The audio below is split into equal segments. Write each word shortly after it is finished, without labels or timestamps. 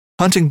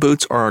Hunting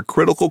boots are a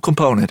critical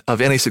component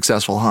of any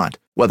successful hunt.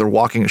 Whether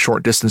walking a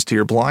short distance to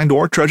your blind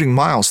or trudging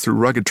miles through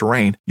rugged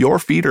terrain, your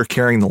feet are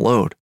carrying the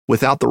load.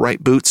 Without the right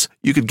boots,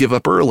 you could give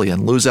up early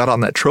and lose out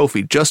on that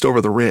trophy just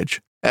over the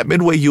ridge. At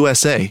Midway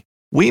USA,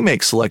 we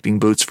make selecting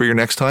boots for your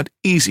next hunt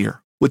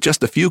easier. With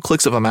just a few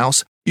clicks of a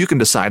mouse, you can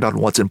decide on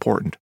what's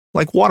important,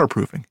 like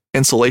waterproofing,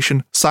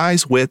 insulation,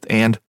 size, width,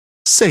 and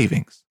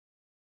savings.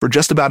 For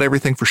just about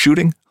everything for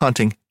shooting,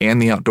 hunting,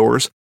 and the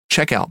outdoors,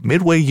 check out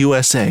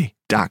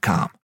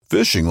MidwayUSA.com.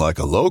 Fishing like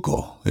a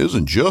local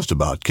isn't just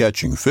about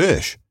catching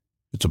fish.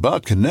 It's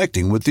about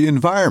connecting with the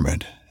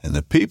environment and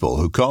the people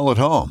who call it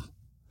home.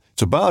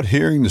 It's about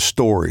hearing the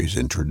stories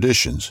and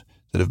traditions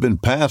that have been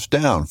passed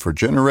down for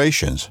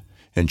generations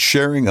and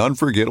sharing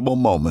unforgettable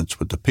moments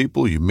with the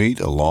people you meet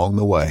along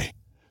the way.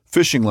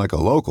 Fishing like a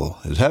local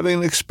is having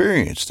an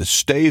experience that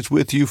stays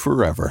with you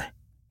forever.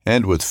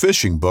 And with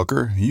Fishing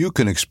Booker, you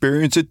can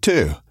experience it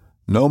too,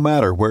 no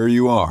matter where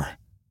you are.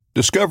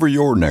 Discover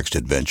your next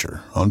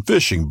adventure on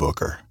Fishing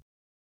Booker.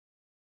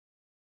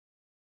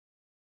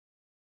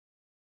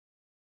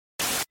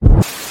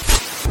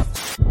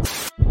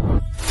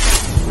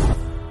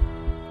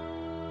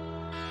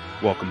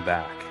 Welcome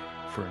back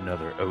for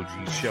another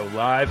OG Show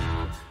Live.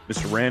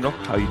 Mr. Randall,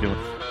 how you doing?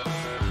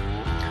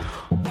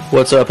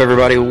 What's up,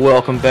 everybody?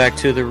 Welcome back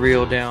to The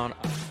Reel Down.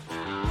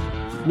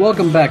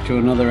 Welcome back to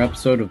another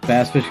episode of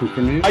Bass Fishing for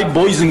News. Hi,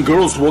 boys and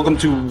girls. Welcome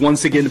to,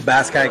 once again, the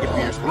Bass Kayak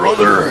Adventures.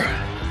 Brother,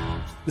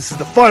 this is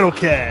the final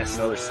cast.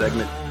 Another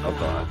segment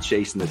of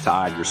Chasing the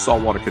Tide, your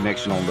saltwater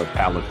connection on the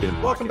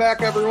Pelican. Welcome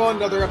back, everyone.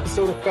 Another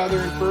episode of Feather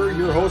and Fur.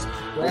 Your host,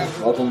 Brad.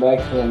 Welcome back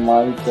to the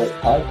Mindset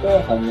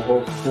Podcast. I'm your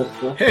host,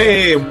 Krista.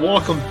 Hey,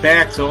 welcome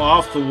back to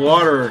Off the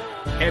Water.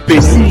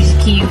 Happy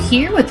Susie Q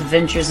here with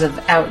Adventures of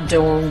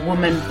Outdoor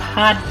Woman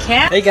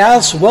podcast. Hey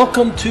guys,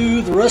 welcome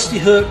to the Rusty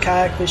Hook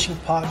Kayak Fishing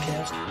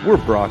Podcast. We're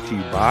brought to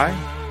you by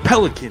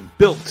Pelican,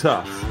 built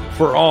tough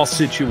for all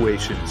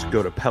situations.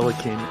 Go to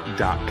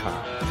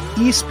pelican.com.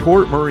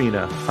 Eastport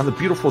Marina on the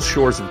beautiful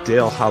shores of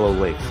Dale Hollow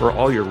Lake. For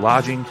all your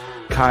lodging,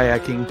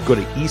 kayaking, go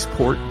to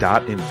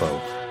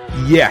eastport.info.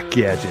 Yak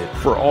Gadget.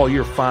 For all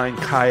your fine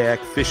kayak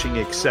fishing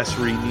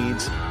accessory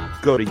needs,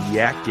 go to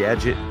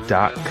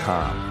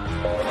yakgadget.com.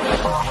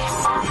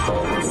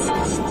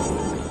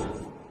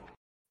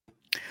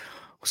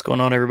 What's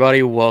going on,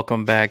 everybody?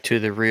 Welcome back to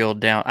The Reel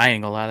Down. I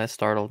ain't gonna lie, that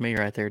startled me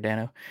right there,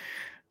 Dano.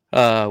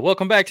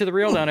 Welcome back to The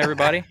Reel Down,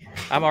 everybody.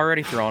 I'm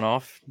already thrown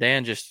off.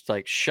 Dan just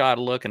shot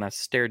a look, and I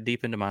stared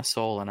deep into my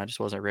soul, and I just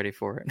wasn't ready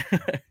for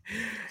it.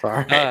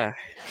 Sorry.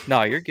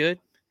 No, you're good.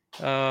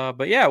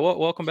 But yeah,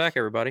 welcome back,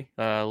 everybody.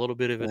 A little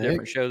bit of a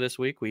different show this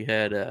week. We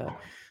had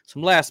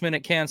some last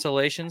minute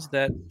cancellations.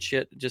 That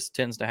shit just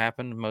tends to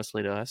happen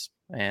mostly to us,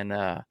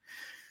 and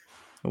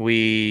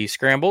we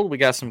scrambled. We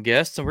got some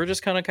guests, and we're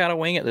just kind of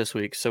wing it this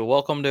week. So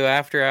welcome to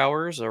After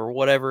Hours or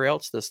whatever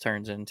else this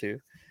turns into.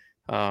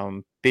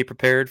 Be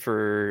prepared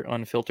for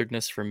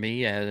unfilteredness from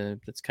me.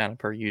 It's kind of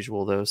per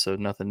usual, though, so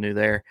nothing new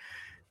there.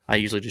 I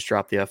usually just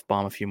drop the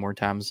F-bomb a few more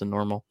times than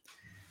normal.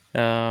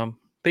 But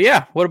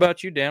yeah, what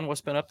about you, Dan?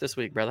 What's been up this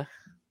week, brother?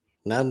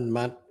 None.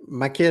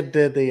 My kid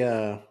did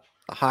the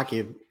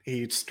hockey.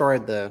 He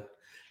started the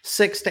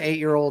 6 to 8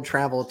 year old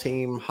travel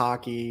team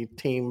hockey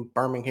team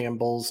Birmingham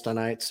Bulls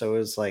tonight. So it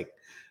was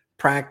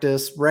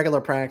practice,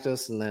 regular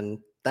practice, and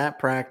then that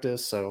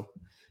practice. So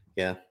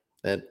yeah.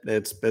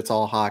 It's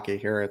all hockey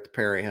here at the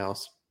Perry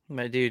house.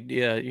 My dude,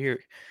 yeah,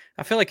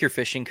 I feel like your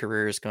fishing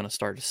career is going to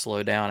start to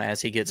slow down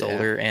as he gets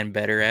older and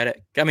better at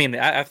it. I mean,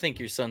 I think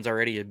your son's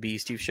already a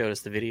beast. You've showed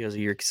us the videos of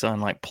your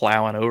son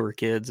plowing over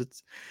kids.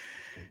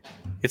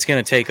 It's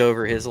going to take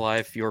over his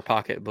life, your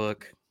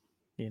pocketbook,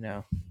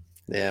 Yeah,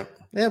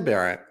 it'll be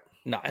all right.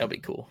 No, it'll be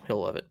cool.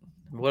 He'll love it.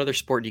 What other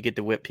sport do you get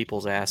to whip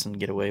people's ass and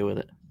get away with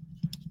it?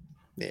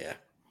 Yeah.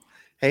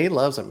 Hey, he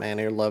loves it, man.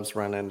 He loves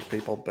running into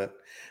people, but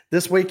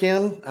this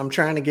weekend, I'm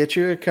trying to get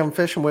you to come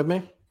fishing with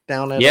me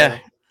down at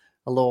a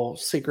little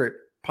secret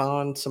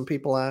pond. Some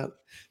people I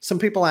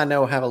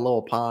know have a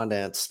little pond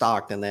and it's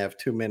stocked and they have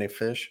too many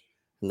fish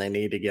and they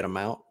need to get them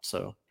out.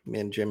 So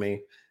me and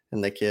Jimmy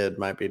and the kid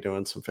might be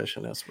doing some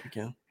fishing this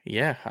weekend.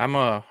 Yeah,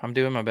 I'm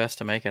doing my best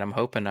to make it. I'm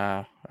hoping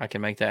I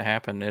can make that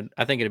happen.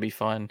 I think it'd be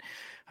fun.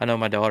 I know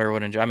my daughter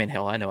would enjoy. I mean,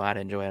 hell, I know I'd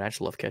enjoy it. I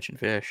just love catching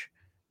fish,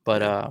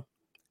 but I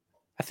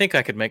think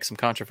I could make some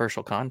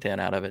controversial content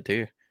out of it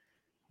too.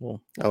 Well,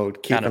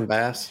 keeping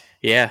bass.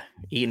 Yeah,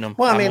 eating them.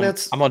 Well,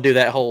 I'm gonna do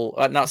that whole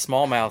not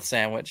smallmouth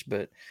sandwich,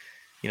 but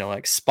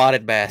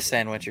spotted bass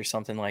sandwich or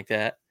something like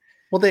that.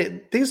 Well,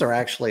 these are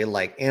actually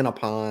in a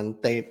pond.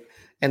 They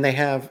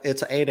have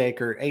it's an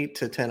 8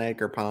 to 10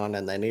 acre pond,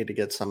 and they need to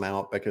get some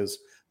out because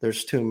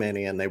there's too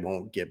many and they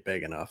won't get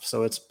big enough.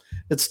 So it's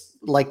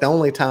the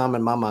only time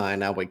in my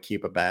mind I would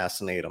keep a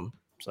bass and eat them.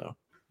 So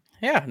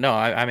yeah, no,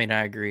 I mean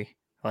I agree.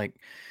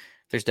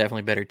 There's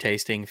definitely better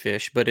tasting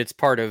fish, but it's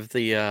part of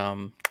the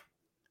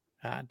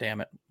damn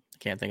it, I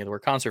can't think of the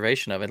word,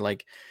 conservation of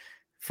it.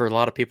 For a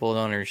lot of people who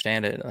don't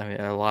understand it, I mean,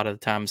 a lot of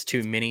the times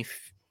too many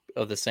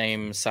of the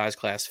same size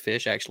class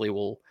fish actually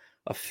will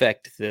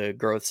affect the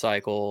growth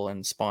cycle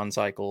and spawn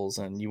cycles,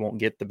 and you won't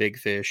get the big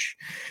fish.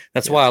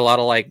 That's why a lot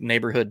of like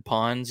neighborhood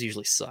ponds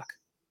usually suck.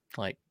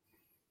 Like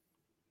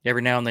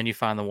every now and then you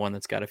find the one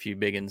that's got a few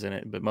big ones in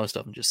it, but most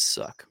of them just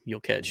suck. You'll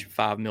catch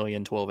 5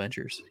 million 12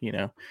 inchers,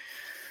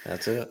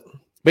 That's it.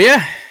 But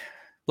yeah,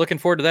 looking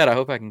forward to that. I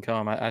hope I can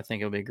come. I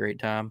think it'll be a great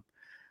time.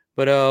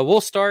 But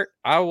we'll start.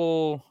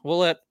 We'll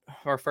let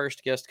our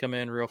first guest come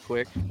in real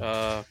quick.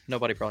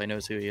 Nobody probably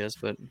knows who he is,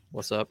 but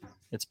what's up?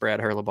 It's Brad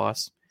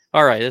Hurlebass.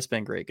 All right, it's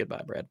been great.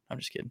 Goodbye, Brad. I'm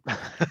just kidding.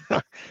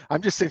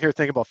 I'm just sitting here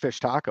thinking about fish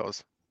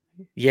tacos.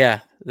 Yeah,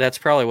 that's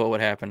probably what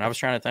would happen. I was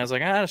trying to think. I was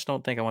like, I just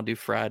don't think I want to do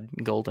fried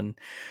golden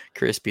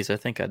crispies. I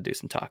think I'd do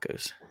some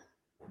tacos.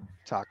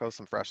 Tacos,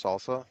 some fresh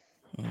salsa.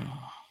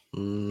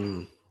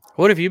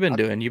 What have you been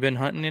doing? You been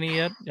hunting any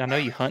yet? I know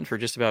you hunt for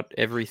just about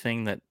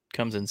everything that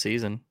comes in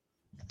season.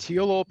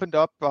 Teal opened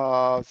up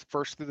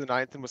 1st through the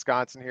 9th in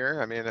Wisconsin here.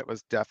 I mean, it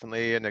was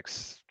definitely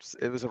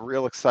it was a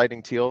real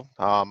exciting teal.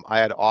 I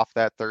had off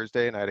that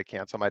Thursday and I had to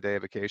cancel my day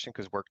of vacation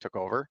because work took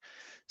over.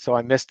 So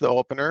I missed the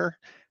opener.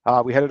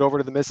 We headed over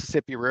to the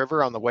Mississippi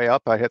River. On the way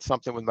up, I hit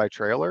something with my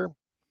trailer,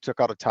 took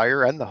out a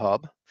tire and the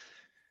hub.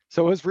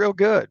 So it was real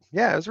good.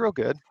 Yeah, it was real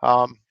good.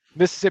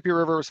 Mississippi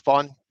River was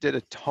fun. Did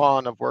a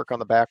ton of work on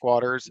the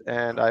backwaters,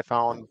 and I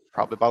found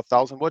probably about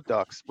 1,000 wood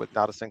ducks with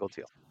not a single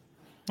teal.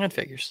 That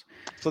figures.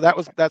 So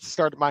that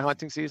started my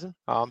hunting season.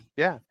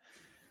 Yeah,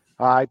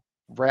 I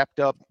wrapped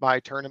up my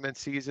tournament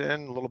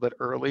season a little bit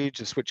early,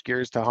 just switched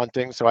gears to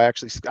hunting. So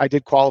I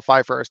did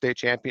qualify for our state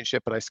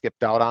championship, but I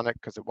skipped out on it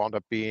because it wound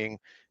up being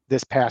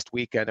this past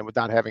weekend, and with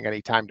not having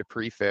any time to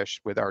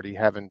pre-fish, with already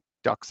having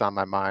ducks on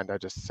my mind, I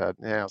just said,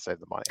 I'll save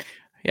the money.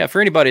 Yeah,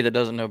 for anybody that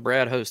doesn't know,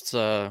 Brad hosts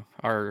one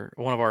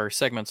of our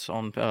segments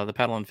on the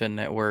Paddle and Fin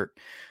Network,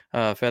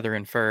 Feather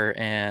and Fur,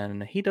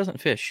 and he doesn't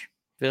fish.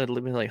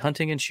 Like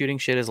hunting and shooting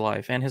shit his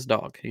life, and his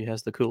dog. He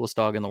has the coolest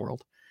dog in the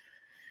world.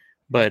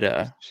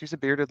 But she's a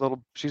bearded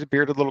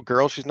little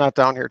girl. She's not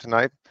down here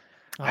tonight.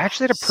 I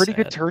actually had a pretty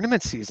good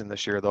tournament season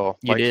this year, though.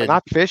 You did. For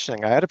not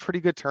fishing, I had a pretty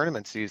good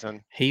tournament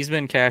season. He's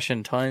been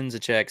cashing tons of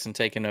checks and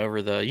taking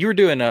over you were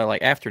doing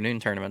like afternoon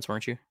tournaments,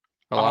 weren't you?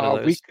 A lot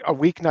of those. A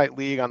weeknight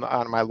league on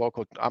my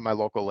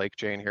local lake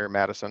chain here in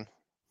Madison.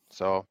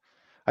 So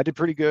I did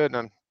pretty good.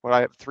 And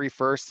I have 3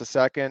 firsts, a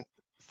second,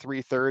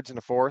 3 thirds, and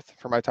a fourth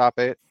for my top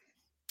 8.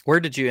 Where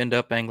did you end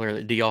up,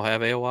 Angler? Do y'all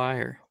have AOI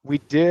or? We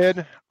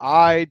did.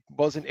 I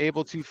wasn't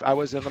able to. I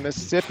was in the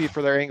Mississippi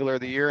for their Angler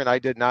of the Year, and I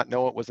did not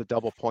know it was a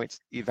double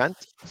points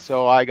event.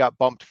 So I got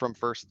bumped from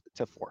 1st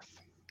to 4th.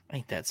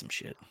 Ain't that some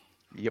shit?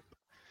 Yep.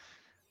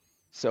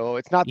 So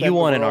it's not that you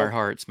won in our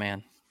hearts,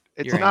 man.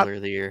 It's Your not Angler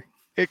of the Year.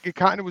 It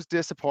kind of was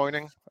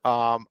disappointing.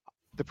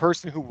 The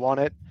person who won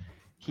it,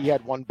 he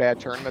had one bad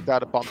tournament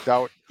that it bumped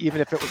out.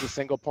 Even if it was a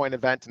single point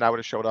event and I would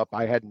have showed up,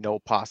 I had no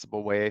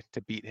possible way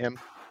to beat him.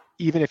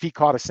 Even if he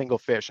caught a single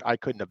fish, I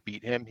couldn't have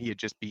beat him. He had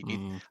just beat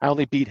me. I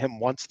only beat him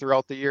once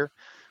throughout the year.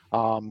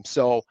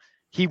 So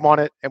he won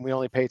it, and we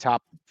only pay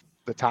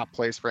the top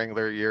place for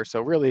Angler of the Year.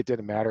 So really, it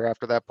didn't matter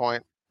after that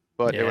point.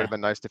 But it would have been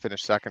nice to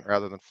finish 2nd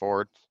rather than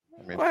 4th.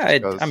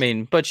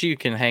 But you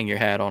can hang your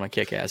hat on a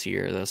kick-ass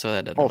year, though, so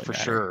that doesn't really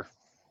matter.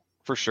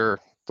 For sure.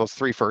 Those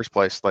 3 first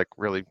place, like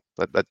really,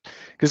 because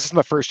this is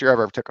my first year I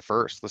ever took a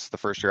first. This is the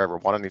first year I ever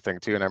won anything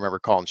too. And I remember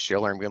calling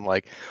Schiller and being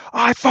like,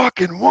 I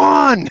fucking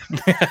won.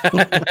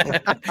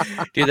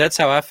 Dude, that's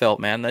how I felt,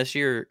 man. This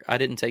year, I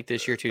didn't take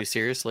this year too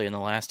seriously. In the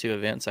last 2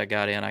 events I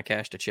got in, I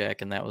cashed a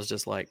check, and that was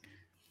just like,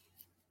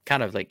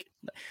 kind of like,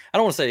 I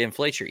don't want to say it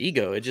inflates your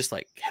ego. It just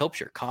like helps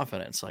your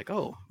confidence. Like,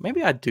 oh,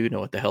 maybe I do know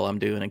what the hell I'm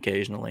doing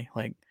occasionally.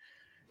 Like,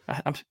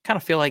 I kind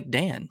of feel like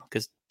Dan,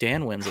 because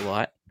Dan wins a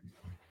lot.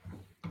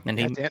 And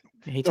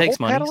he takes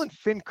money. Paddle and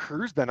Fin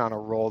crew's been on a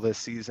roll this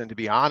season, to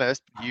be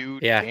honest.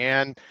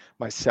 Dan,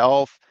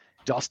 myself,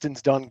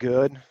 Dustin's done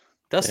good.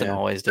 Dustin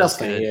always does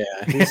good.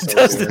 Yeah, he's so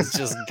Dustin's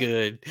just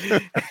good.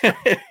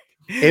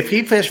 If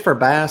he fished for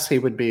bass, he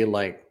would be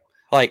like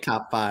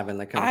top 5 in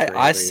the country.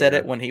 I said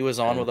it when he was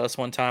on with us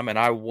one time, and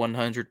I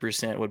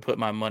 100% would put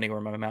my money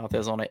where my mouth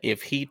is on it.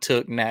 If he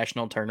took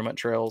national tournament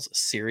trails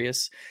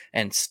serious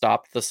and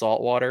stopped the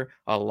saltwater,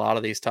 a lot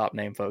of these top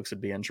name folks would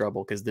be in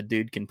trouble because the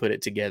dude can put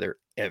it together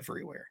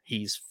everywhere.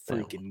 He's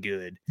freaking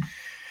good.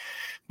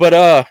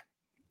 But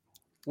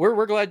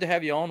we're glad to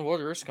have you on.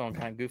 We're just going to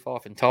kind of goof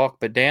off and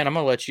talk. But Dan, I'm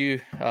going to let you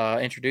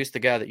introduce the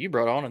guy that you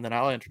brought on, and then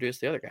I'll introduce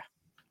the other guy.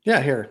 Yeah,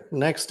 here.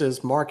 Next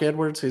is Mark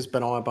Edwards. He's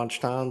been on a bunch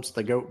of times.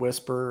 The goat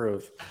whisperer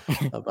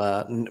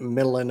of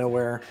middle of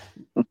nowhere,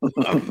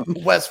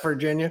 West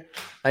Virginia.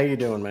 How you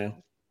doing,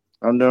 man?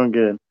 I'm doing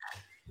good.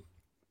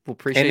 Well,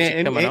 appreciate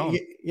you coming on.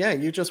 Yeah,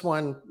 you just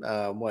won,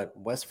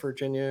 West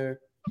Virginia?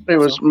 It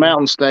was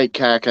Mountain State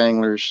Kayak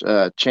Anglers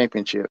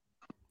Championship.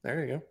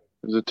 There you go.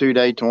 It was a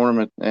 2-day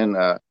tournament, and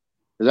it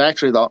was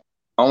actually the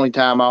only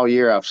time all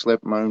year I've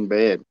slept in my own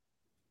bed.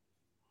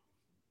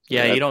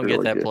 Yeah, you don't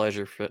get that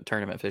pleasure for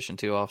tournament fishing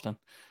too often.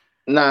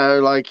 No,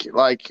 like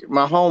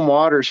my home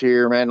waters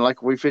here, man.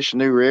 Like we fish a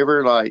new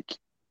river, like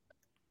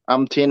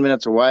I'm 10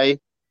 minutes away,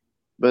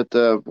 but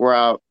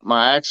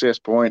my access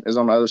point is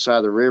on the other side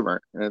of the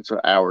river, and it's an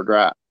hour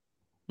drive.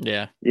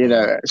 Yeah,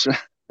 it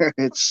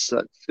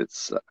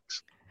sucks.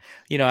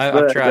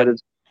 I've tried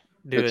it's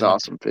doing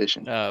awesome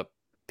fishing.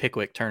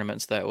 Pickwick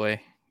tournaments that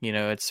way.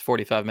 It's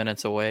 45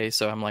 minutes away,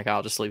 so I'm like,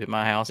 I'll just sleep at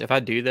my house. If I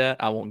do that,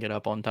 I won't get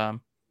up on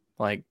time.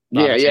 Like,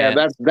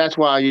 that's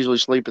why I usually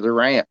sleep at the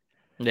ramp.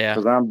 Yeah,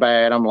 because I'm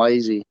bad. I'm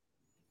lazy,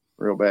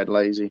 real bad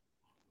lazy.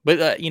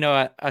 But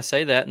I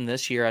say that, and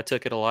this year I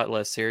took it a lot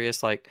less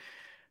serious. Like,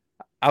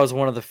 I was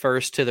one of the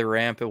first to the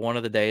ramp at one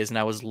of the days, and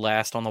I was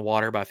last on the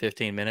water by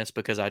 15 minutes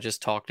because I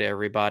just talked to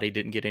everybody,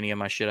 didn't get any of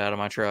my shit out of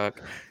my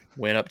truck,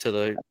 went up to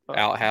the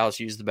outhouse,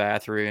 used the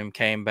bathroom,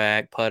 came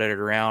back, putted it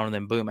around, and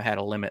then boom, I had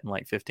a limit in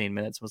like 15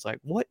 minutes. I was like,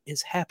 what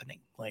is happening?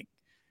 Like,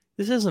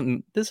 this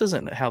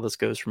isn't how this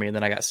goes for me. And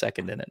then I got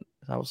second in it.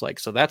 I was like,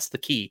 so that's the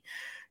key.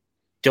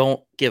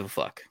 Don't give a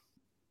fuck.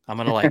 I'm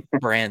gonna like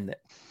brand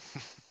it.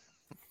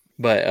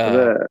 But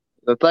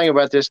the thing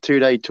about this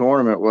 2-day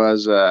tournament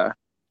was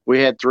we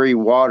had 3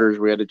 waters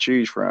we had to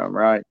choose from,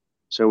 right?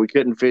 So we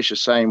couldn't fish the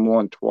same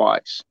one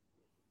twice.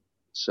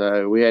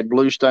 So we had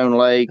Bluestone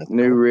Lake,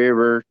 New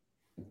River,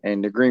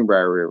 and the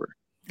Greenbrier River.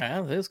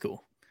 Oh, that is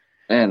cool.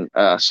 And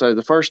so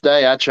the first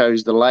day I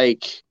chose the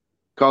lake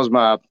because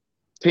my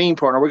team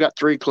partner, we got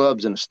 3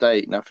 clubs in the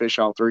state, and I fish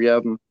all 3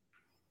 of them.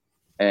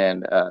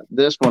 And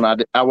this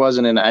one, I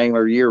wasn't in the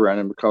angler year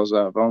running because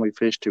I've only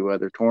fished 2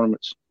 other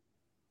tournaments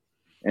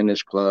in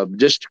this club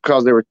just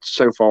because they were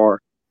so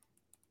far.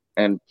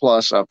 And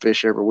plus, I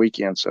fish every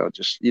weekend, so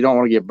just you don't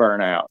want to get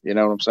burnt out. You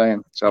know what I'm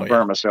saying? So I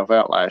burned myself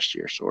out last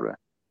year, sort of,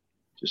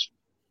 just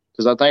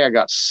because I think I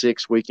got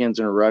 6 weekends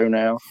in a row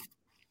now.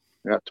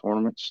 I got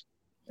tournaments,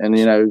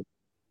 and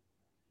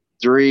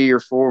 3 or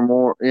 4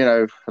 more.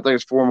 I think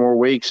it's 4 more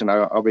weeks, and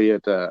I'll be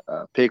at the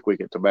Pickwick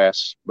at the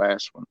bass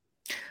one.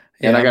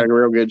 And I got a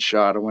real good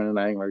shot of winning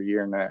angler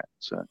year in that.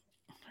 So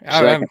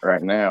second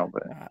right now,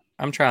 but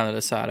I'm trying to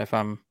decide if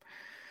I'm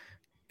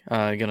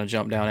gonna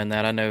jump down in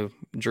that. I know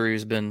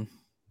Drew's been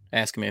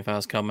asking me if I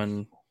was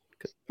coming.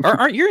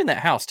 Aren't you in that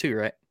house too,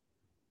 right?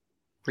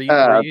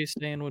 Were you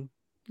staying with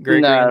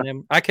Gregory and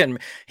them? I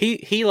couldn't.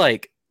 He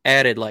like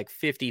added like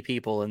 50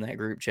 people in that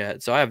group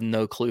chat, so I have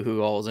no clue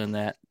who all was in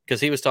that because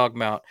he was talking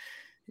about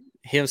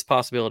his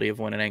possibility of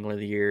winning Angler of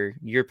the Year,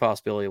 your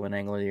possibility of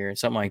winning Angler of the Year,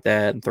 something like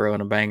that, and throwing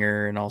a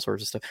banger and all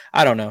sorts of stuff.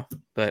 I don't know,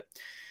 but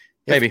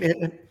maybe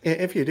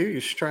if you do, you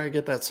should try to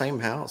get that same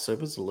house. It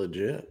was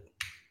legit.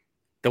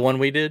 The one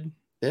we did?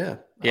 Yeah.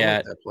 I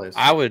like that place.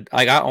 I would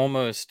like, I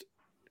almost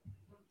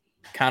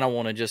kind of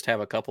want to just have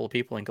a couple of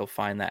people and go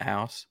find that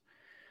house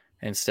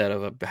instead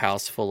of a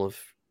house full of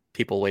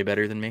people way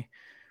better than me.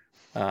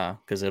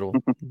 Because it'll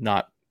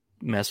not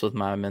mess with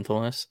my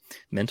mental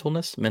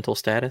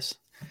status.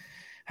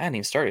 I hadn't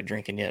even started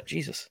drinking yet.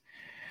 Jesus.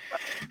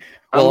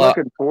 I'm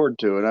looking forward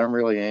to it. I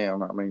really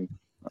am. I mean,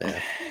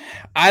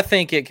 I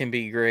think it can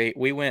be great.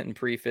 We went and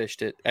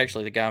pre-fished it.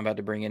 Actually, the guy I'm about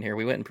to bring in here,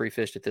 we went and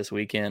pre-fished it this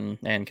weekend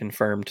and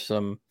confirmed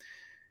some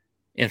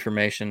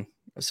information.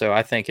 So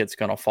I think it's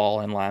going to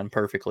fall in line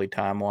perfectly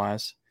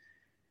time-wise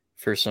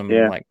for some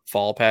like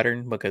fall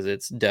pattern because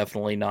it's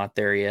definitely not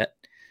there yet.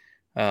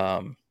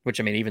 Which,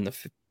 I mean, even the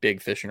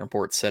big fishing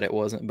reports said it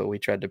wasn't, but we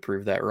tried to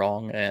prove that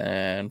wrong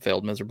and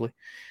failed miserably.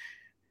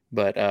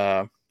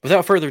 But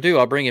without further ado,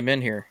 I'll bring him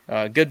in here.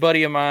 Good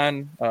buddy of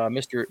mine,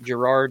 Mr.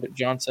 Gerard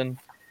Johnson.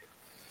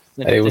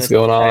 Hey, what's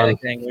going on?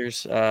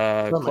 Anglers,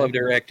 club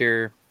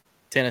director,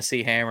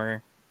 Tennessee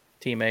Hammer,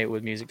 teammate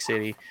with Music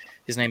City.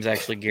 His name's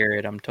actually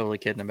Garrett. I'm totally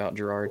kidding about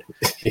Gerard.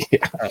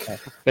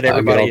 But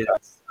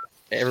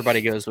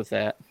everybody goes with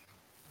that.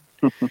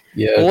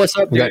 Yeah. Well, what's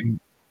up, dude?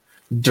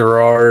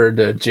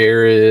 Gerard,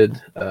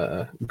 Jared,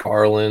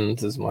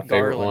 Garland is my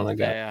favorite one. I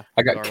got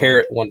Garland.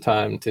 Carrot one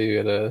time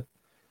too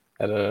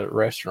at a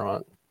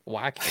restaurant.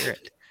 Why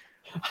Carrot?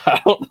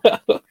 I don't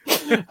know.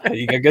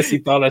 I guess he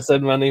thought I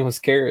said my name was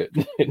Carrot.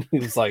 And he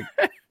was like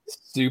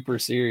super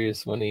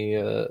serious when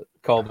he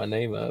called my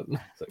name up.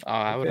 Like,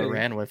 I would have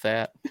ran with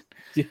that.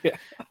 Yeah.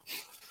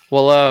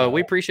 Well,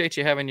 we appreciate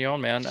you having you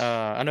on, man.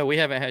 I know we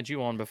haven't had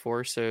you on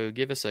before, so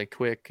give us a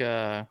quick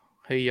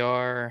who you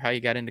are, how you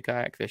got into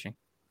kayak fishing.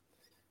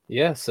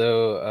 Yeah,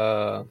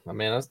 so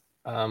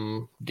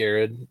I'm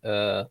Garrett.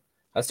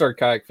 I started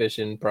kayak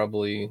fishing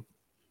probably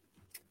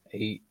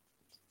 8-9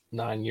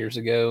 years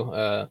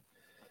ago.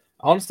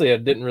 Honestly, I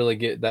didn't really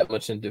get that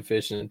much into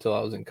fishing until I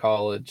was in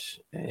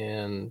college,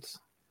 and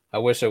I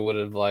wish I would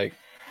have like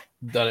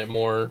done it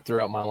more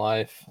throughout my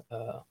life.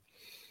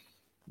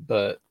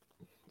 But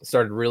I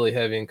started really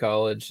heavy in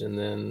college, and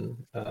then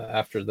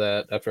after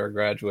I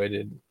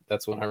graduated,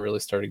 that's when I really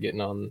started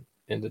getting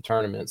into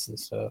tournaments and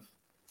stuff.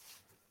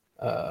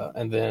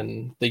 And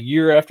then the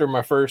year after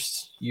my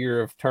first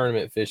year of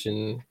tournament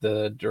fishing,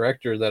 the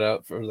director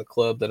for the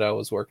club that I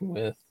was working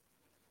with,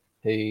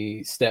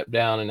 he stepped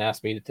down and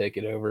asked me to take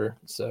it over.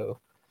 So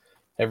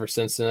ever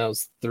since then, that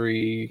was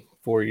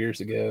 3-4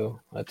 years ago,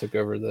 I took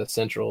over the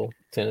Central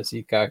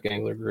Tennessee Kayak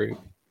Angler group.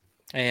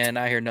 And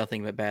I hear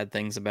nothing but bad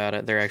things about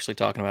it. They're actually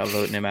talking about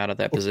voting him out of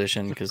that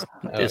position because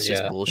it's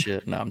just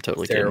bullshit. No, I'm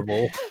totally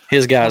terrible.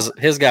 Kidding.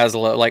 His guys,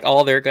 like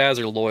all their guys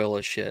are loyal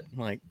as shit.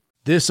 Like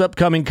this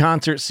upcoming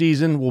concert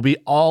season will be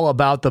all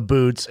about the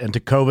boots, and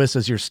Tecovas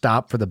is your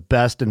stop for the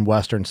best in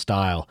Western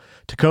style.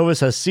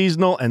 Tecovas has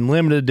seasonal and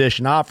limited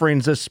edition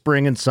offerings this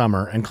spring and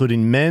summer,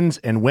 including men's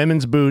and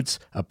women's boots,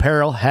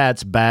 apparel,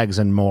 hats, bags,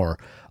 and more.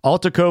 All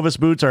Tecovas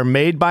boots are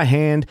made by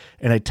hand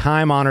in a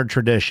time-honored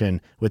tradition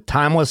with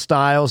timeless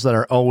styles that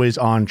are always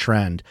on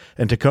trend.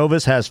 And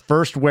Tecovas has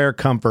first wear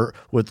comfort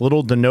with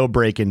little to no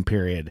break-in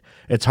period.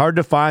 It's hard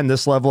to find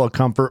this level of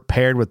comfort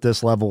paired with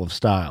this level of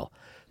style.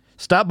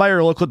 Stop by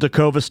your local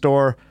Tecovas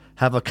store,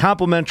 have a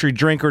complimentary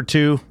drink or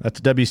two,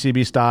 that's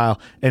WCB style,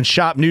 and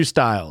shop new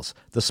styles.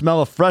 The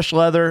smell of fresh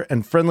leather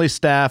and friendly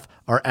staff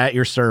are at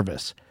your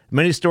service.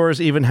 Many stores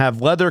even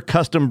have leather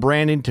custom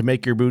branding to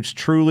make your boots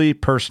truly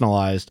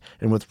personalized.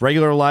 And with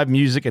regular live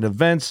music and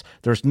events,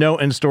 there's no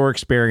in-store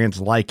experience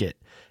like it.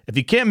 If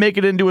you can't make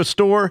it into a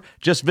store,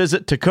 just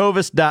visit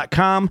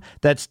tecovas.com.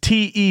 That's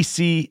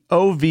TECOVAS.com.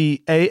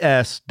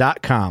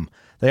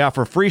 They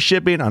offer free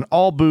shipping on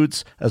all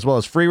boots, as well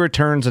as free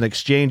returns and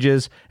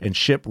exchanges, and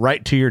ship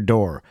right to your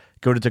door.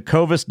 Go to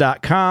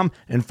tecovas.com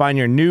and find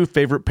your new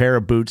favorite pair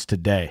of boots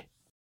today.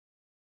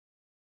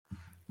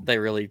 they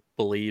really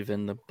believe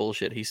in the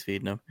bullshit he's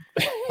feeding them.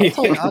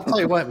 I'll tell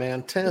you what,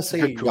 man.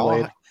 Tennessee,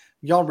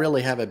 y'all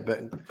really have it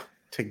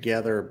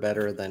together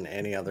better than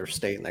any other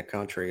state in the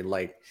country.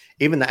 Like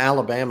even the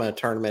Alabama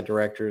tournament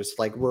directors,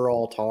 like we're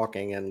all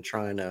talking and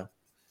trying to,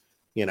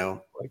 you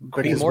know,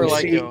 be more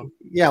like y'all.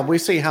 Yeah, we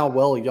see how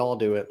well y'all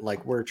do it.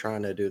 Like we're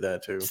trying to do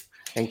that too,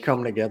 and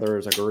come together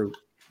as a group.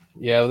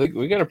 Yeah,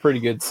 we got a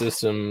pretty good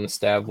system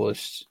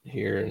established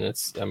here, and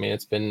it's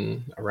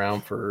been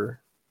around for,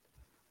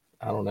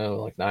 I don't know,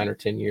 like 9 or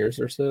 10 years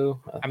or so.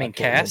 I mean,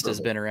 Cast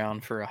has been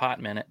around for a hot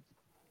minute.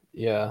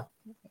 Yeah.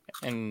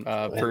 And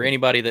for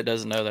anybody that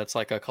doesn't know, that's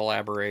like a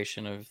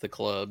collaboration of the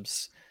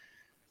clubs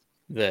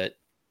that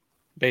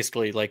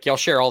basically, like, y'all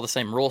share all the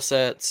same rule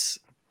sets,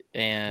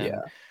 and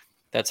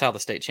that's how the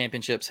state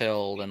championship's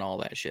held and all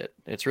that shit.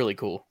 It's really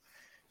cool.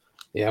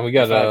 Yeah, we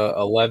got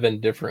 11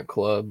 different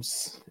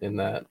clubs in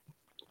that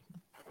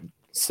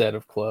set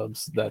of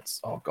clubs.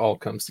 That's all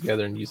comes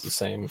together and use the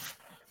same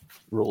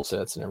rule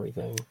sets and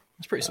everything.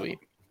 It's pretty sweet.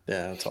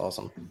 Yeah, that's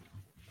awesome.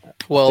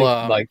 Well,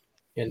 like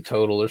in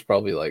total, there's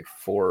probably like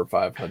 400 or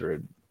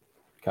 500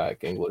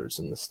 kayak anglers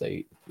in the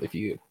state if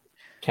you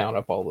count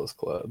up all those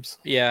clubs.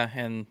 Yeah,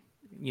 and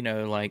you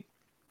know, like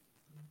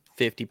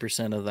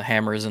 50% of the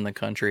hammers in the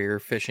country are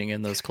fishing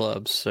in those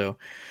clubs. So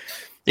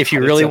if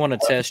you really want to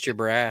test your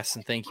brass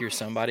and think you're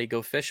somebody,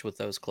 go fish with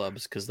those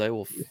clubs because they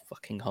will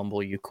fucking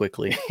humble you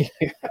quickly.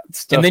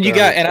 And then you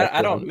got, and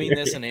I don't mean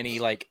this in any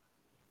like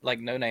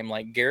no name,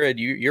 like Garrett,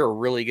 you're a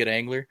really good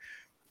angler,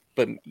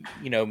 but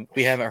you know,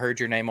 we haven't heard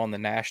your name on the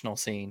national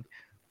scene.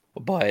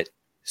 But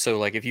so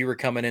like if you were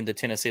coming into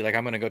Tennessee, like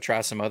I'm going to go try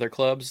some other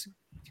clubs,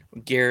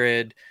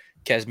 Garrett,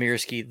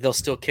 Kazmierski, they'll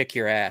still kick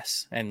your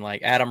ass. And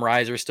like Adam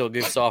Reiser still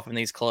goofs off in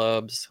these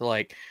clubs.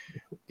 Like,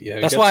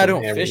 that's why I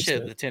don't fish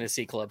at the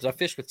Tennessee clubs. I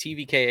fished with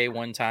TVKA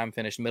one time,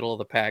 finished middle of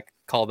the pack,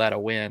 called that a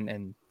win.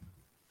 And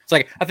it's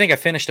like, I think I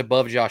finished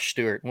above Josh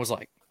Stewart and was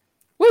like,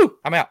 woo,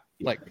 I'm out.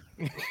 Like,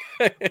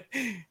 yeah,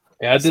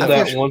 I did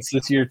that once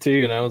this year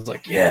too. And I was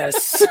like,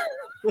 yes.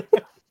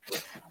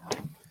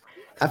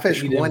 I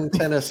fished one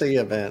Tennessee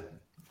event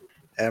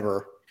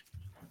ever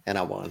and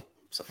I won.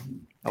 So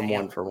I'm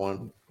 1 for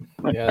 1.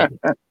 Yeah.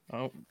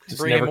 Oh,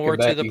 bring more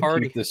to the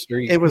party. The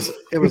street. It was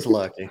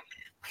lucky.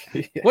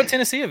 Yeah. What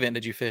Tennessee event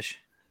did you fish?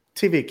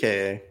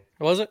 TVKA.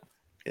 Was it?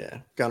 Yeah,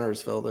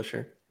 Gunnersville this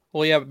year.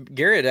 Well, yeah,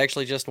 Garrett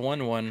actually just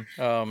won one.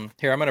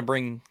 Here, I'm going to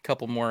bring a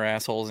couple more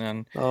assholes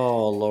in.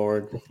 Oh,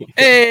 Lord.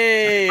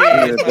 Hey!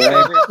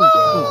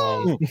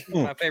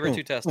 My favorite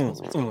 2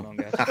 testicles. What's going on,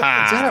 guys?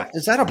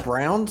 Is that a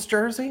Browns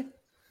jersey?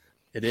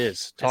 It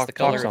is. That's the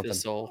color of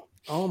his soul.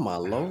 Oh, my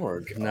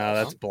Lord. No,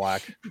 that's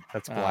black.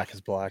 That's black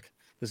as black.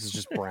 This is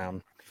just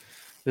brown.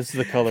 This is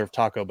the color of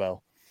Taco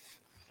Bell.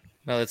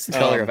 No, it's the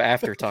color of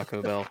after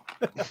Taco Bell.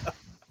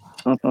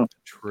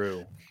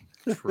 True.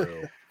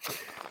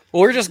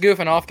 Well, we're just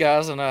goofing off,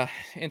 guys, and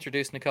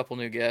introducing a couple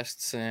new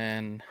guests.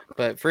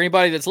 But for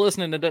anybody that's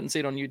listening that doesn't see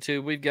it on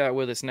YouTube, we've got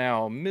with us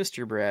now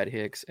Mr. Brad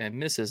Hicks and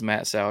Mrs.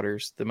 Matt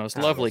Souders, the most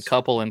lovely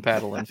couple in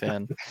Paddle and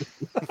Fin.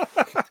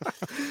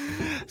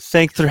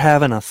 Thanks for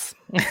having us.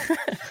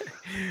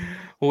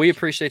 Well, we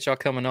appreciate y'all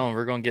coming on.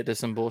 We're going to get to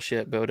some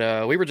bullshit,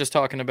 but we were just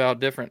talking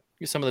about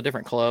some of the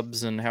different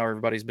clubs and how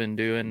everybody's been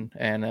doing.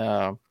 And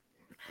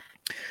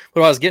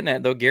what I was getting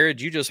at, though, Garrett,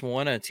 you just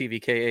won a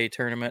TVKA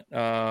tournament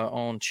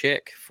on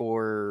Chick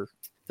for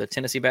the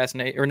Tennessee Bass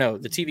Nation. Or no,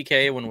 the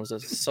TVKA one was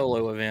a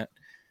solo event.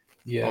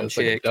 Yeah, on it's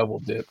Chick. like a double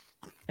dip.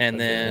 And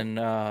then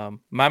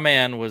my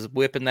man was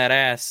whipping that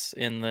ass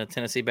in the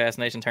Tennessee Bass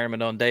Nation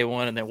tournament on day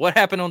 1. And then what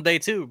happened on day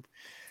 2?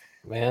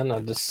 Man, I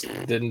just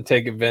didn't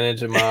take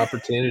advantage of my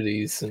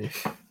opportunities, and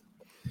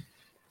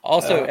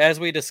Also, as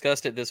we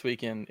discussed it this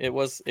weekend, it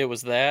was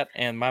that,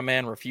 and my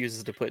man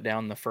refuses to put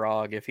down the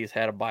frog if he's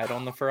had a bite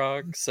on the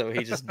frog, so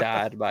he just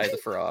died by the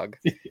frog.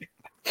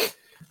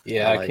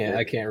 Yeah,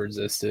 I can't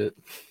resist it.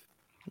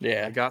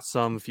 Yeah, I got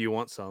some if you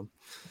want some.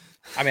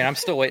 I mean, I'm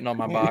still waiting on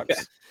my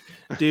box.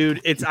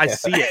 Dude, I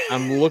see it.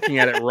 I'm looking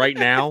at it right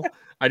now.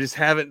 I just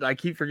haven't. I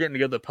keep forgetting to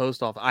go to the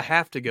post office. I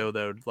have to go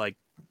though, like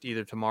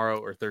either tomorrow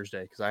or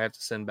Thursday, because I have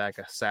to send back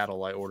a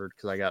saddle I ordered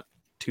because I got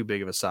too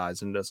big of a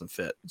size and it doesn't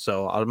fit.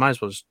 So I might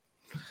as well just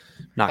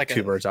knock Like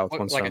two birds out with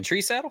one stone. Like a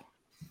tree saddle?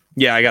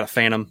 Yeah, I got a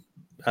Phantom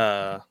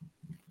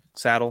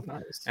saddle,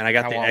 Nice. and I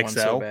got the want XL. one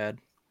so bad.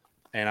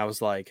 And I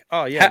was like,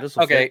 oh yeah, this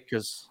will fit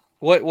because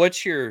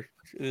what's your?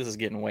 This is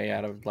getting way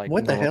out of like.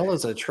 What the hell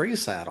is a tree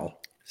saddle?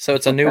 So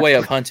it's a new way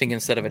of hunting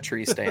instead of a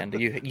tree stand.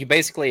 You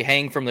basically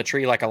hang from the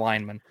tree like a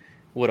lineman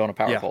would on a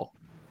power pole.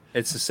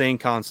 It's the same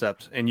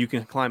concept, and you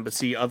can climb. But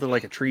see, other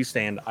like a tree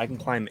stand, I can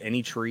climb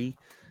any tree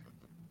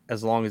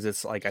as long as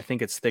it's like I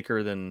think it's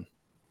thicker than.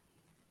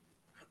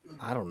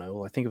 I don't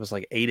know. I think it was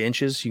like 8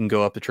 inches. You can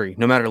go up the tree,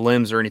 no matter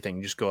limbs or anything.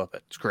 You just go up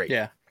it. It's great.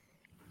 Yeah,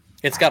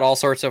 it's got all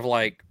sorts of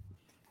like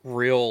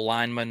real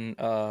lineman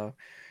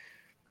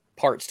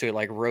parts to it,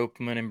 like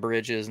ropemen and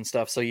bridges and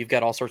stuff. So you've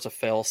got all sorts of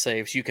fail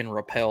safes. You can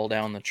rappel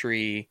down the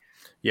tree.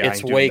 Yeah,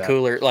 it's way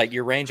cooler. Like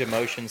your range of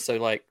motion. So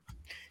like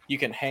you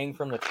can hang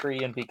from the tree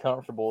and be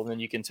comfortable, and then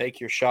you can take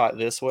your shot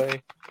this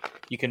way.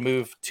 You can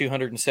move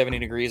 270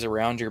 degrees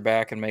around your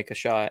back and make a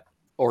shot,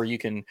 or you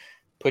can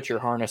put your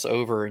harness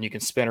over and you can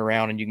spin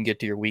around and you can get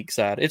to your weak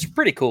side. It's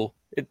pretty cool.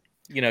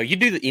 You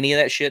do any of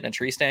that shit in a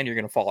tree stand, you're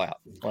gonna fall out.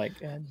 Like,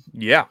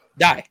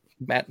 die.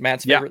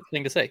 Matt's favorite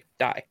thing to say: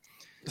 die.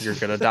 You're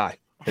gonna die.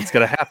 It's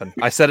gonna happen.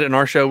 I said it in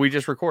our show we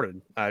just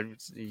recorded.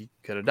 You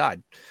could have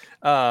died.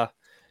 What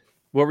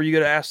were you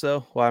gonna ask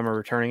though? Why am I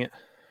returning it?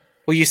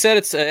 Well, you said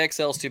it's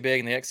XL's too big,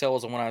 and the XL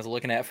was the one I was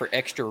looking at for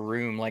extra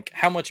room. Like,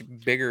 how much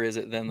bigger is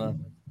it than the?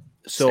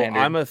 So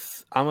standard?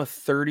 I'm a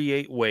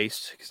 38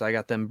 waist because I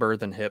got them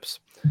birthing hips.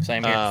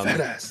 Same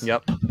here.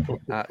 Yep.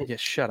 Yeah,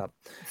 shut up.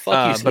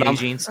 Fuck you, skinny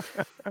jeans.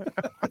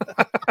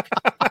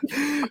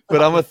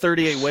 But I'm a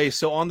 38 waist.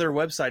 So on their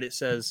website it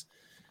says,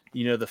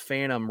 the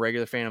Phantom,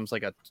 regular Phantom's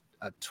like a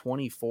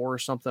 24 or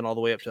something, all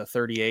the way up to a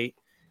 38,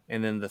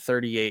 and then the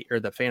 38 or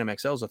the Phantom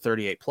XL is a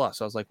 38 plus.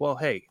 So I was like, well,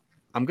 hey,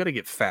 I'm gonna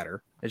get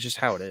fatter. It's just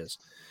how it is.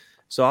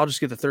 So I'll just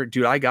get the third.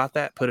 Dude, I got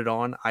that. Put it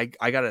on. I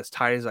got it as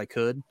tight as I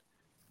could.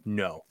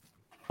 No,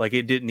 like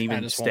it didn't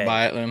even just stay. Won't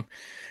buy it then.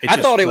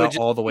 I thought it would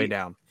all the way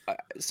down.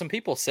 Some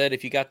people said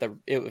if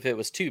it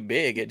was too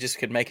big, it just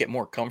could make it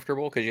more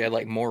comfortable because you had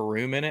like more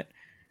room in it,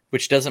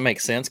 which doesn't make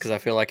sense because I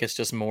feel like it's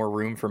just more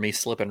room for me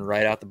slipping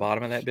right out the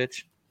bottom of that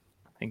bitch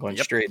and going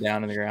straight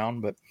down to the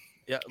ground. But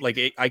yeah, like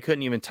I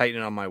couldn't even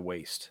tighten it on my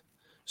waist.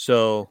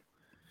 So,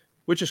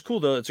 which is cool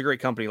though. It's a great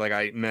company. Like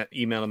I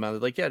emailed them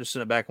out, like, yeah, just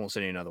send it back and we'll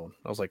send you another one.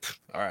 I was like,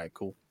 all right,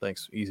 cool,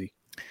 thanks, easy.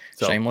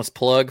 So, shameless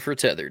plug for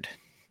Tethered.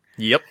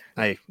 Yep,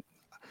 I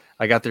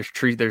got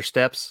their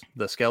steps,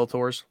 the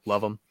Skeletors,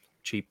 love them,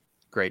 cheap,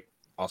 great,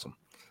 awesome.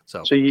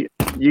 So you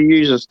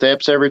use the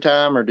steps every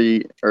time, or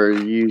you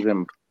use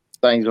them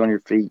things on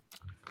your feet?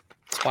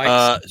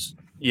 Spikes.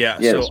 Yeah,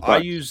 so I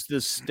use the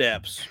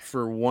steps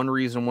for one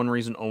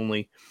reason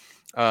only.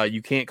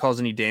 You can't cause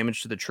any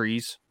damage to the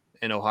trees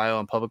in Ohio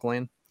on public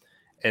land.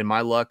 And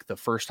my luck, the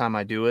first time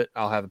I do it,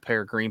 I'll have a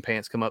pair of green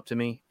pants come up to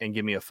me and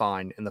give me a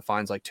fine, and the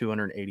fine's like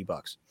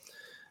 $280.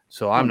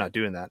 So I'm not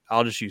doing that.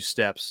 I'll just use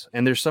steps.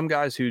 And there's some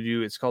guys who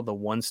do. It's called the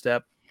one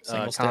step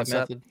step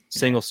method.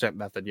 Single step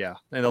method, yeah.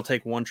 And they'll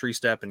take one tree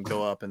step and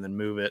go up and then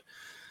move it.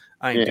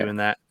 I ain't doing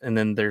that. And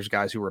then there's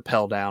guys who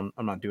rappel down.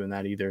 I'm not doing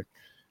that either.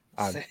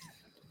 No.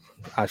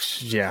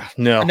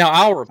 Now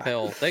I'll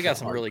rappel. They got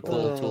some really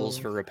cool tools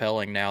for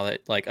rappelling now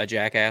that like a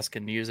jackass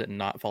can use it and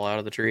not fall out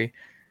of the tree.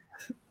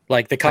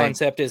 Like the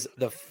concept is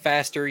the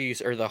faster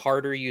the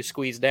harder you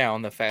squeeze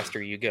down, the faster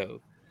you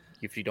go.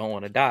 If you don't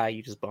want to die,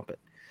 you just bump it.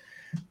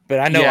 But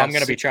I know I'm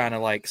going to be trying to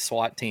like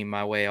SWAT team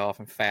my way off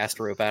and fast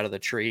rope out of the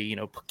tree,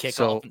 kick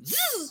off.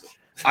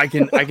 And I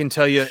can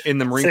tell you in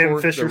the Marine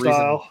Corps,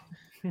 the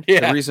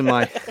reason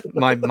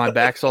my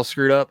back's all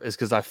screwed up is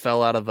because I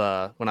fell out of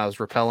when I was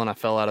rappelling, I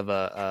fell out of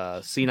a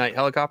Sea-Night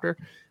helicopter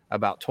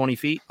about 20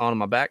 feet onto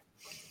my back.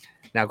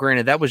 Now,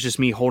 granted, that was just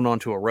me holding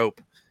onto a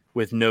rope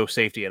with no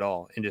safety at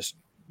all, and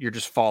you're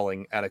just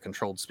falling at a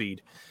controlled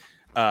speed.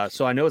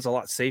 So I know it's a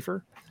lot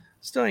safer.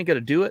 Still ain't gonna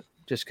do it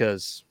just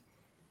because.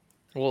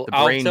 Well,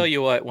 I'll tell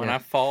you what, when I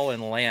fall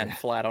and land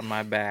flat on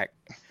my back,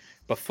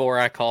 before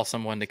I call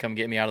someone to come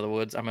get me out of the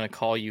woods, I'm going to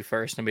call you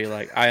first and be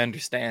like, I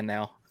understand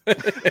now.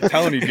 I'm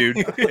telling you,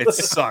 dude, it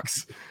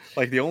sucks.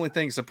 Like the only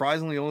thing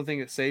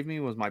that saved me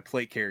was my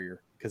plate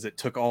carrier because it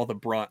took all the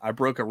brunt. I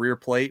broke a rear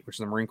plate, which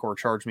the Marine Corps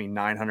charged me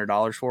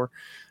 $900 for.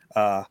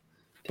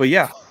 But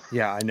yeah,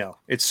 I know.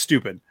 It's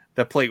stupid.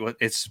 That plate,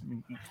 it's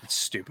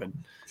stupid.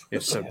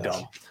 It's so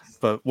dumb.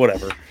 But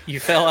whatever. You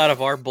fell out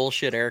of our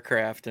bullshit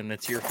aircraft, and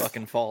it's your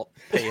fucking fault.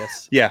 Pay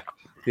us. Yeah,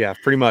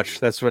 pretty much.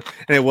 That's what,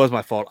 and it was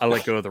my fault. I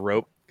let go of the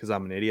rope because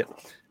I'm an idiot.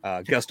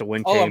 Gust of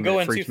wind came. I'm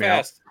going too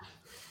fast.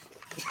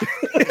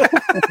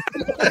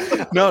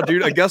 No,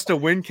 dude, a gust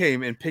of wind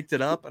came and picked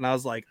it up, and I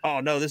was like, oh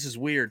no, this is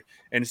weird.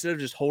 And instead of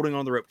just holding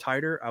on the rope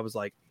tighter, I was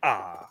like,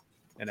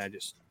 and I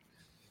just,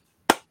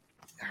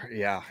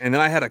 yeah. And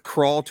then I had to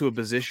crawl to a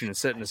position and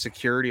sit in a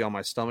security on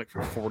my stomach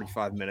for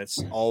 45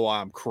 minutes, all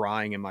while I'm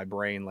crying in my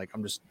brain. Like,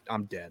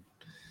 I'm dead.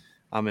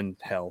 I'm in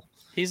hell.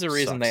 He's the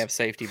reason they have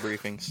safety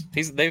briefings.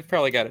 They've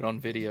probably got it on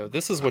video.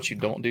 This is what you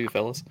don't do,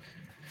 fellas.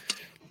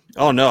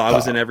 Oh no, I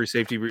was in every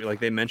safety like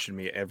they mentioned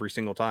me every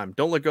single time.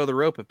 Don't let go of the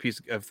rope.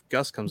 If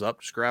gust comes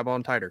up, just grab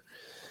on tighter,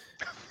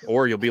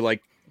 or you'll be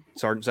like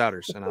Sergeant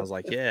Souders. And I was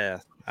like, yeah,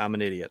 I'm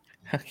an idiot.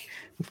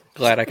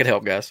 Glad I could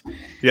help, guys.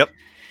 Yep,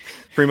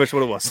 pretty much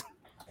what it was.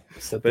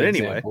 But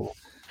anyway, example.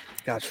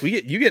 Gosh,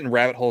 you get in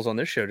rabbit holes on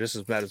this show just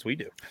as bad as we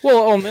do.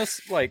 Well, on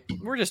this, like,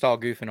 we're just all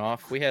goofing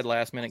off. We had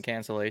last minute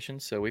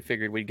cancellations, so we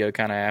figured we'd go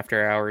kind of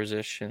after hours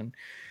ish and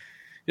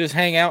just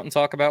hang out and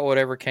talk about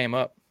whatever came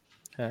up.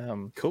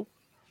 Cool.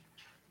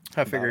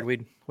 I figured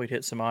we'd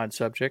hit some odd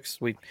subjects.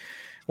 We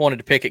wanted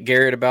to pick at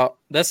Garrett about.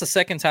 That's the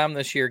second time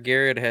this year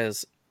Garrett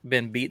has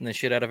been beating the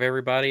shit out of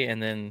everybody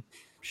and then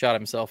shot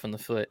himself in the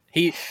foot.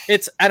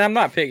 And I'm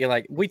not picking,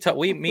 like,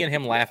 me and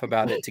him laugh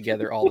about it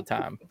together all the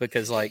time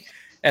because, like,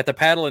 at the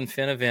Paddle and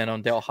Fin event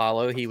on Del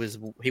Hollow, he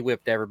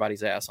whipped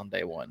everybody's ass on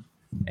day one,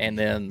 and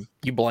then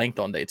you blanked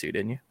on day two,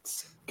 didn't you?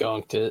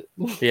 Skunked it.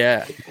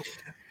 Yeah.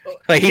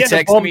 Like, he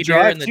texted me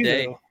during the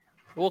day. Though.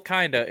 Well,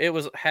 kind of. It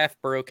was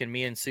half broken.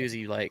 Me and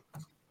Susie, like,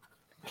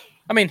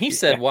 I mean, he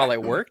said while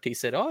it worked, he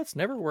said, "Oh, it's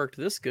never worked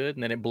this good,"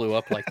 and then it blew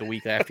up like the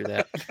week after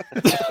that.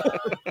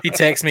 He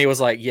texted me,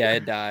 was like, "Yeah,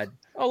 it died."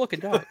 Oh, look, a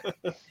dog.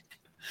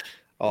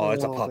 Oh,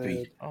 it's a puppy.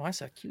 Man. Oh,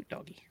 that's a cute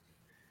doggy.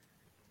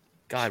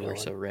 God, we're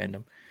so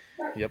random.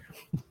 Yep.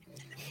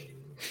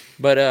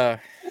 But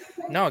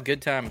no,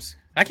 good times.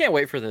 I can't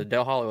wait for the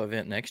Del Hollow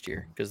event next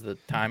year because the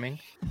timing.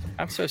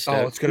 I'm so stoked.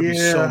 Oh, it's gonna be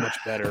so much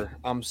better.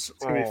 It's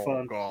gonna be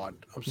fun. God,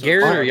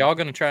 Garrett, are y'all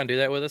gonna try and do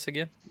that with us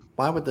again?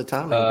 Why would the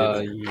timing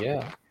be better?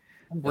 Yeah.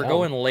 We're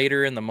going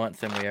later in the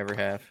month than we ever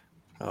have.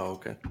 Oh,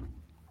 okay.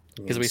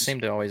 Because we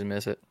seem to always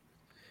miss it.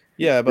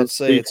 Yeah, but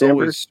say it's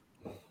always.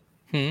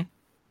 Is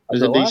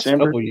it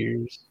December? Couple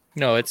years.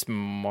 No, it's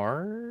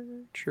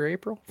March or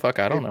April. Fuck,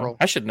 I don't know.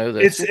 I should know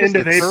this. It's end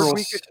of April.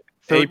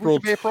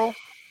 April.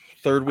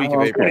 Third week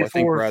of April. I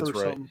think Brad's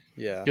right.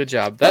 Yeah. Good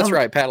job. That's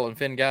right, Paddle and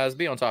Fin guys.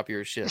 Be on top of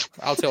your shit.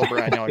 I'll tell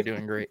Brian y'all are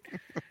doing great.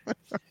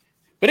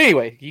 But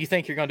anyway, you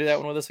think you're gonna do that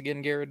one with us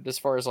again, Garrett? As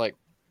far as like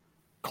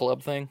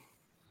club thing?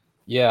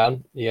 Yeah,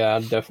 I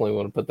definitely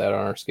want to put that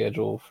on our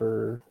schedule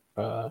for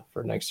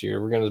next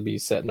year. We're going to be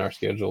setting our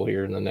schedule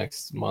here in the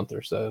next month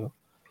or so.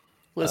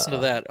 Listen to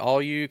that.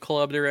 All you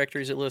club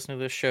directors that listen to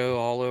this show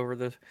all over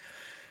the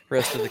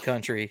rest of the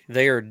country,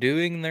 they are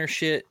doing their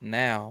shit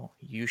now.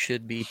 You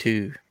should be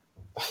too.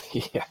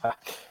 Yeah.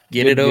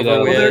 Get it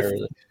over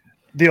with.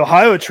 The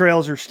Ohio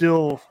trails are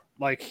still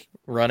like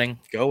running.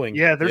 Going.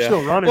 Yeah, they're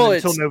still running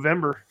until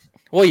November.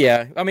 Well,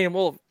 yeah. I mean,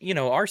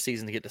 our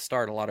seasons get to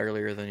start a lot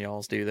earlier than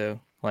y'all's do, though.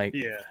 Like,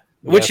 yeah.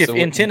 Which,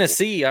 in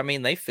Tennessee, I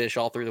mean, they fish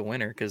all through the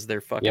winter because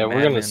they're fucking. Yeah,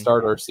 we're going to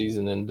start our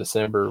season in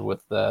December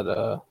with that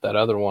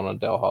other one on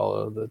Del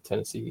Hollow, the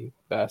Tennessee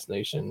Bass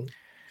Nation.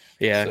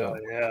 Yeah. So,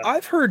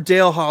 I've heard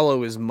Dale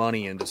Hollow is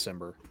money in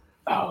December.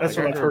 Oh, that's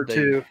what I've heard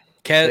too.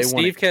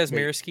 Steve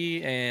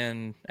Kazmierski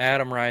and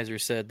Adam Reiser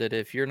said that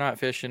if you're not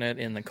fishing it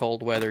in the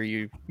cold weather,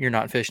 you're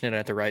not fishing it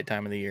at the right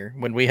time of the year.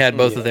 When we had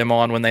both of them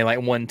on, when they like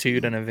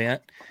 1-2'd an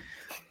event,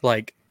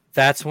 like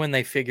that's when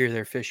they figure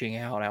they're fishing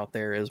out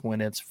there is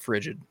when it's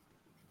frigid.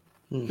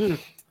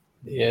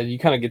 Yeah, you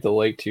kind of get the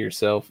lake to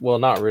yourself. Well,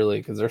 not really,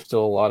 because there's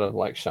still a lot of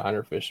like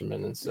shiner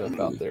fishermen and stuff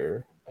out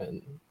there,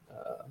 and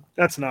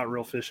that's not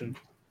real fishing.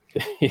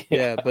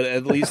 Yeah, but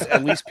at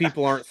least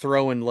people aren't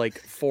throwing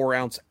like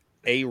 4-ounce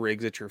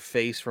A-rigs at your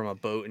face from a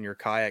boat in your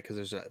kayak because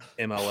there's an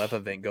MLF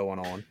event going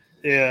on.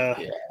 Yeah,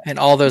 and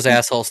all those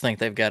assholes think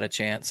they've got a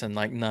chance, and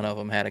like none of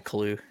them had a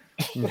clue.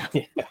 No.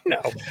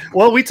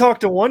 Well, we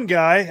talked to one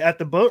guy at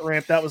the boat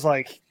ramp that was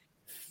like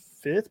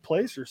 5th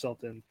place or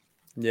something.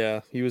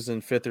 Yeah, he was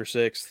in 5th or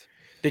 6th.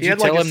 Did you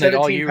tell him that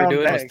all you were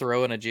doing was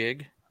throwing a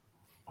jig?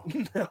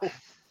 No.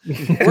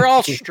 We're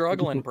all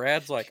struggling.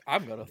 Brad's like,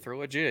 I'm going to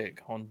throw a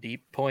jig on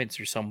deep points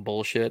or some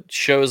bullshit.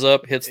 Shows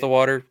up, hits the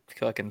water,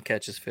 fucking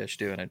catches fish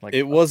doing it. Like,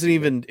 it wasn't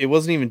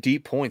even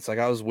deep points. Like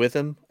I was with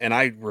him and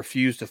I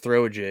refused to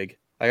throw a jig.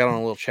 I got on a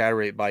little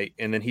chatterate bite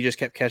and then he just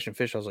kept catching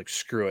fish. I was like,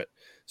 screw it.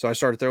 So I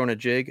started throwing a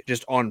jig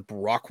just on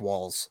rock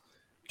walls.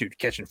 Dude,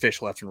 catching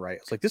fish left and right.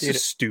 I was like, this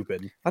is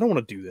stupid. I don't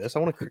want to do this. I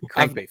want to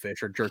crankbait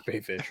fish or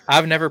jerkbait fish.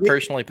 I've never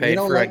personally paid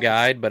for a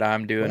guide, but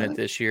I'm doing it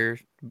this year.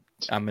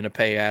 I'm going to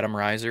pay Adam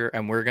Reiser,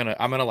 and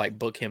I'm going to like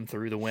book him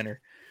through the winter.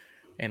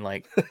 And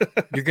like,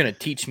 you're going to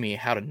teach me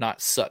how to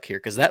not suck here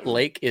because that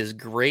lake is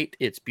great.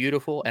 It's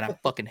beautiful, and I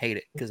fucking hate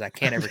it because I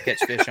can't ever catch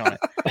fish on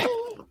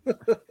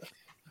it.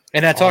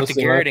 And I talked to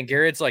Garrett, and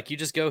Garrett's like, you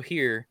just go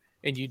here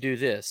and you do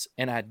this.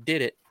 And I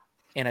did it.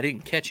 And I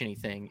didn't catch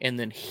anything. And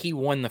then he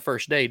won the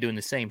first day doing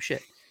the same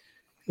shit.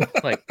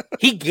 Like,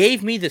 he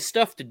gave me the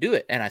stuff to do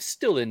it, and I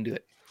still didn't do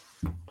it.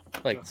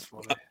 Like,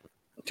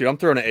 Dude, I'm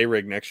throwing an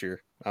A-rig next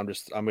year. I'm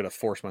going to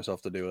force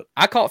myself to do it.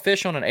 I caught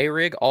fish on an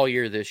A-rig all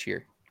year this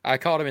year. I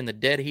caught them in the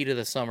dead heat of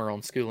the summer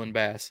on School and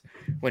Bass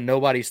when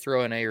nobody's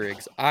throwing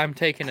A-rigs. I'm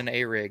taking an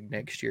A-rig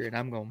next year,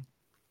 and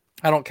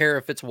I don't care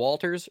if it's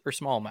Walters or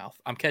smallmouth.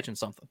 I'm catching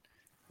something.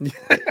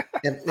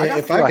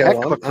 If I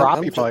go on a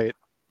crappie bite,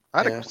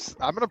 I'm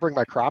going to bring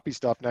my crappie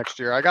stuff next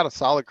year. I got a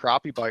solid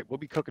crappie bite. We'll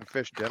be cooking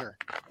fish dinner.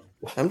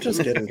 I'm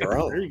just getting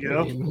drunk. There you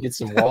go. Get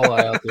some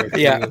walleye out there.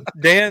 Yeah,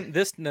 Dan.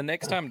 The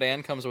next time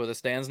Dan comes with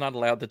us, Dan's not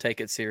allowed to take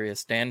it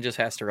serious. Dan just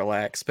has to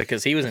relax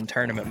because he was in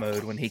tournament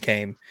mode when he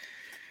came.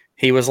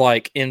 He was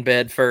like in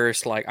bed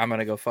first, like I'm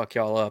gonna go fuck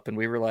y'all up, and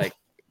we were like,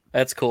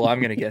 "That's cool.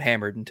 I'm gonna get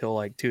hammered until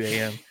like 2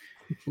 a.m."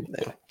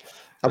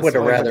 I would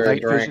have rather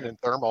night vision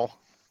and thermal.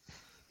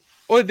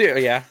 Well,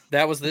 yeah,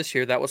 that was this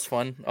year. That was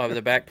fun. Over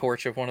the back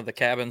porch of one of the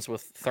cabins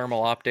with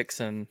thermal optics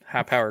and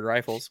high-powered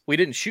rifles. We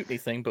didn't shoot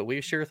anything, but we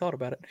sure thought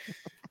about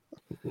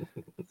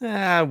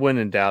it. When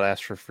in doubt,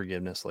 ask for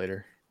forgiveness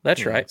later.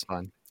 That's right. It's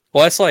fine.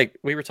 Well, it's like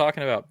we were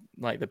talking about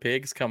like the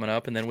pigs coming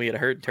up, and then we had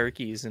heard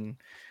turkeys, and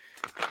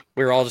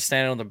we were all just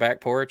standing on the back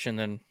porch, and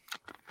then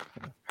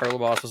Hurley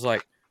Boss was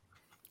like,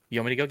 "You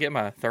want me to go get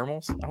my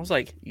thermals?" I was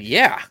like,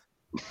 "Yeah,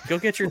 go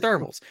get your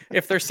thermals.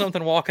 If there's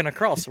something walking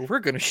across, we're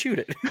gonna shoot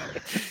it."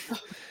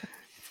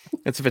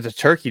 If it's a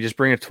turkey, just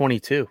bring a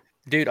 22,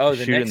 dude. Oh,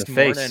 the next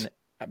morning,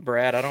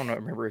 Brad. I don't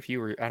know if you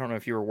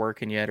were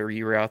working yet or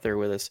you were out there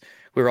with us.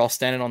 We were all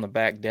standing on the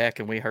back deck,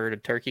 and we heard a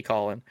turkey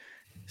calling.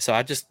 So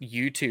I just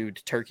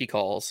YouTubed turkey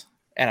calls,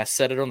 and I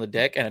set it on the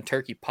deck, and a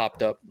turkey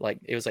popped up like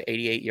it was like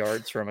 88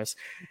 yards from us,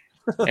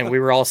 and we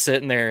were all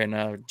sitting there,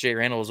 and Jay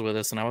Randall was with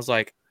us, and I was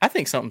like, I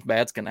think something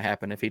bad's gonna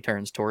happen if he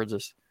turns towards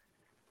us.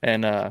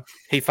 And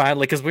he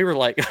finally, because we were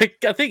like,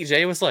 I think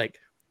Jay was like,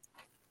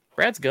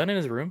 Brad's gun in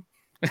his room.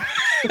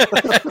 But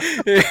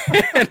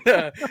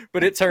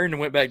it turned and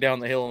went back down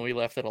the hill, and we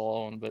left it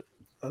alone. But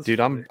dude,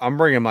 I'm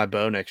bringing my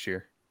bow next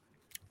year.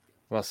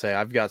 I'll say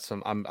I've got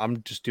some.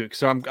 I'm just doing.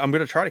 So I'm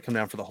gonna try to come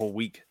down for the whole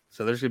week.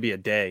 So there's gonna be a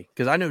day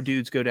because I know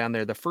dudes go down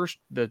there.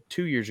 The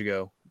 2 years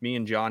ago, me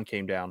and John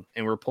came down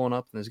and we were pulling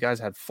up, and these guys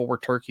had 4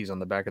 turkeys on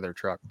the back of their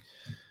truck,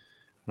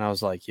 and I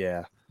was like,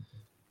 yeah,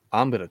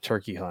 I'm gonna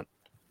turkey hunt.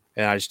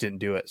 And I just didn't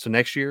do it. So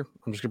next year,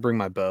 I'm just gonna bring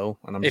my bow,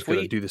 and I'm just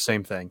gonna do the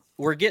same thing.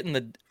 We're getting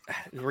the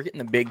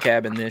big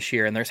cabin this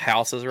year, and there's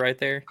houses right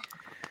there.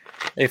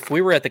 If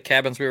we were at the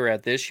cabins we were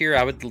at this year,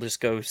 I would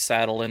just go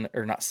saddle in,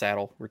 or not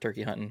saddle. We're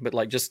turkey hunting, but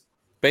like just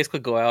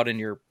basically go out in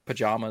your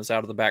pajamas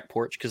out of the back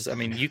porch because I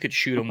mean you could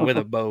shoot them with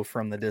a bow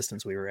from the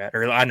distance we were at,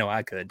 or I know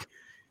I could.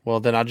 Well,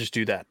 then I'll just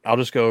do that. I'll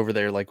just go over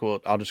there.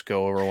 I'll just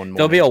go over one morning.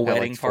 There'll be a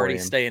wedding party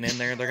staying in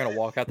there. They're gonna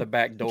walk out the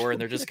back door,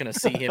 and they're just gonna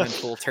see him in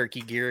full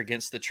turkey gear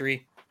against the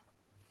tree.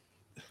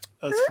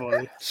 That's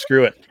funny.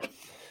 Screw it.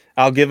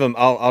 I'll give him.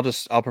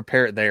 I'll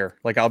prepare it there.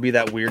 Like I'll be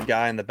that weird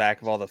guy in the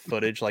back of all the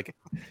footage, like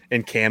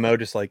in camo,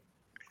 just like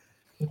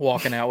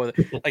walking out with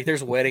it. Like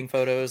there's wedding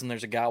photos, and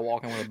there's a guy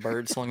walking with a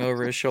bird slung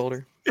over his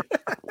shoulder.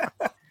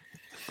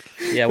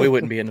 Yeah, we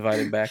wouldn't be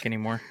invited back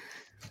anymore.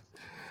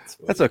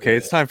 That's okay.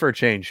 It's time for a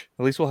change.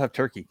 At least we'll have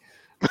turkey.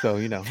 So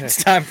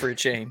it's time for a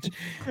change.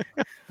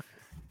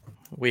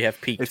 We have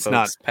peaked. It's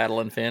folks.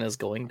 Paddle and Fin is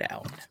going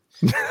down.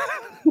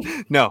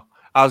 No,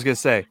 I was gonna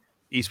say.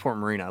 Eastport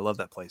Marina. I love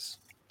that place.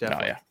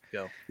 Definitely. Oh,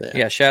 yeah. Go.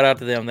 Yeah, shout out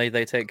to them.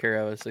 They take care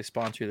of us. They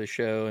sponsor the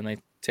show, and they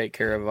take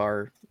care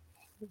of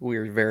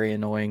we're very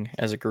annoying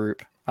as a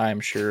group, I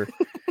am sure.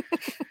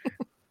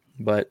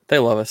 But they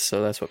love us,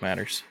 so that's what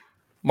matters.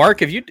 Mark,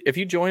 have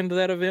you joined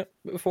that event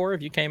before?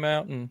 Have you came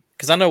out? And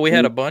because I know we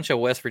had a bunch of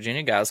West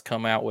Virginia guys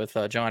come out with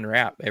John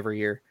Rapp every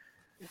year.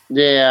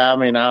 Yeah, I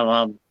mean,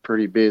 I'm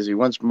pretty busy.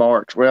 Once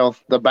March, well,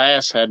 the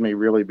bass had me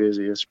really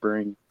busy this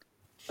spring.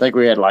 I think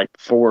we had like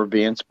 4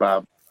 events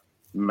by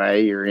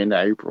May or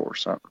into April or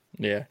something.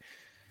 Yeah.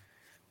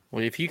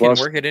 Well, if you can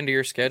work it into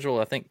your schedule,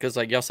 I think, because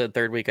like y'all said,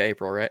 3rd week of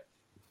April, right?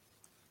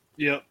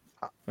 Yep.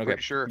 Okay.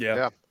 Pretty sure.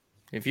 Yeah.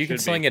 If you can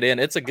sling it in,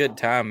 it's a good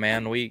time,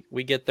 man. We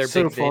get their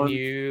big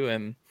venue,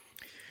 and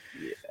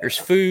there's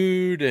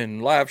food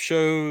and live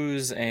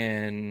shows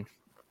and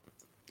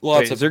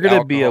lots of. Is there going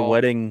to be a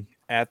wedding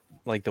at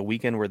like the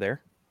weekend we're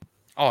there?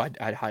 Oh,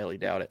 I highly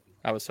doubt it.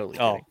 I was totally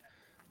kidding.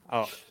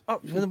 Oh,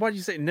 then why'd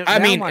you say no? I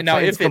mean, now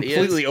if it's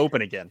completely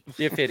open again.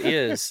 If it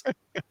is,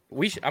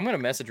 I'm going to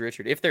message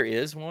Richard. If there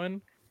is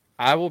one,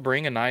 I will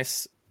bring a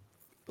nice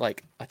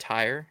like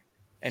attire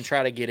and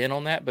try to get in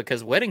on that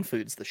because wedding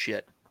food's the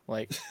shit.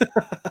 Like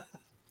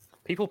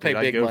people pay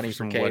big money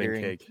for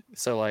catering.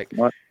 So like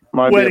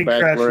might be a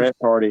bachelorette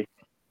party.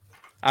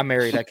 I'm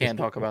married. I can't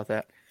talk about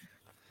that.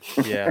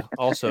 Yeah.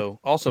 Also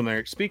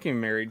married. Speaking of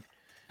married,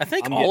 I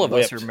think all of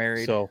us are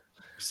married. So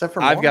except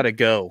for I've got to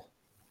go.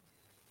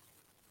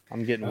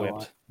 I'm getting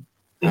whipped.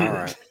 All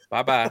right.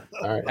 Bye-bye.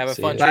 All right, have a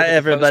fun you. trip Bye, to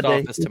everybody. the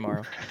post office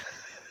tomorrow.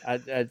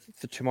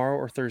 Tomorrow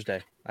or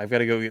Thursday. I've got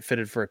to go get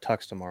fitted for a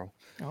tux tomorrow.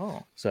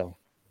 Oh. So,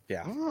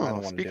 yeah.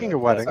 Speaking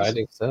of weddings.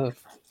 Exciting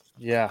stuff.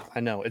 Yeah, I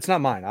know. It's not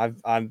mine.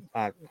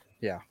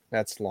 Yeah,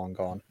 that's long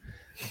gone.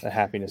 The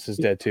happiness is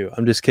dead too.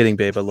 I'm just kidding,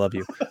 babe. I love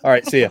you. All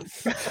right, see ya.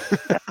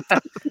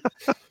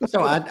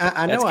 So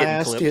I know I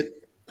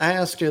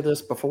asked you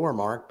this before,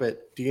 Mark,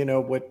 but do you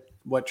know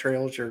what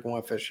trails you're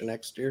going fishing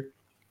next year?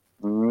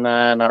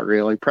 Nah, not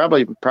really.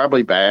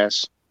 Probably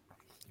bass.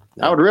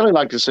 No. I would really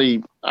like to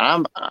see.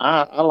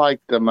 I like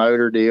the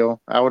motor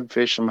deal. I would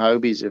fish some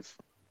Hobies if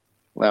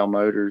allow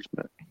motors,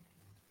 but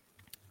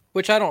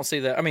which I don't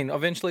see that. I mean,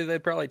 eventually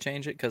they'd probably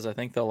change it because I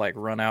think they'll like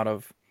run out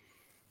of.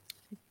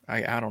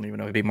 I don't even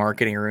know if it'd be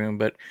marketing room,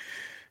 but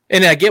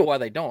and I get why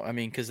they don't. I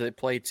mean, because they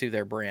play to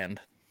their brand.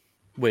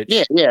 Which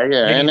yeah,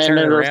 and then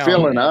they're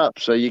filling up,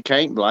 so you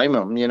can't blame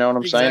them. You know what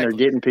I'm saying? They're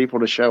getting people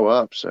to show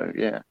up. So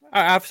yeah,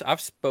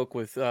 I've spoke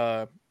with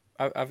I've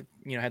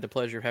had the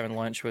pleasure of having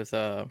lunch with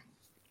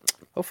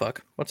oh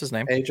fuck, what's his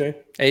name?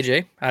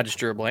 AJ. I just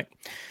drew a blank.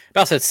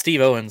 About said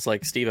Steve Owens,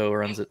 like Steve O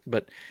runs it,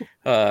 but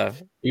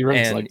he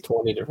runs like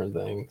 20 different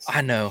things.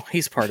 I know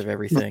he's part of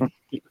everything.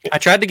 I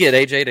tried to get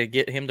AJ to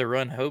get him to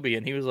run Hobie,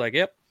 and he was like,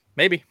 "Yep,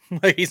 maybe."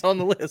 Like he's on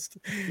the list.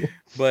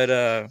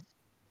 But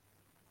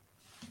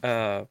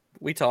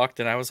we talked,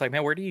 and I was like,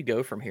 "Man, where do you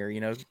go from here?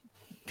 You know,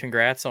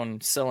 congrats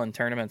on selling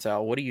tournaments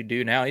out. What do you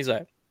do now?" He's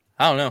like,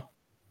 "I don't know."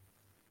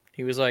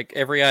 He was like,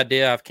 every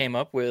idea I've came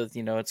up with,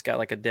 you know, it's got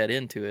like a dead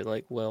end to it.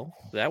 Like, well,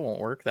 that won't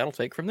work. That'll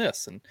take from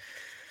this. And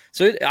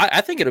so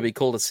I think it'll be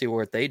cool to see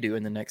what they do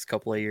in the next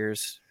couple of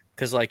years.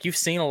 Because like you've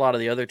seen a lot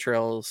of the other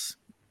trails,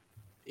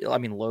 I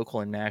mean, local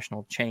and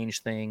national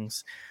change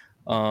things.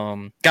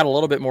 Got a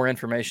little bit more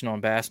information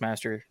on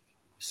Bassmaster.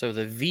 So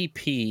the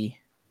VP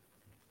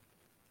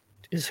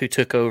is who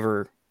took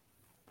over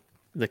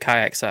the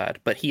kayak side,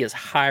 but he is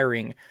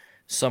hiring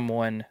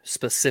someone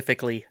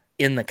specifically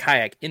in the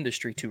kayak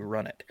industry to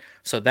run it.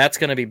 So that's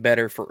going to be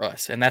better for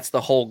us. And that's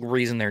the whole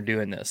reason they're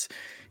doing this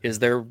is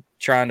they're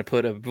trying to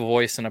put a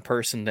voice in a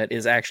person that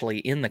is actually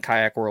in the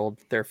kayak world.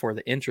 Therefore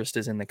the interest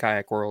is in the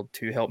kayak world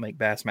to help make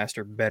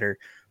Bassmaster better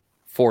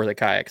for the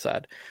kayak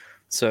side.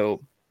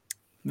 So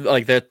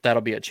like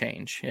that'll be a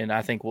change. And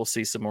I think we'll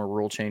see some more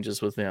rule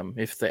changes with them.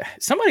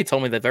 Somebody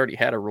told me they've already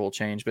had a rule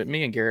change, but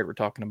me and Garrett were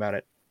talking about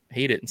it.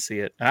 He didn't see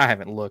it. I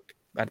haven't looked.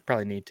 I'd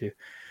probably need to,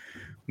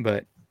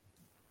 but,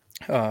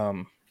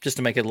 just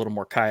to make it a little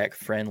more kayak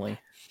friendly.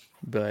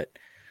 But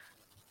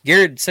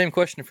Garrett, same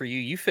question for you.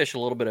 You fish a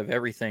little bit of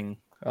everything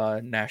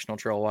national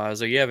trail wise.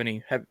 Do you have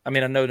any? I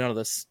mean, I know none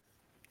of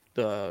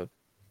the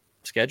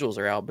schedules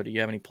are out, but do you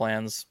have any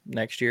plans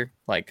next year?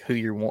 Like who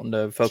you're wanting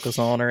to focus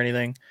on or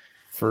anything?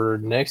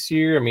 For next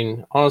year, I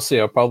mean, honestly,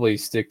 I'll probably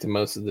stick to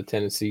most of the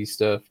Tennessee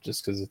stuff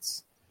just because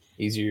it's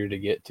easier to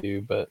get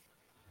to. But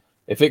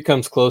if it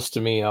comes close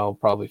to me, I'll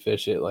probably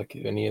fish it, like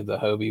any of the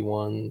Hobie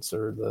ones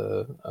or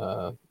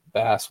the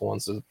bass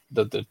ones,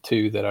 the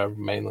two that I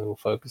mainly will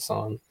focus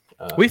on.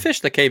 We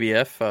fished the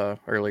KBF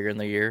earlier in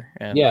the year,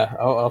 and yeah,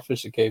 I'll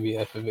fish the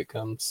KBF if it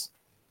comes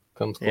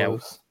close.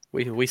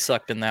 Yeah, we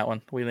sucked in that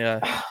one. We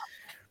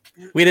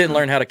didn't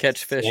learn how to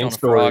catch fish on a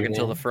frog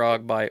until the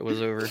frog bite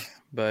was over.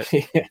 But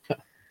yeah.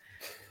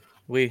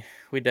 we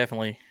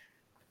definitely.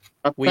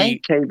 I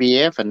think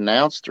KBF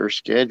announced their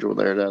schedule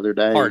there the other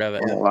day. Part of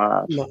it,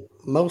 yeah.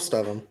 Most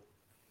of them.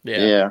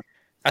 Yeah.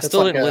 I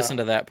still didn't listen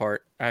to that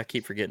part. I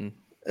keep forgetting.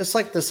 It's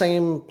like the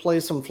same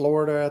place in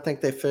Florida. I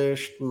think they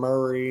fished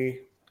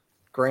Murray,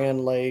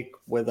 Grand Lake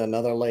with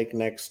another lake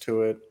next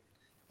to it.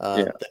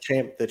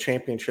 The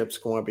championship's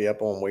going to be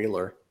up on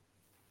Wheeler.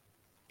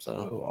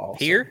 So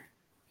awesome. Here?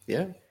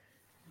 Yeah.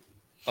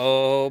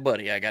 Oh,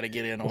 buddy, I got to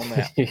get in on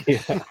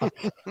that.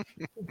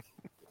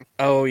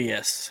 Oh,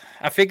 yes.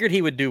 I figured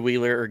he would do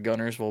Wheeler or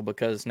Gunnersville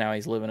because now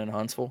he's living in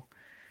Huntsville.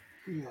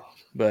 Yeah.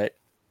 But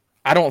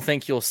I don't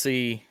think you'll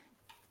see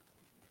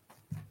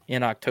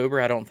in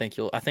October. I think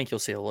you'll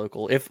see a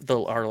local, if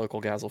our local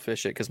guys will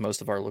fish it, because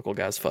most of our local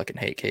guys fucking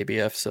hate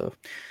KBF, so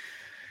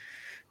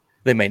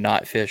they may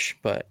not fish,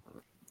 but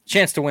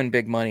chance to win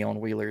big money on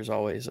Wheeler is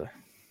always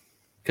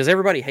because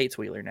everybody hates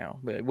Wheeler now.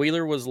 But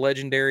Wheeler was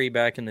legendary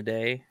back in the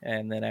day,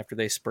 and then after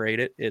they sprayed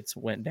it, it's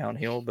went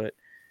downhill. But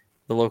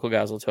the local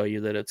guys will tell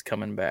you that it's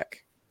coming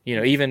back. You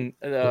know, even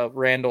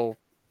Randall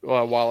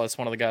Wallace,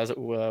 one of the guys that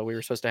we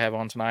were supposed to have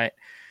on tonight.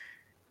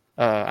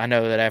 I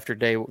know that after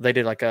they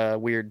did like a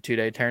weird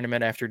 2-day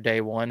tournament. After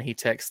day one, he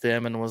texted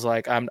them and was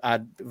like,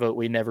 "I'd vote.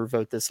 We never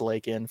vote this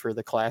lake in for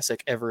the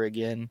classic ever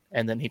again."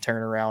 And then he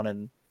turned around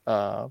and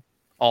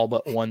all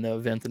but won the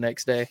event the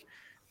next day.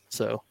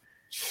 So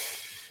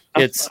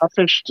I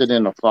fished it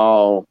in the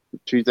fall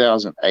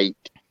 2008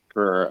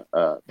 for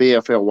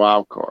BFL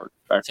wild card.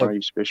 Back when I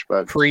used to fish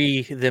boats.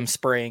 Pre them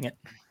spraying it.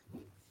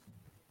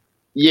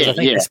 Yeah,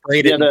 They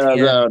sprayed it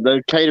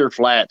the Cater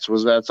Flats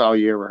that's all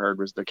you ever heard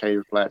was the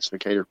Cater Flats.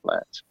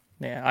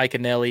 Yeah,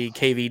 Iconelli,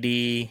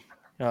 KVD,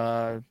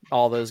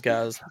 all those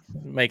guys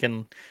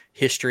making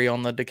history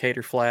on the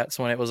Decatur Flats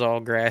when it was all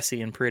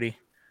grassy and pretty.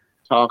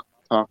 Talker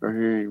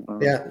here.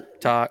 Yeah.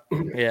 Talk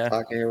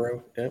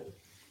hero. Yep.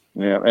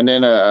 Yeah, and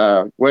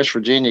then West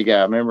Virginia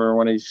guy. Remember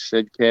when he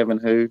said Kevin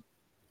who?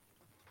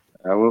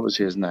 What was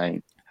his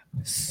name?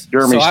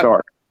 Jeremy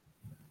Stark.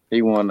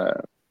 He won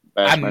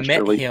Bass I Master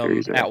met Elite him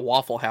Series. at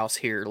Waffle House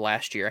here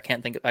last year. I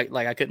can't think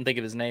I couldn't think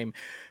of his name,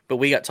 but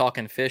we got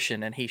talking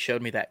fishing, and he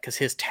showed me that because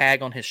his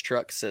tag on his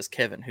truck says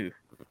Kevin Who,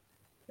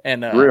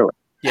 and Really?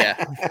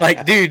 yeah,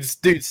 like dude's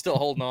still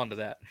holding on to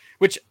that.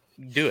 Which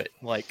do it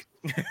like.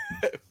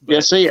 Yeah,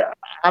 see,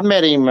 I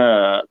met him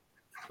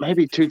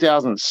maybe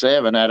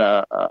 2007 at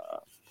a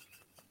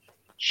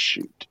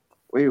shoot.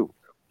 We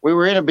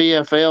were in a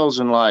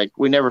BFLs and like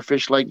we never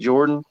fished Lake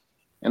Jordan,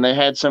 and they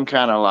had some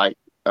kind of like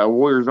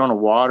Warriors on the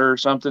Water or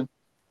something,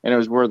 and it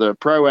was where the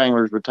pro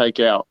anglers would take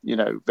out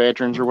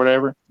veterans or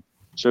whatever.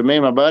 So me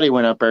and my buddy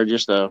went up there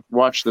just to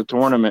watch the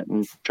tournament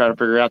and try to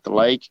figure out the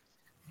lake,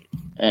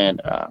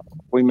 and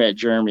we met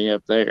Jeremy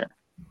up there.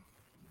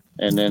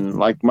 And then,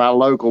 like, my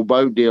local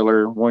boat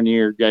dealer one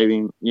year gave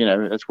him,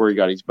 that's where he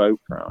got his boat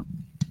from.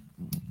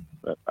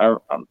 But I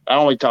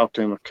only talked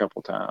to him a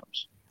couple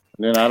times.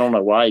 And then I don't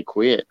know why he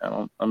quit.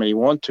 He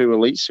won 2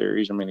 Elite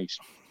Series. I mean, he's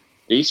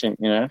decent,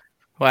 Well,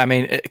 I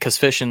mean, because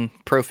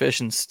pro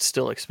fishing's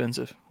still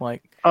expensive.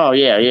 Like, oh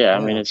yeah. I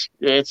mean,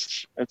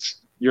 it's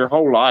your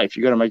whole life.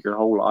 You got to make your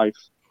whole life.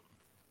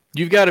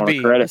 You've got to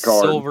be a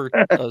silver.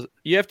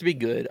 You have to be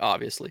good,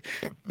 obviously,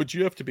 but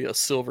you have to be a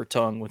silver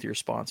tongue with your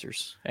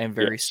sponsors and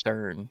very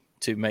stern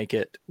to make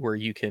it where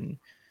you can,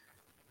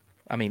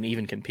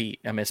 even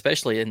compete.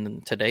 Especially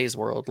in today's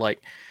world.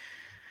 Like,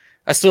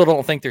 I still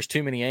don't think there's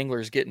too many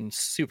anglers getting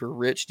super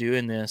rich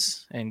doing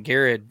this. And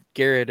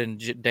Garrett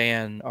and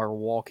Dan are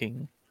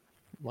walking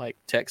like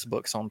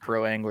textbooks on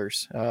pro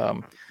anglers,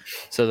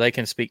 so they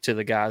can speak to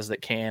the guys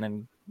that can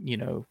and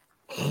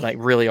like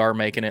really are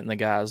making it, and the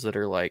guys that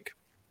are like.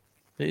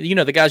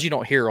 The guys you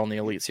don't hear on the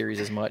Elite Series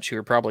as much, who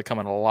are probably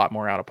coming a lot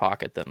more out of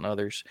pocket than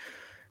others.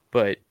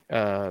 But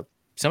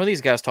some of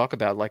these guys talk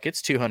about like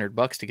it's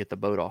 $200 to get the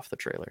boat off the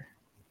trailer.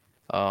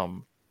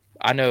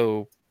 I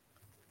know,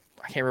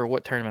 I can't remember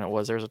what tournament it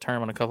was. There was a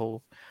tournament I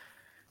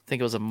think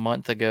it was a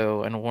month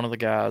ago, and one of the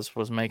guys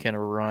was making a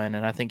run,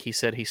 and I think he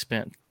said he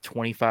spent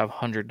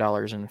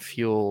 $2,500 in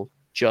fuel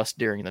just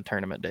during the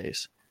tournament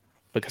days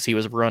because he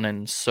was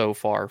running so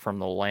far from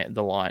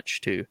the launch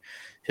to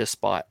his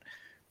spot.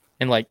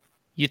 And like,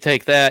 you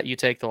take the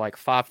like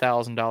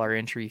 $5,000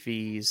 entry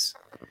fees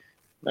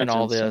and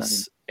all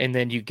this, and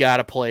then you got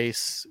to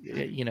place,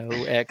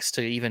 X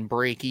to even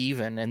break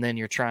even, and then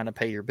you're trying to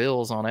pay your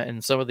bills on it.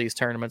 And some of these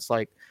tournaments,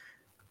 like,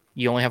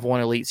 you only have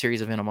one Elite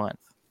Series event a month,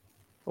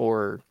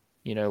 or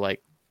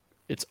like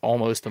it's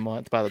almost a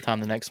month by the time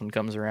the next one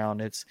comes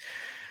around. It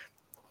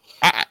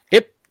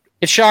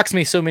shocks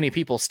me so many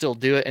people still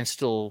do it and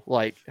still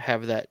like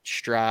have that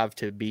strive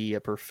to be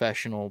a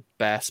professional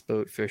bass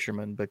boat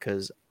fisherman,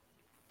 because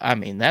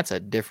that's a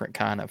different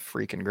kind of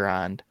freaking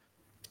grind.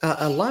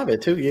 I love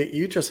it too.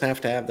 You just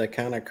have to have that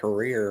kind of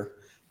career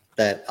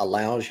that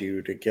allows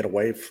you to get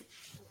away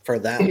for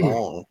that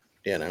long,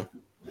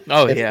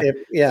 Oh,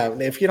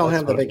 if you don't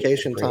have the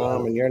vacation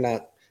time and you're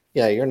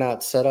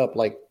not set up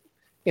like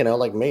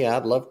me,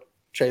 I'd love to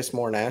chase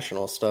more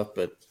national stuff,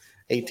 but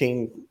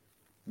 18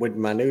 with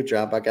my new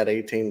job, I got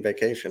 18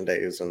 vacation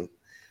days, and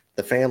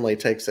the family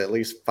takes at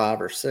least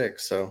 5 or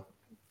 6. So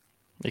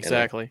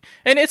exactly.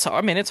 And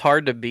it's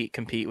hard to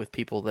compete with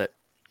people that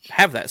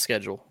have that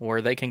schedule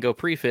where they can go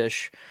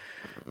pre-fish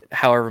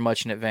however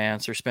much in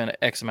advance or spend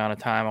X amount of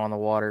time on the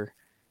water.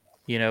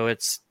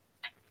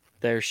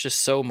 There's just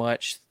so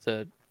much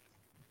that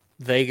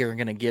they are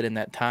going to get in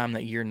that time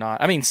that you're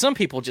not. Some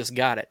people just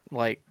got it.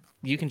 Like,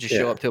 you can just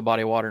show up to a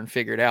body of water and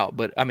figure it out.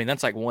 But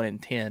that's like 1 in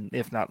 10,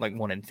 if not like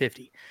 1 in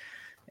 50.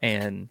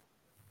 And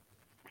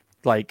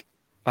like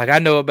I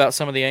know about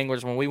some of the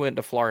anglers when we went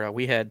to Florida,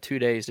 we had 2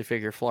 days to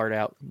figure Florida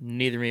out.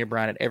 Neither me or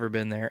Brian had ever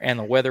been there. And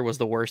the weather was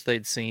the worst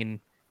they'd seen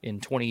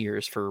in 20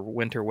 years for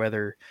winter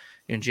weather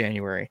in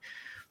January.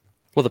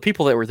 Well, the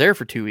people that were there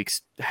for 2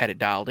 weeks had it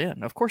dialed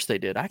in. Of course they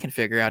did. I can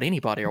figure out any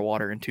body of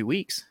water in 2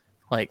 weeks.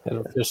 Like,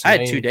 I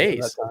had 2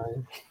 days.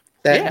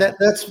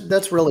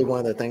 That's really one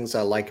of the things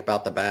I like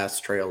about the Bass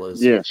Trail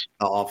is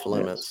off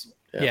limits.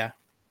 Yeah.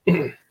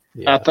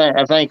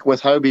 I think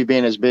with Hobie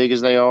being as big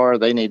as they are,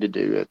 they need to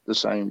do it the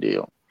same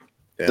deal.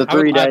 Yeah. The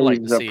 3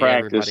 days of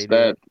practice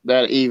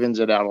that evens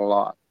it out a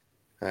lot.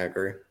 I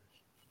agree.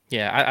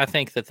 Yeah, I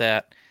think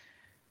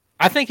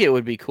I think it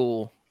would be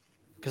cool,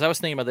 because I was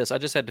thinking about this. I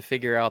just had to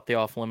figure out the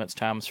off limits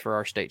times for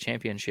our state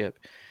championship,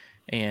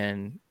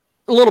 and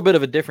a little bit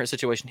of a different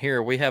situation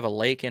here. We have a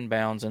lake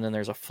inbounds, and then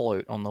there's a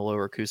float on the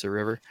lower Coosa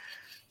River.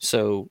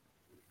 So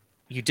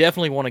you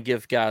definitely want to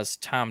give guys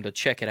time to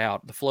check it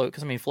out, the float,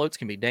 because floats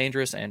can be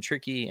dangerous and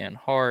tricky and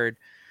hard,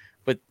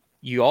 but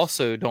you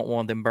also don't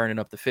want them burning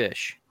up the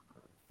fish,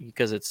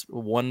 because it's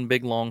one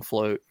big long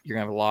float. You're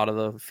gonna have a lot of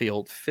the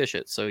field fish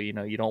it, so you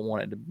don't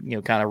want it to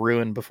kind of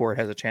ruin before it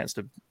has a chance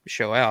to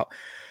show out.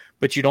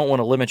 But you don't want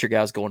to limit your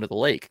guys going to the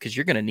lake, because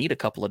you're going to need a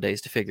couple of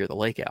days to figure the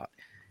lake out.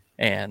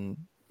 And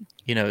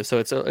so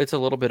it's a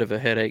little bit of a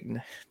headache.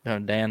 No,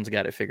 Dan's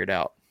got it figured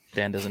out.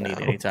 Dan doesn't need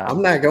any time.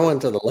 I'm not going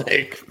to the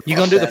lake. You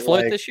gonna do the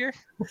float this year?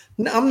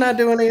 No, I'm not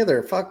doing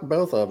either. Fuck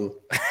both of them.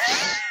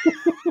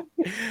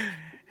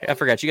 I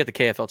forgot you got the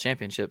KFL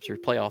championships or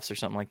playoffs or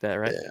something like that,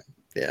 right?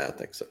 Yeah, I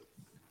think so.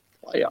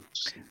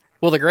 Playoffs.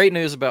 Well, the great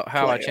news about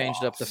how I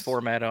changed up the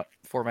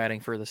formatting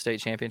for the state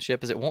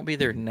championship is it won't be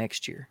there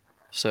next year.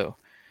 So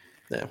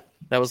yeah,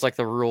 that was like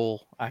the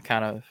rule I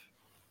kind of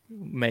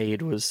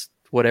made was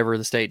whatever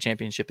the state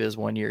championship is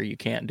one year, you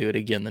can't do it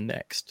again the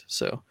next.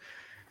 So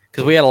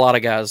because we had a lot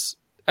of guys,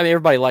 I mean,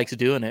 everybody likes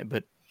doing it,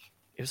 but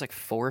it was like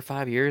 4 or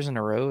 5 years in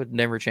a row. It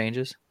never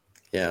changes.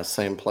 Yeah,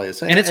 same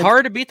place. And it's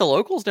hard to beat the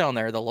locals down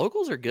there. The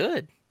locals are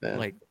good. Yeah.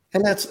 Like,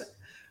 and that's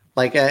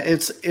like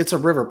it's a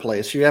river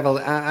place. You have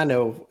I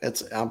know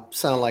I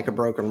sound like a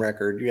broken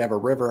record. You have a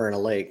river and a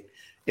lake.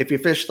 If you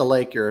fish the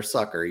lake, you're a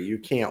sucker. You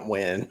can't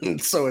win.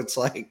 So it's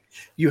like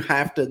you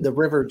have to. The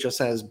river just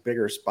has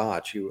bigger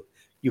spots. You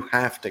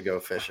have to go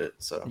fish it.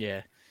 So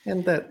yeah,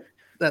 and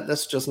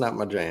that's just not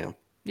my jam.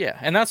 Yeah,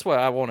 and that's why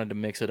I wanted to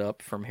mix it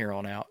up from here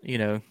on out. You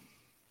know,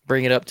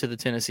 bring it up to the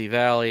Tennessee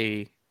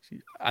Valley.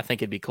 I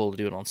think it'd be cool to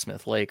do it on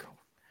Smith Lake,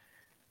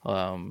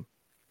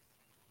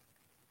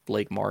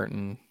 Lake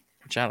Martin.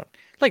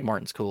 Lake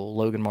Martin's cool.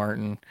 Logan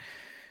Martin.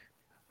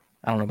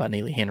 I don't know about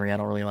Neely Henry. I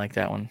don't really like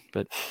that one,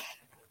 but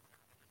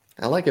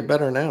I like it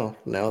better now.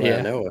 Now that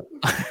I know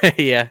it.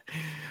 Yeah,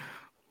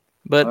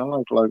 but I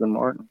like Logan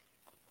Martin.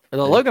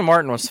 Logan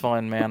Martin was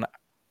fun, man.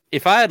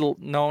 If I had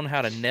known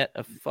how to net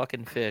a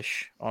fucking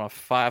fish on a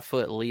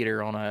 5-foot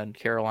leader on a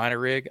Carolina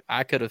rig,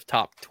 I could have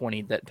topped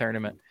 20 that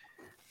tournament.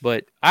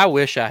 But I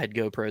wish I had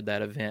GoPro'd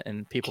that event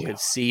and people could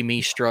see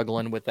me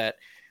struggling with that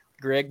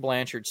Greg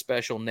Blanchard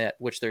special net,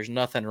 which there's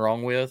nothing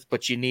wrong with,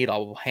 but you need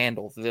a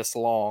handle this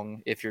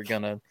long if you're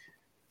going to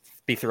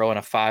be throwing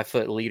a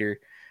 5-foot leader.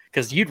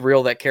 Because you'd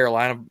reel that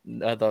Carolina,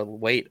 the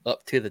weight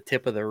up to the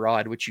tip of the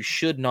rod, which you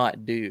should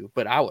not do.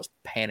 But I was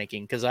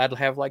panicking because I'd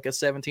have like a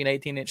 17,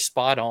 18-inch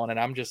spot on, and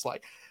I'm just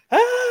like, ah!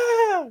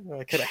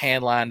 I could have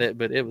hand-lined it,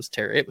 but it was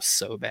terrible. It was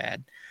so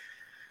bad.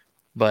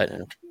 But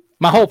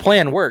my whole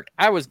plan worked.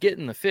 I was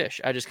getting the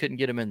fish. I just couldn't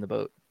get them in the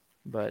boat.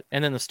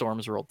 And then the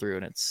storms rolled through,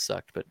 and it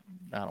sucked. But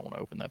I don't want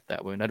to open up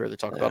that wound. I'd rather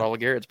talk about all of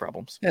Garrett's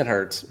problems. It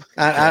hurts.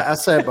 I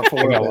said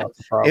before,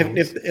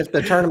 if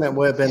the tournament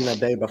would have been the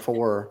day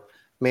before,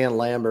 me and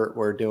Lambert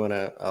were doing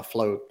a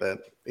float that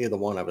either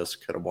one of us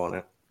could have won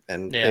it.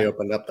 And they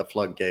opened up the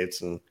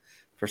floodgates, and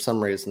for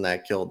some reason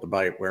that killed the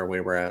bite where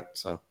we were at.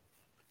 So,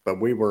 but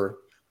we were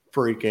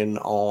freaking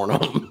on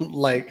them.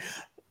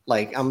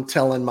 like I'm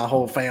telling my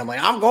whole family,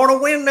 I'm going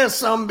to win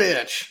this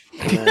sumbitch.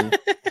 And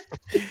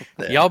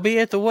then, y'all be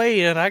at the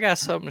weigh-in. I got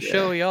something to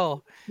show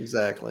y'all.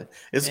 Exactly.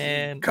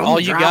 And all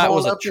you got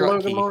was a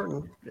truck key.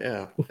 Martin.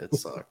 Yeah, it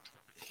sucked.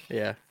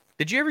 Yeah.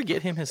 Did you ever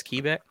get him his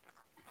key back?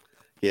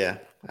 Yeah,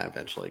 I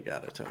eventually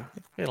got it to him.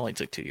 It only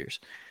took 2 years.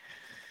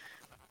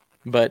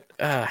 But,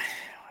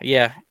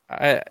 yeah,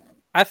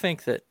 I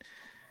think that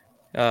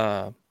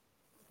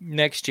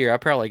next year I'm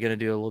probably going to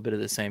do a little bit of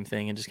the same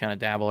thing and just kind of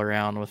dabble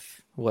around with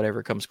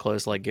whatever comes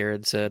close, like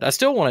Garrett said. I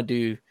still want to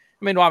do,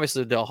 I mean,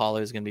 obviously Del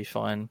Hollow is going to be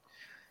fun.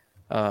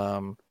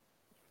 I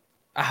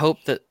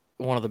hope that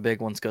one of the big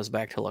ones goes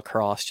back to La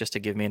Crosse just to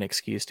give me an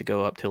excuse to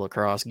go up to La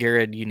Crosse.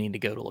 Garrett, you need to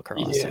go to La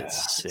Crosse. Yeah.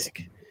 It's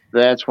sick.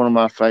 That's one of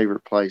my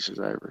favorite places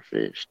I ever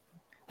fished.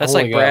 That's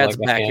like Brad's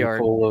backyard.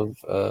 Full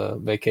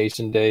of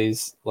vacation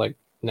days like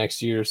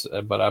next year,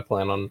 but I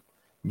plan on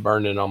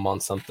burning them on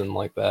something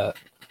like that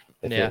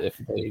if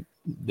they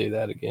do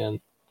that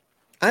again.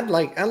 I'd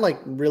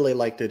really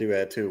like to do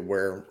that too,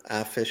 where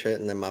I fish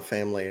it and then my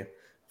family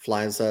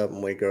flies up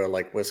and we go to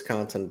like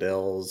Wisconsin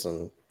Dells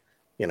and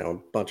a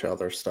bunch of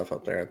other stuff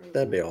up there.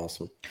 That'd be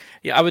awesome.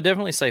 Yeah, I would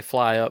definitely say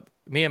fly up.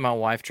 Me and my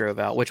wife drove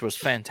out, which was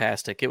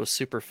fantastic. It was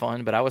super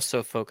fun, but I was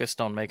so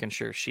focused on making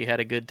sure she had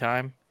a good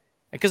time.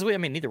 Because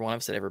neither one of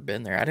us had ever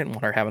been there. I didn't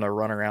want her having to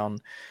run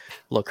around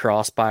La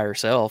Crosse by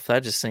herself.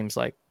 That just seems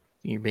like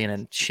you being a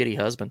shitty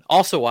husband.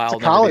 Also, I'll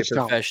never be a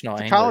professional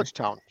angler. College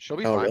town. She'll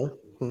be fine.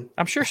 Really?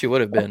 I'm sure she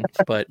would have been,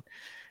 but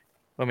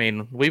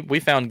we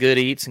found good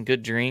eats and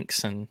good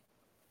drinks, and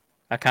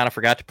I kind of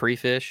forgot to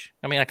pre-fish.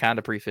 I kind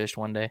of pre-fished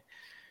one day.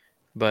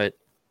 But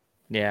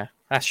yeah,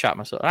 I shot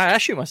myself. I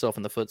shoot myself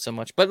in the foot so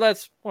much. But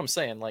that's what I'm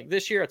saying. Like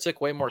this year, I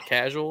took way more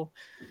casual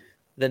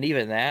than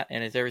even that,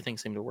 and everything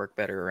seemed to work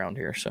better around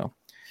here. So,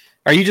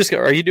 are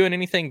you doing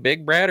anything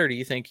big, Brad, or do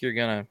you think you're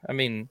gonna?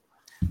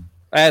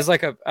 As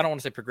like I don't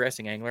want to say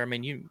progressing angler.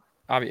 You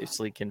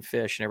obviously can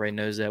fish, and everybody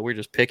knows that. We're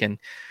just picking.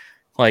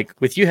 Like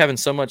with you having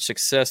so much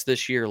success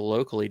this year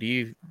locally,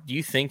 do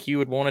you think you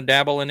would want to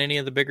dabble in any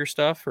of the bigger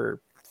stuff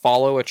or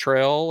follow a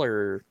trail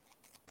or?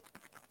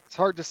 It's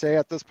hard to say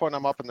at this point.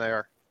 I'm up in the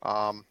air.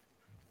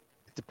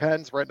 It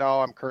depends. Right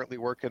now, I'm currently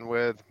working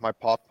with my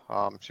pup.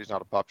 She's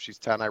not a pup. She's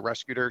 10. I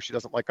rescued her. She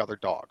doesn't like other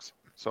dogs.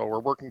 So we're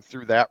working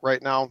through that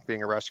right now.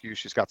 Being a rescue,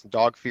 she's got some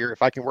dog fear.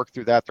 If I can work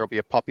through that, there'll be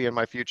a puppy in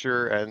my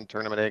future, and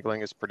tournament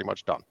angling is pretty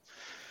much done.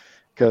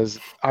 Because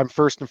I'm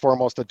first and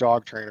foremost a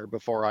dog trainer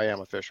before I am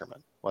a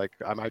fisherman. Like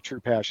my true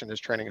passion is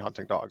training and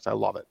hunting dogs. I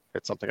love it.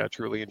 It's something I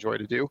truly enjoy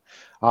to do.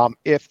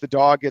 If the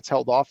dog gets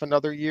held off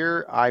another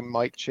year, I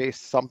might chase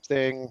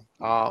something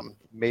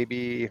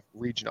maybe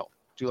regional.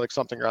 do like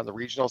something on the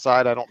regional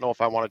side. I don't know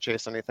if I want to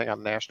chase anything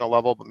on the national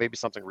level, but maybe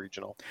something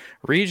regional.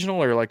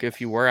 Regional, or like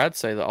if you were, I'd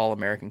say the All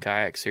American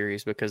Kayak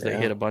Series, because they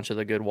hit a bunch of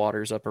the good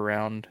waters up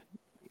around,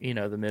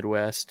 the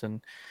Midwest,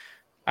 and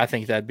I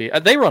think that'd be.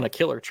 They run a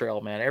killer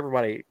trail, man.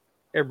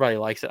 Everybody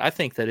likes it. I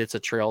think that it's a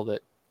trail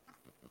that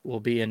will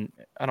be in,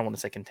 I don't want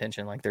to say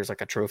contention, like there's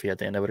like a trophy at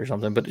the end of it or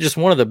something, but just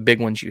one of the big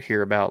ones you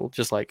hear about,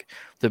 just like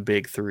the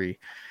big three.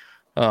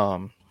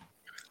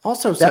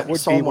 Also, that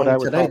would be what I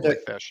would today probably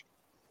fish.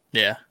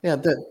 Yeah.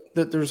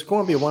 There's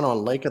going to be one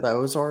on Lake of the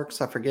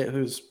Ozarks. I forget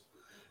who's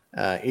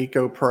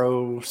Eco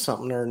Pro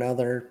something or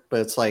another,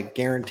 but it's like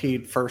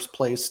guaranteed first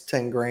place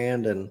 10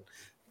 grand, and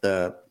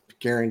the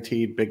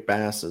guaranteed big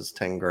bass is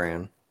 10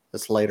 grand.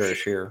 It's later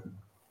this year.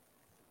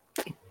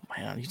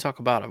 Man, you talk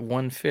about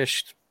one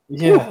fish.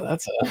 Yeah,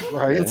 that's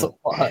a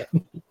lot.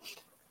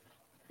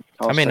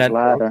 I mean,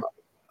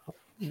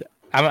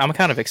 I'm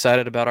kind of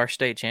excited about our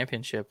state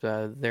championship.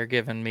 They're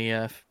giving me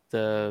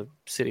the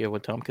city of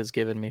Wetumpka's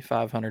giving me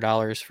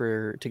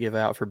 $500 to give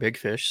out for big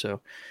fish. So,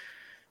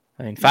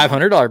 I mean,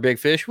 $500 big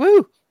fish,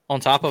 woo!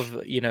 On top of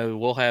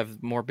we'll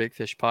have more big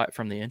fish pot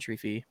from the entry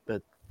fee,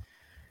 but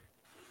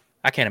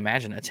I can't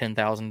imagine a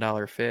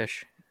 $10,000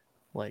 fish.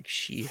 Like,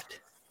 shit.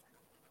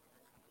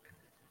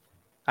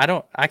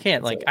 I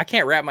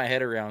can't wrap my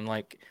head around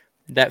like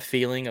that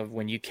feeling of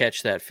when you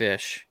catch that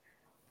fish.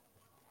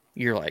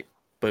 You're like,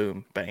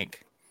 boom,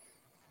 bank.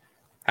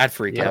 I'd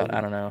freak out. I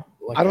don't know.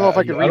 Like, I don't know if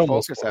I could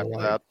refocus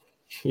after that.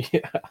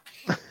 Yeah.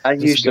 I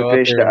used to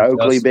fish the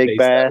Oakley big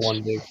bass.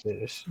 One big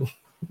fish.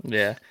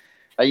 Yeah.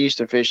 I used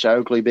to fish the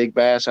Oakley big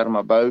bass out of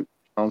my boat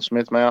on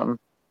Smith Mountain,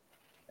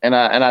 and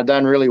I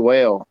done really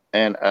well.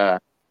 And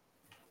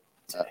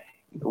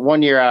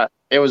one year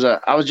I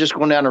was just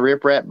going down the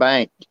Rip Rap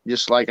Bank,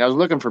 just like I was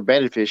looking for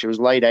bedded fish. It was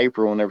late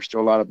April and there were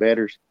still a lot of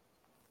bedders,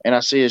 and I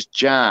see this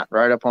giant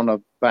right up on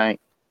the bank,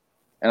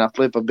 and I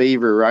flip a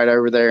beaver right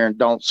over there and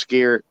don't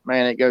scare it.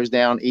 Man, it goes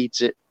down,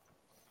 eats it,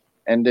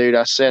 and dude,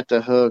 I set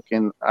the hook,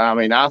 and I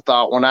mean, I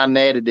thought when I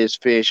netted this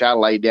fish, I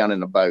laid down in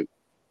the boat.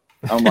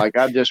 I'm like,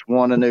 I just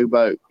won a new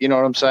boat. You know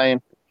what I'm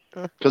saying?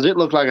 Because it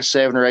looked like a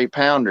 7 or 8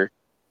 pounder.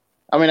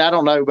 I mean, I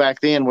don't know back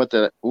then what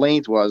the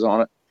length was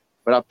on it,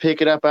 but I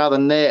pick it up out of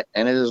the net,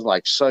 and it is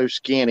like so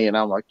skinny, and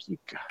I'm like, you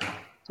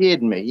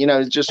kidding me?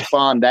 It just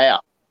spawned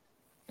out,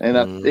 and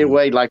it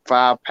weighed like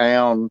 5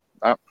 pounds.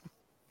 I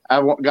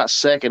got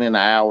second in an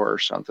hour or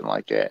something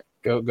like that.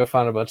 Go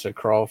find a bunch of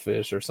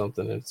crawfish or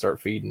something and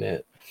start feeding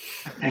it.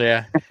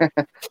 Yeah.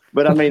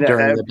 But I mean,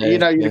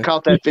 you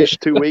caught that fish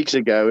 2 weeks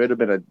ago, it'd have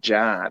been a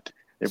giant.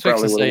 It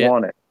probably would have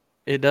won it.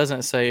 It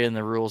doesn't say in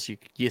the rules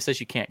it says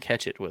you can't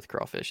catch it with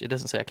crawfish. It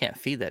doesn't say I can't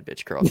feed that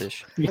bitch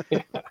crawfish. Be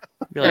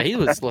like, he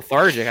was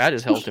lethargic. I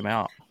just helped him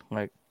out.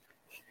 Like,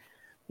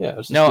 yeah,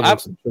 just no,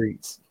 some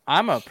treats.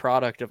 I'm a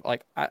product of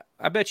like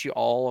I bet you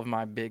all of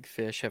my big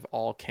fish have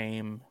all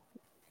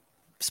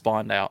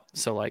spawned out.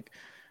 So like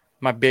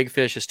my big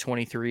fish is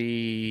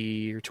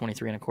 23 or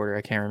 23 and a quarter.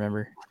 I can't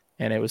remember.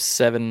 And it was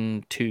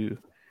 7.2,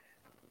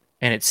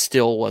 and it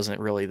still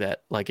wasn't really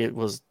that, like, it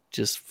was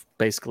just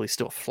basically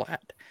still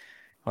flat.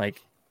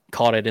 Like,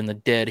 caught it in the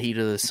dead heat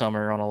of the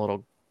summer on a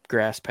little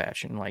grass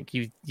patch, and like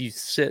you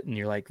sit and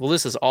you're like, well,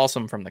 this is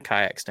awesome from the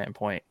kayak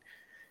standpoint,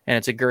 and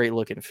it's a great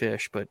looking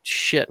fish, but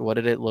shit, what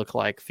did it look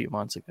like a few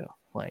months ago?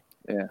 Like,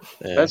 yeah.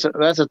 That's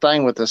the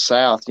thing with the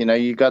South.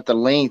 You got the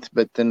length,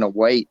 but then the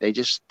weight. They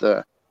just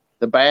the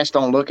bass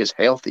don't look as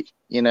healthy.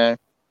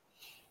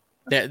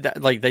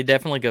 Like they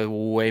definitely go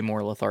way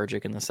more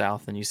lethargic in the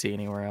South than you see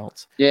anywhere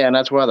else. Yeah, and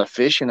that's why the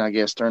fishing, I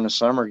guess, during the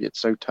summer gets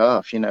so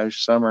tough.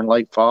 Summer and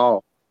late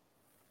fall.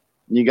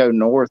 You go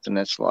north, and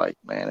it's like,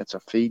 man, it's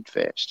a feed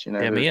fest.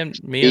 Yeah, me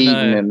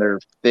and they're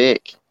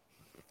thick.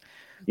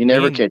 You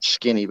never catch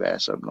skinny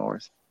bass up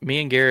north.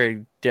 Me and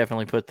Gary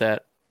definitely put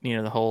that.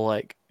 The whole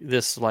like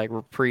this like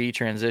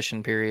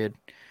pre-transition period,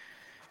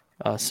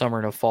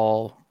 summer to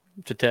fall,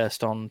 to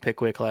test on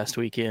Pickwick last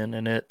weekend,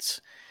 and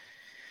it's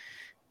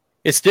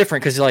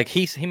different because like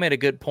he made a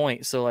good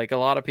point. So like a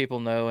lot of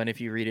people know, and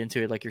if you read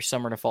into it, like your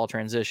summer to fall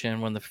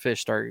transition, when the fish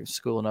start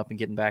schooling up and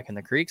getting back in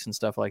the creeks and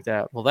stuff like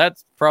that. Well,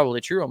 that's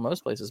probably true on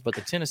most places, but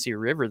the Tennessee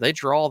River, they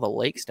draw the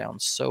lakes down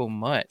so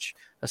much,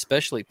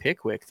 especially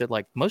Pickwick, that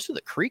like most of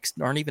the creeks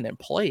aren't even in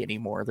play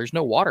anymore. There's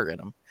no water in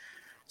them,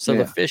 so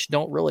the fish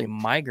don't really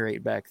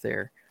migrate back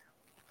there.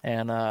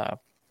 And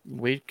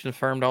we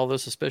confirmed all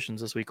those suspicions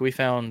this week. We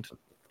found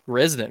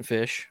resident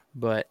fish,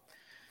 but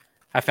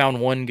I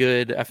found one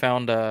good. I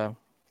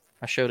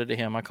showed it to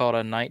him. I caught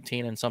a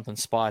 19 and something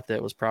spot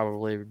that was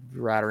probably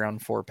right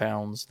around 4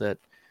 pounds. That's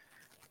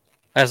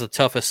the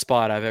toughest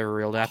spot I've ever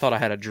reeled. I thought I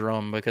had a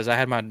drum because I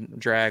had my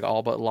drag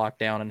all but locked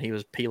down, and he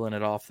was peeling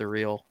it off the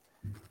reel.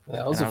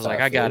 I was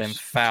like, I got him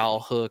foul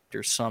hooked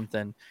or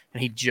something,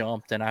 and he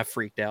jumped, and I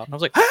freaked out. And I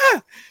was like,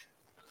 ah!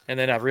 And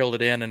then I reeled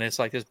it in, and it's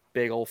like this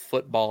big old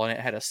football, and it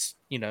had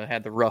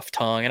had the rough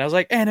tongue, and I was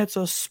like, and it's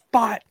a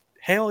spot.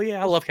 Hell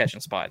yeah, I love catching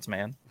spots,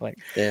 man. Like,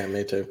 yeah,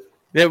 me too.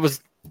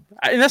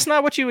 And that's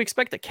not what you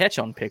expect to catch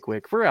on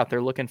Pickwick. We're out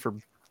there looking for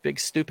big,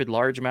 stupid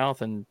largemouth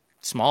and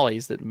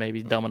smallies that may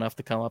be dumb enough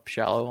to come up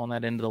shallow on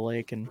that end of the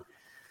lake. And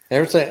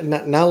there's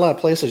not a lot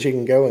of places you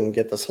can go and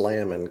get the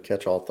slam and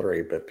catch all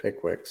three, but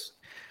Pickwick's,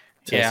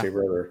 Tennessee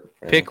River,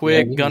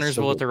 Pickwick,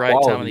 Gunnersville at the right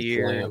time of the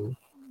year. Slam.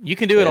 You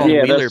can do it on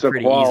Wheeler that's the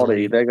pretty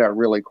quality. easily. They got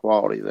really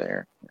quality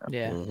there.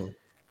 Yeah. Mm-hmm.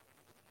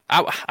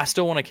 I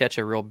still want to catch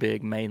a real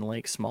big main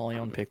lake smallie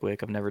on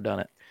Pickwick. I've never done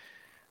it.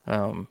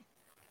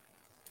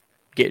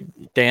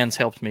 Dan's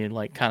helped me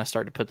like kind of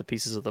start to put the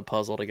pieces of the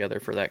puzzle together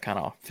for that kind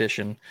of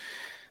fishing.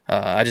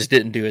 I just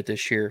didn't do it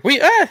this year.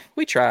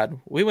 We tried.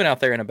 We went out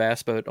there in a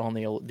bass boat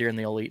during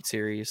the Elite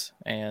Series,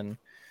 and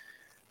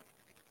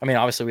I mean,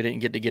 obviously we didn't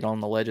get on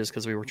the ledges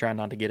because we were trying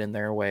not to get in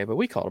their way. But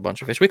we caught a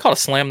bunch of fish. We caught a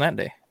slam that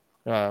day.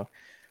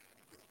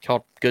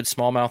 Caught good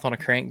smallmouth on a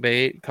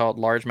crankbait. Caught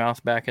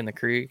largemouth back in the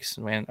creeks.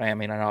 And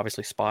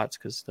obviously spots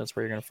because that's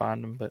where you're gonna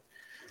find them. But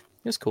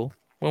it was cool.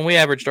 When we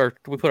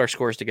put our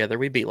scores together,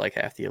 we beat like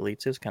half the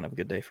elites. It was kind of a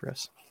good day for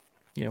us.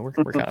 We're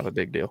kind of a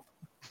big deal.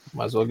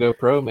 Might as well go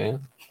pro, man.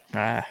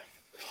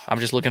 I'm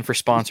just looking for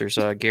sponsors.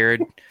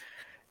 Garrett,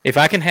 if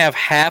I can have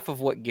half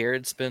of what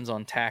Garrett spends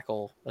on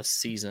tackle a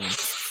season,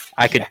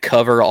 I could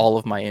cover all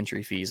of my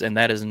entry fees, and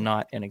that is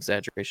not an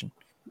exaggeration.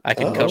 I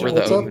can cover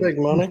those. What's up, big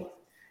money?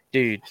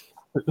 Dude.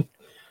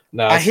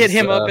 No, I hit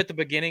him up at the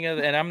beginning of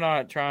and I'm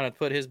not trying to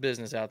put his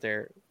business out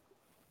there.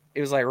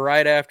 It was like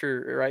right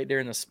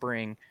during the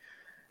spring.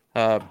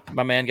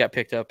 My man got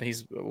picked up. He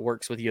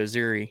works with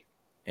Yozuri,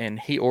 and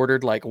he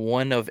ordered like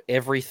one of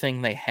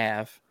everything they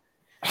have.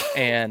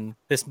 And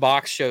this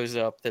box shows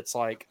up that's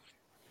like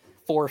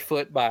 4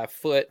 foot by a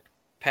foot,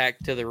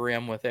 packed to the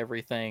rim with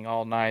everything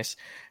all nice.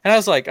 And I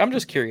was like, I'm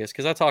just curious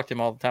because I talk to him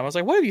all the time. I was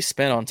like, what have you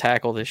spent on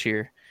tackle this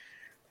year?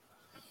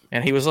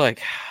 And he was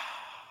like,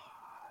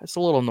 it's a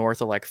little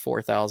north of like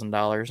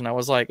 $4,000. And I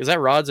was like, is that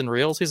rods and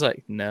reels? He's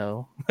like,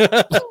 no.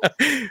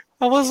 I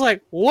was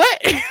like,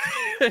 what?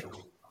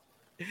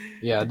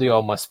 Yeah, I do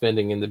all my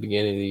spending in the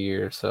beginning of the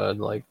year, so I'd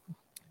like.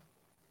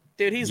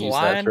 Dude, he's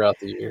lying. Throughout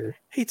the year.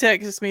 He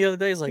texted me the other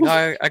day. He's like,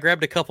 I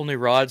grabbed a couple new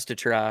rods to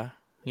try.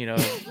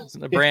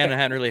 The brand I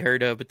hadn't really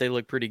heard of, but they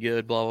look pretty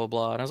good, blah, blah,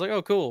 blah. And I was like,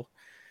 oh, cool.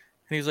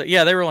 And he's like,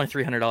 yeah, they were only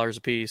 $300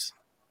 a piece.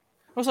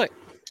 I was like,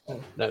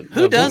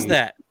 who does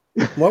that?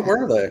 What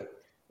were they?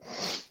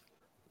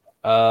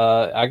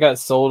 I got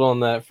sold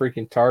on that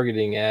freaking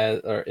targeting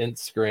ad or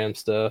Instagram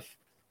stuff.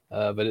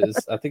 But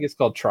I think it's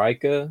called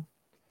Trica.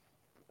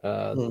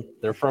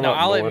 They're from up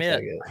I'll north,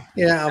 admit,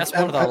 that's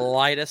one of the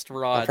lightest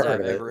rods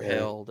I've ever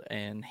held,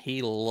 and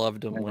he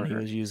loved them when he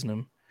was using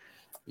them.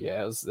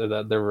 Yeah,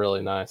 they're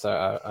really nice.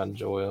 I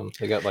enjoy them.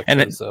 They got like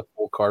those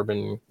full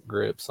carbon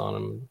grips on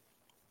them.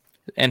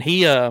 And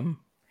he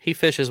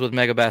fishes with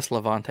Megabass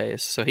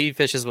Levantes, so he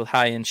fishes with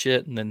high end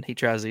shit, and then he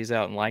tries these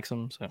out and likes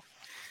them. So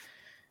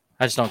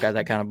I just don't got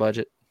that kind of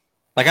budget.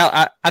 Like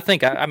I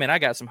think I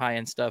got some high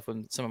end stuff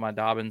with some of my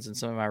Dobbins and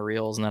some of my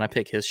reels, and then I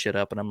pick his shit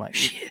up, and I'm like,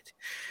 shit.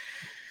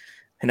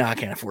 And now I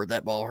can't afford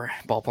that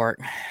ballpark.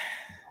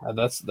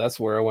 That's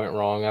where I went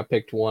wrong. I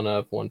picked one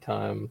up one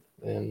time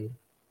and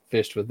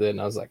fished with it, and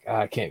I was like,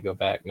 I can't go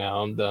back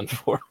now. I'm done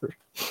for.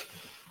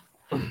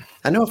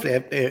 I know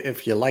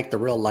if you like the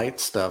real light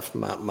stuff,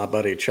 my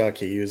buddy Chuck,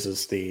 he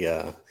uses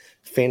the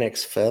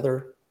Phoenix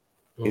Feather.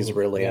 He's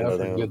really into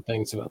them. Good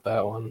things about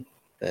that one.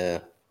 Yeah.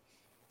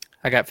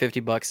 I got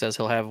 $50. Says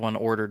he'll have one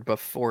ordered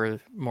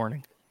before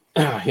morning.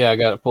 Yeah, I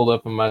got it pulled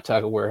up in my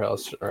tackle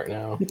warehouse right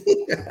now.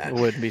 I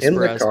wouldn't be in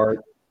surprised. The cart.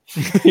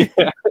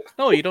 Yeah.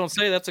 Oh, you don't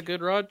say that's a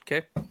good rod?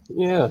 Okay.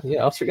 Yeah,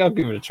 I'll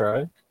give it a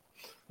try.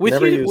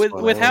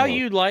 With how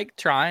you like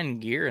trying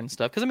gear and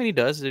stuff, because he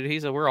does.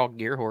 We're all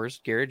gear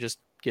whores. Garrett just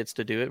gets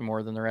to do it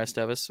more than the rest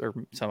of us, or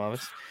some of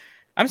us.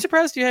 I'm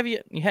surprised you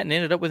hadn't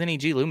ended up with any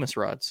G Loomis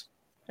rods.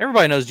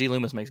 Everybody knows G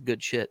Loomis makes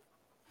good shit.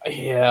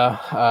 Yeah,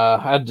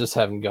 I just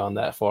haven't gone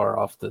that far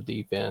off the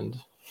deep end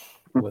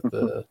with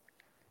the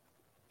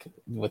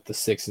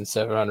 $600 and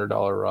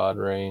 $700 rod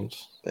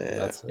range.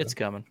 Yeah, it's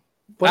coming.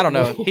 I don't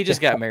know. He just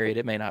got married.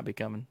 It may not be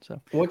coming.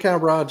 So, what kind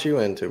of rods you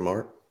into,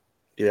 Mark?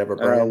 Do you have a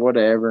brand?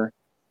 Whatever.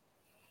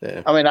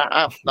 Yeah. I mean,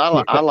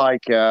 I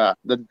like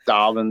the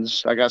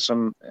Dobbins. I got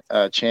some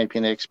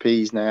Champion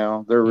XPs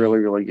now. They're really,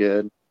 really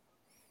good.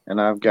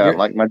 And I've got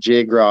like my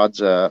jig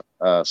rods,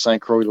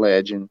 St. Croix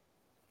Legend.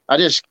 I'm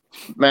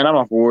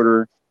a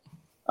hoarder.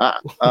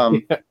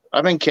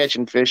 I've been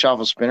catching fish off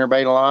of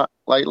spinnerbait a lot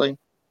lately.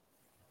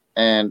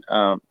 And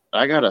I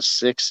got a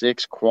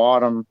 6.6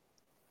 Quantum.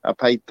 I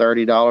paid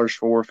 $30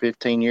 for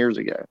 15 years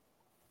ago.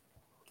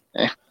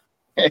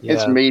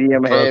 It's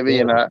medium heavy,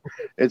 and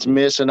it's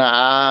missing an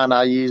eye, and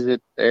I use it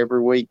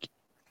every week.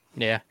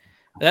 Yeah,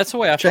 that's the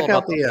way I feel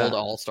about the old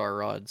All-Star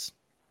rods.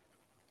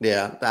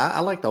 Yeah,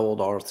 I like the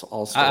old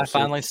All-Star. I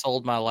finally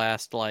sold my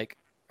last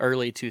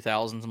early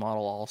 2000s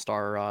model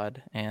All-Star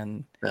rod,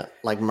 and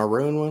like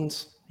maroon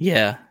ones.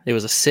 Yeah, it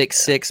was a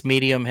 6.6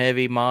 medium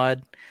heavy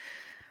mod.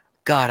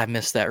 God, I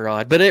missed that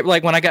rod. But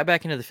when I got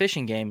back into the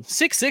fishing game,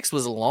 6.6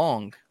 was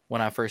long.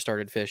 when I first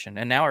started fishing,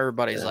 and now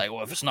everybody's like,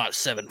 "Well, if it's not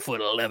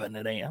 7'11",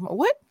 it ain't." I'm like,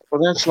 what? Well,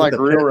 that's like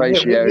real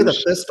ratios. With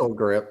a pistol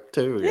grip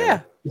too.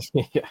 Yeah.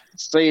 Yeah.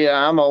 See,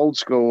 I'm old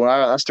school.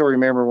 I still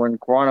remember when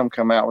Quantum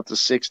come out with the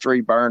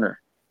 6.3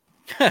 burner.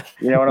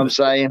 You know what I'm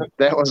saying?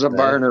 That was a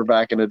burner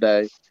back in the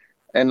day.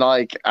 And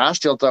like, I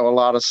still throw a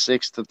lot of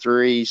 6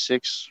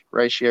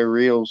 ratio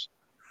reels.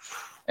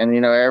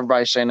 And,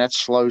 everybody's saying that's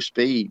slow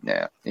speed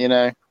now,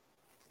 Yeah,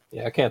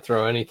 I can't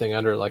throw anything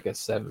under like a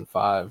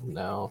 7.5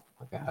 now.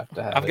 Like I have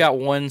to have I've got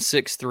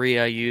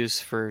 1.63 I use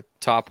for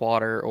top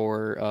water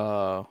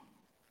or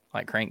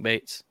like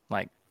crankbaits.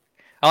 Like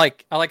I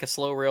like a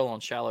slow reel on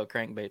shallow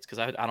crankbaits because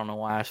I don't know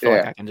why I feel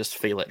like I can just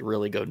feel it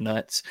really go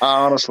nuts.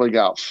 I honestly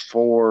got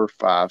 4 or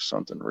 5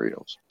 something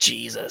reels.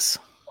 Jesus.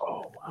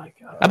 Oh my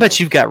god. I bet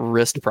you've got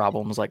wrist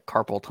problems like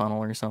carpal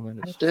tunnel or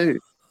something. Dude.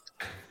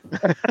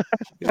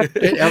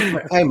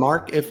 Hey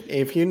Mark,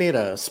 if you need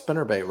a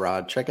spinnerbait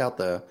rod, check out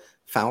the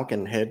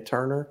Falcon head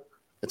turner.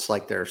 It's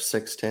like their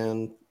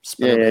 610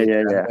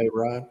 spinnerbait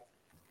rod.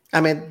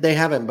 I mean, they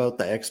have it both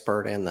the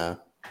expert and the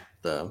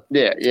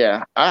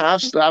Yeah.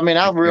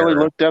 I've really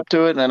looked up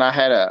to it, and then I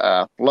had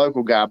a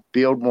local guy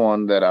build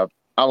one that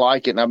I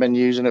like it, and I've been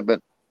using it, but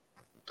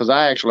because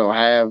I actually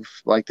have,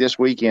 like this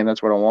weekend,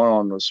 that's what I want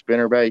on the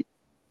spinnerbait.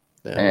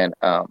 Yeah. And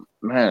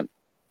man,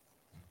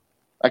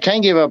 I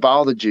can't give up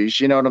all the juice,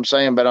 you know what I'm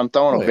saying? But I'm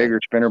throwing a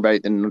bigger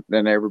spinnerbait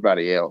than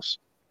everybody else.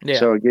 Yeah.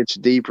 So it gets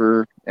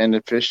deeper, and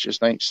the fish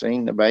just ain't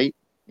seen the bait.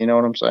 You know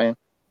what I'm saying?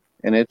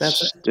 And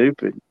it's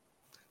stupid.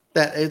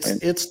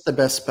 It's the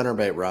best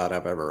spinnerbait rod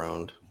I've ever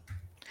owned.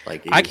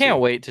 Like I can't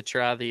wait to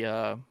try the.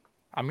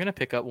 I'm gonna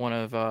pick up one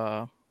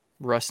of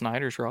Russ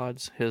Snyder's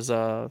rods. His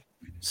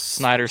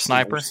Snyder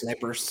Snipers.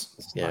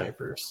 Yeah.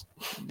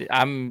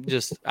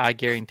 I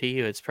guarantee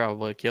you, it's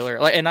probably a killer.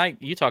 Like,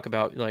 you talk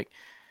about like,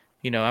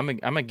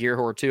 I'm a gear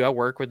whore too. I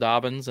work with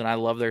Dobbins, and I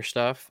love their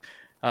stuff.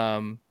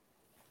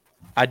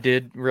 I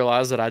did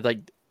realize that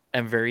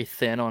am very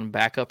thin on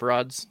backup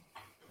rods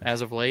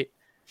as of late,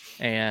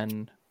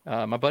 and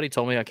my buddy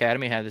told me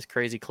Academy had this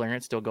crazy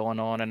clearance still going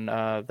on,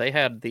 and they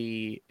had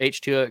the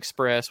H2O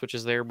Express, which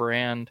is their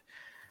brand.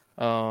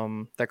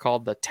 They're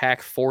called the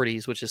TAC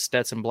 40s, which is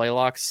Stetson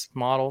Blaylock's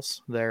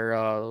models. They're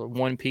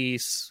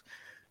one-piece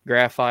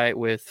graphite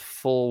with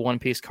full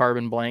one-piece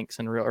carbon blanks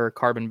or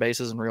carbon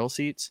bases and reel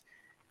seats.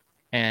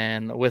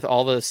 And with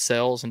all the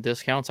sales and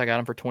discounts, I got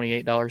them for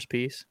 $28 a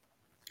piece.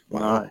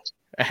 Wow.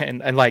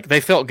 And like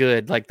they felt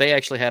good. Like they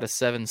actually had a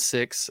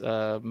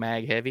 7.6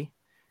 mag heavy.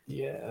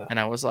 Yeah. And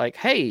I was like,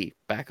 hey,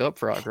 back up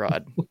frog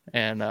rod.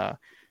 And it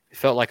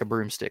felt like a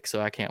broomstick, so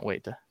I can't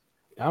wait to.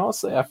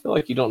 Honestly, I feel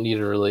like you don't need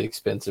a really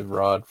expensive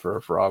rod for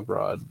a frog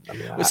rod. I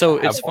mean,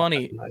 it's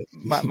funny.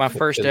 My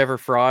first ever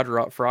frog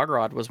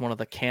rod was one of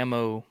the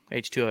camo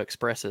H2O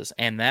Expresses,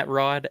 and that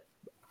rod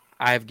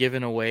I've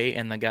given away,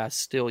 and the guy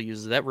still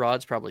uses that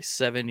rod's probably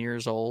 7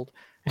 years old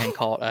and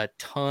caught a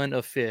ton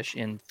of fish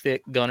in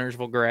thick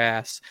Gunnersville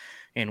grass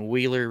and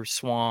Wheeler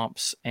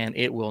swamps, and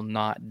it will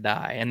not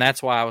die. And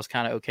that's why I was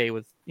kind of okay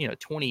with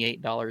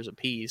 $28 a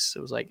piece.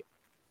 It was like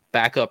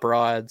backup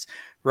rods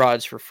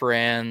for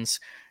friends.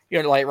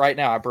 Like right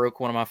now, I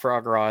broke one of my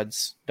frog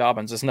rods.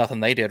 Dobbins, it's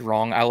nothing they did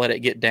wrong. I let it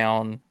get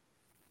down,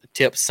 the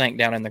tip sank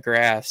down in the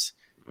grass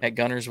at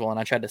Gunnersville, and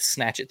I tried to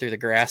snatch it through the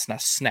grass, and I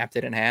snapped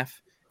it in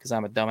half because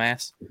I'm a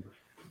dumbass.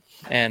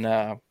 And,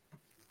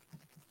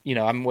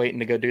 I'm waiting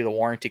to go do the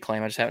warranty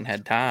claim. I just haven't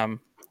had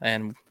time.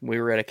 And we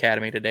were at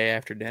Academy today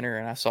after dinner,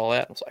 and I saw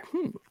that. I was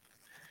like,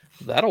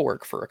 that'll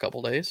work for a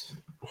couple days.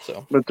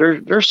 So, but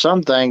there's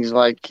some things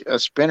like a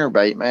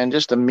spinnerbait, man.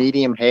 Just a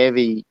medium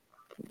heavy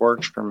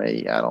works for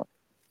me. I don't.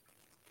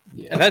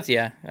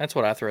 Yeah, that's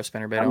what I throw a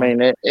spinnerbait on. I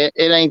mean, it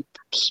ain't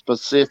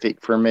specific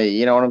for me.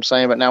 You know what I'm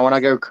saying? But now when I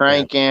go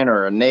cranking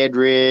or a Ned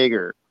rig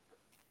or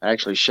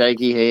actually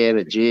shaky head,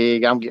 a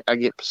jig, I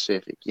get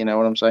Pacific. You know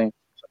what I'm saying?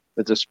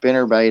 But the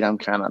spinnerbait, I'm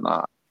kind of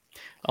not.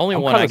 Only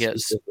one I get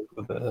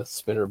with the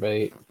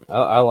spinnerbait.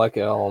 I like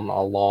it on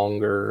a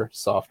longer,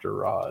 softer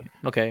rod.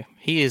 Okay,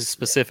 he is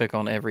specific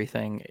on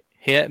everything.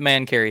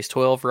 Hitman carries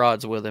 12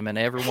 rods with him, and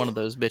every one of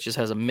those bitches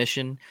has a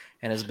mission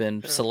and has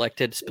been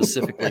selected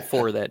specifically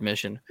for that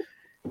mission.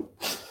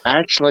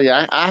 Actually,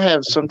 I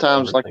have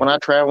sometimes, like when I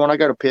travel, when I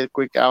go to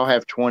Pickwick, I'll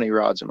have 20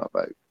 rods in my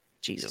boat.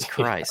 Jesus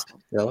Christ.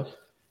 Really?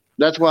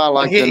 That's why I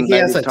like the he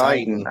has a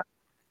Titan.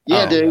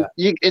 Yeah, dude.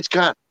 Yeah.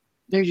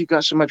 You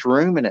got so much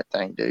room in that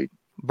thing, dude.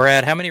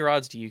 Brad, how many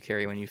rods do you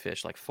carry when you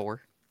fish? Like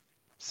 4?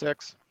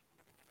 6.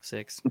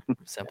 6.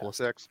 Simplest.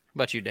 6. How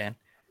about you, Dan?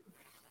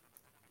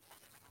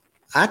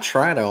 I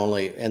try to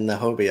only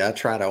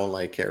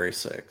carry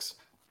 6.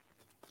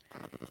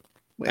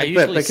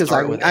 Because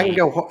I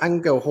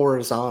can go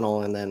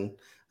horizontal, and then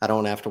I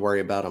don't have to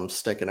worry about them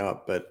sticking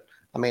up. But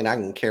I mean, I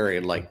can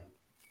carry like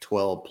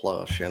 12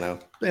 plus,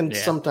 And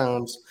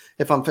sometimes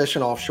if I'm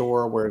fishing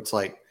offshore where it's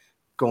like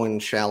going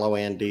shallow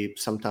and deep,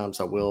 sometimes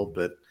I will.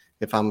 But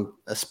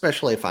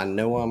especially if I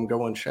know I'm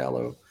going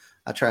shallow,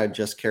 I try to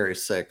just carry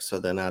 6, so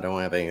then I don't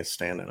have any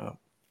standing up.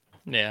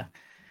 Yeah.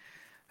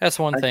 That's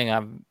one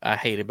thing I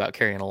hate about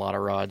carrying a lot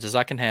of rods is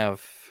I can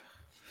have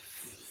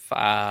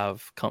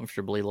 5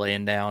 comfortably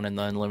laying down in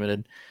the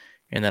unlimited,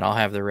 and then I'll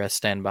have the rest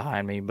stand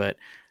behind me. But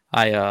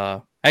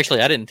I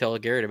didn't tell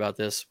Garrett about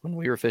this when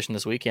we were fishing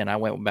this weekend. I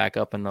went back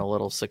up in a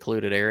little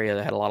secluded area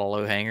that had a lot of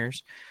low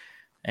hangers,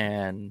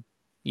 and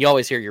you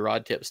always hear your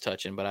rod tips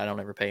touching, but I don't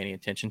ever pay any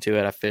attention to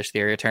it. I fished the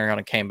area, turned around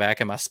and came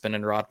back, and my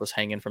spinning rod was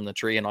hanging from the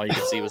tree, and all you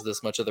could see was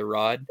this much of the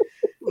rod,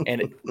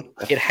 and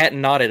it hadn't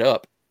knotted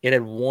up. It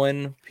had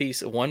one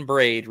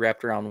braid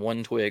wrapped around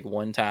one twig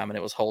one time, and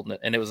it was holding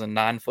it, and it was a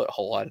 9-foot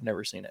hole. I'd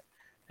never seen it,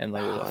 and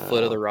there was a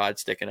foot of the rod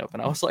sticking up,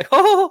 and I was like,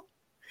 oh!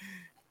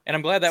 And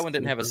I'm glad that one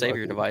didn't have a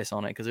savior device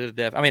on it, because it'd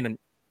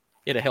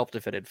have helped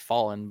if it had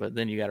fallen, but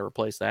then you got to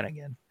replace that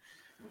again.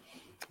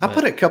 I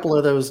put a couple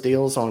of those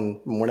deals on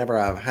whenever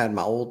I've had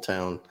my old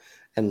town,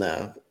 and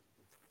the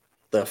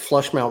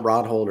flush mount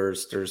rod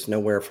holders, there's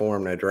nowhere for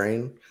them to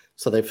drain.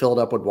 So they filled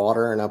up with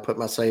water, and I put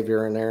my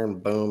savior in there,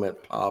 and boom,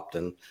 it popped.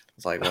 And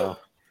it's like, well,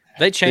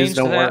 they changed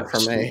don't that work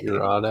for me. Your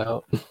rod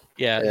out.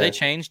 Yeah, they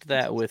changed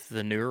that with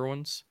the newer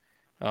ones.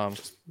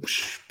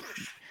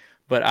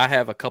 But I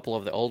have a couple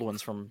of the old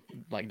ones from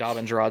like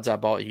Dobbins rods I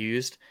bought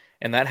used,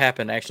 and that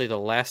happened actually the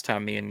last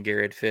time me and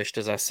Garrett fished.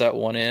 As I set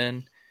one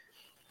in,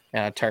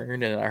 and I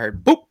turned, and I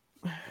heard boop,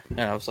 and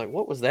I was like,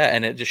 "What was that?"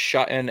 And it just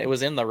shot, and it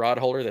was in the rod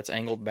holder that's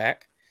angled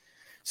back,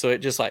 so it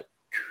just like,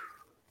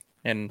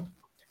 and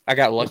I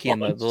got lucky,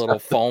 and the little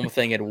foam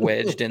thing had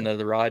wedged into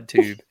the rod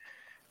tube,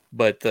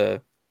 but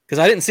because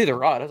I didn't see the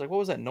rod, I was like, "What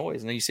was that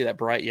noise?" And then you see that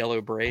bright yellow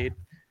braid,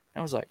 and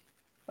I was like,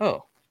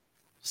 "Oh,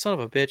 son of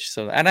a bitch!"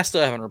 So, and I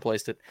still haven't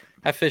replaced it.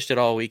 I fished it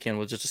all weekend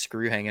with just a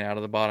screw hanging out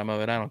of the bottom of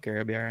it. I don't care;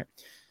 it'll be all right.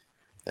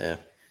 Yeah,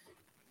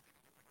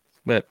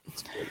 but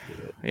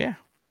yeah.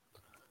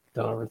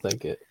 Don't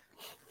overthink it.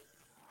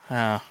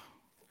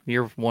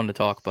 You're one to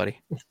talk, buddy.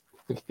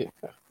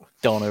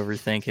 Don't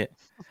overthink it.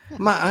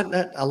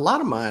 A lot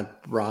of my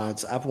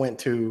rods I've went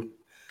to.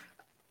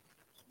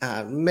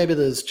 Maybe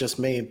this is just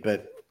me,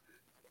 but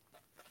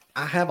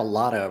I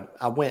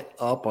went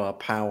up a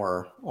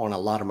power on a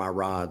lot of my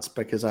rods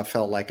because I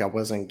felt like I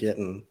wasn't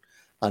getting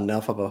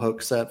enough of a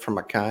hook set from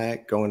a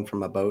kayak going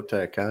from a boat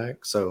to a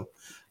kayak. So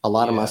a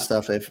lot of my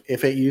stuff,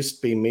 if it used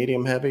to be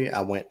medium heavy,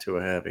 I went to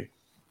a heavy.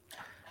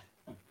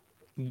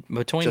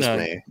 Between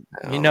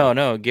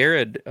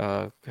Garrett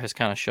has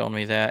kind of shown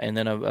me that, and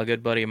then a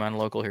good buddy of mine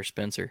local here,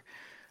 Spencer.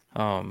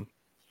 The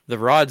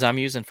rods I'm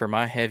using for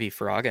my heavy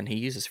frogging, he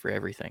uses for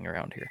everything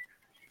around here,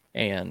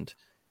 and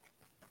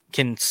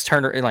can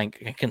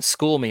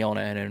school me on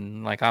it,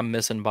 and like I'm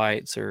missing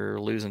bites or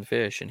losing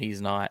fish, and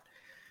he's not.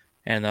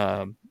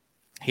 And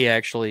he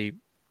actually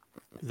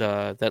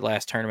that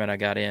last tournament I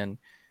got in,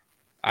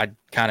 I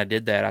kind of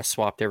did that. I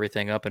swapped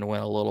everything up and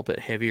went a little bit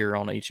heavier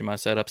on each of my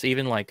setups,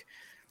 even like.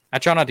 I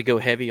try not to go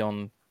heavy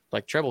on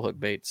like treble hook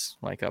baits,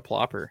 like a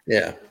plopper.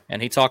 Yeah.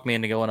 And he talked me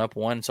into going up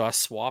one. So I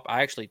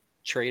actually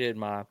traded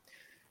my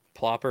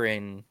plopper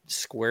and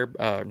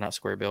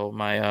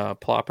my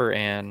plopper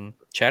and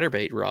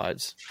chatterbait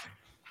rods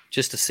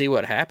just to see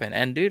what happened.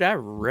 And dude, I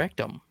wrecked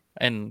them.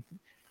 And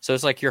so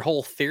it's like your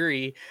whole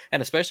theory,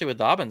 and especially with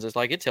Dobbins, it's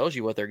like it tells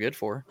you what they're good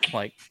for.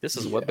 Like this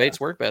is what baits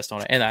work best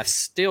on it. And I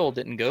still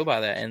didn't go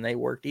by that, and they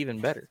worked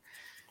even better.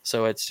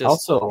 So it's just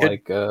also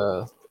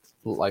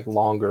like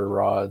longer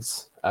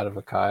rods out of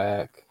a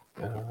kayak.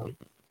 I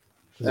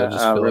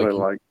really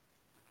like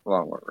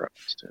longer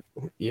rods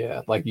too.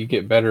 Yeah, like you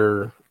get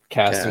better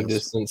casting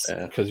distance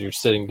because you're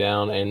sitting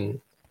down,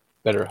 and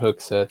better hook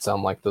sets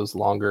on like those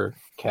longer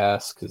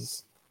casts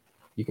because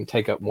you can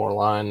take up more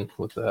line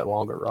with that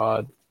longer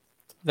rod.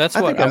 That's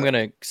what I'm going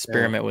to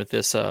experiment with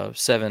this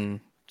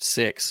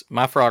 7.6.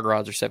 My frog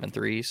rods are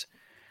 7.3s,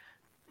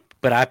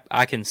 but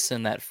I can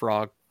send that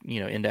frog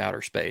into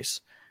outer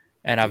space,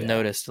 and I've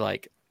noticed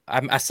like.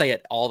 I say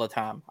it all the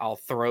time. I'll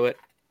throw it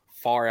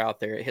far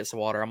out there. It hits the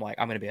water. I'm like,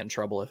 I'm going to be in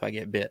trouble if I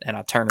get bit. And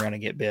I turn around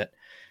and get bit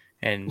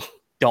and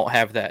don't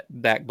have that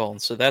backbone.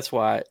 So that's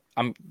why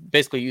I'm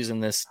basically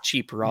using this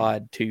cheap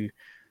rod to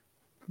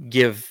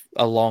give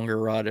a longer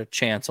rod a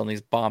chance on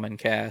these bombing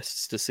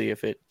casts to see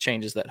if it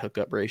changes that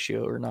hookup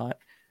ratio or not.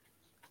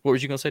 What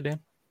was you going to say,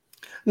 Dan?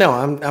 No,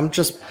 I'm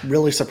just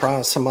really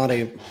surprised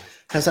somebody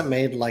hasn't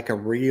made like a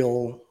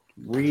real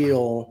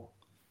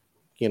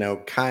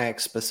kayak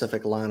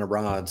specific line of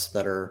rods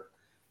that are,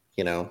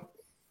 I don't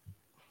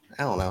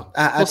know.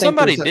 I think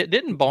somebody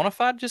didn't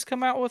Bonafide just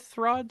come out with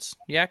rods,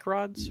 yak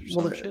rods or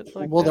some shit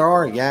like that? There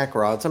are yak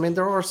rods. I mean,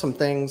 there are some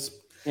things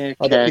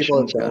other people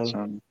have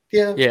done.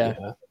 Yeah.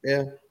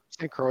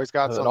 St. Croix's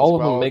got some. All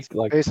of them make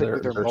like basically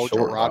their mojo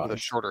short rod rods with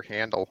a shorter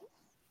handle.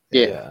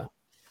 Yeah.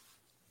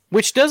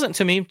 Which doesn't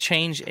to me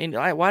change.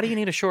 Why do you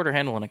need a shorter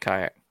handle in a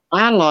kayak?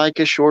 I like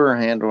a shorter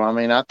handle. I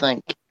mean, I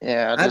think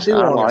I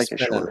like a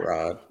shorter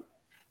rod.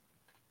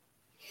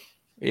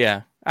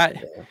 Yeah,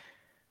 the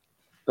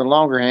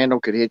longer handle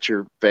could hit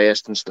your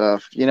vest and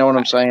stuff. You know what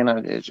I'm saying?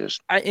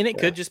 It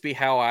could just be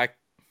how I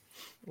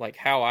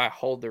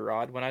hold the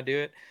rod when I do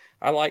it.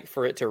 I like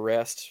for it to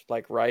rest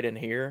like right in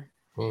here,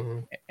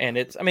 and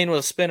with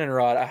a spinning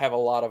rod, I have a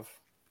lot of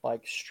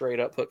like straight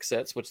up hook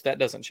sets, which that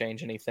doesn't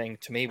change anything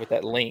to me with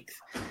that length.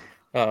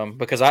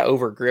 because I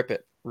over grip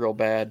it real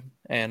bad,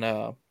 and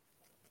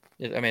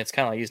it's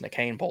kind of like using a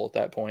cane pole at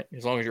that point.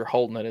 As long as you're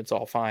holding it, it's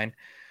all fine.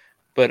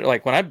 But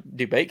like when I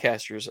do bait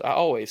casters, I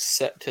always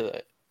set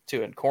to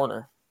a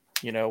corner,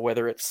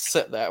 whether it's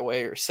set that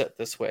way or set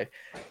this way.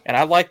 And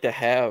I like to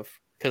have,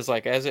 because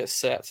like as it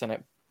sets and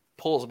it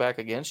pulls back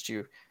against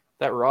you,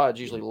 that rod's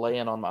usually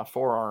laying on my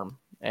forearm.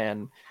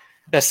 And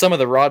that's some of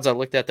the rods I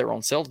looked at that were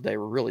on sale today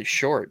were really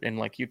short. And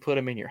like you put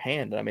them in your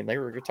hand. I mean,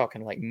 you're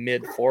talking like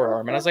mid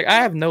forearm. And I was like, I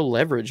have no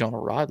leverage on a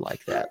rod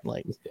like that.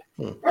 Like,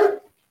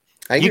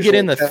 you get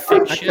in the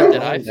thick shit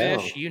that I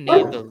fish, you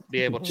need to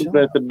be able to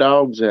let the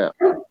dogs out.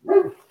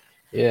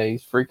 Yeah,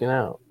 he's freaking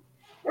out.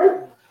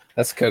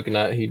 That's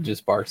Coconut. He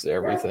just barks at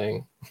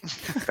everything.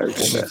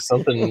 If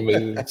something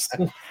moves.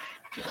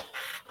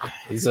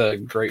 He's a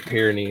Great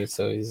Pyrenees,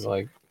 so he's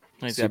like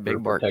he's got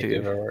big bark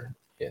too.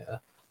 Yeah.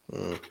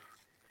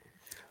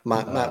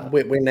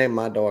 We named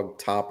my dog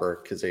Topper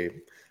because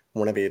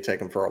whenever you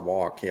take him for a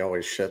walk, he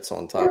always shits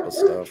on top of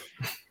stuff.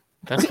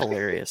 That's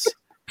hilarious.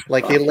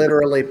 Like he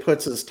literally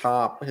puts his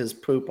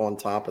poop on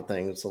top of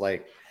things.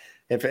 Like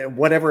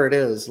whatever it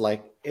is,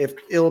 like if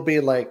it'll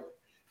be like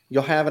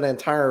you'll have an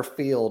entire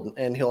field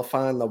and he'll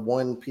find the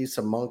one piece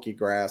of monkey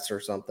grass or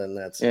something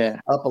that's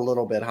up a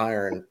little bit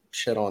higher and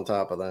shit on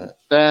top of that.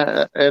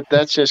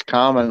 That's just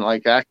common.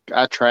 Like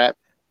I trap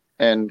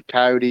and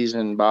coyotes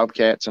and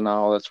bobcats and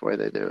all. That's the way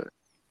they do it.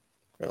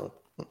 Really?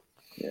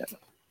 Yeah.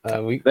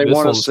 They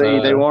want to see.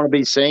 They want to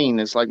be seen.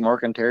 It's like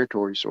marking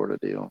territory sort of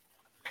deal.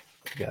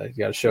 You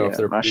got to show off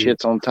their my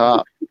shit's on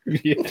top.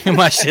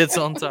 My shit's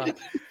on top.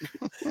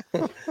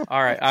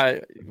 All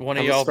right, one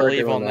of y'all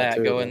believe on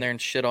that. Go in there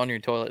and shit on your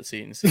toilet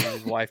seat and see if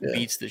his wife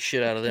beats the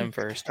shit out of them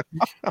first.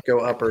 Go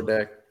upper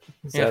deck.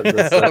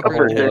 That's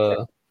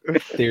the whole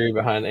theory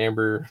behind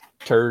Amber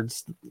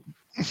turds.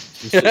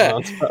 Shit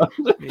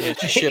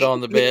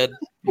on the bed.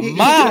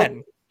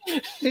 Mine.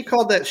 He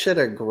called that shit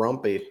a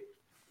grumpy.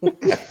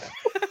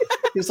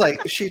 He's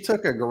like, she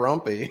took a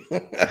grumpy.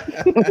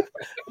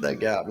 That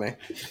got me.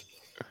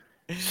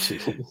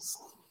 Jeez.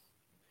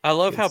 I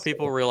love how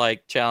people were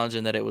like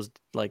challenging that it was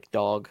like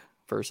dog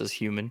versus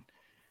human,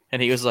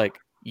 and he was like,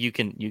 "You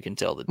can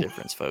tell the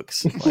difference,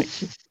 folks. Like,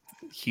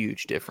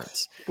 huge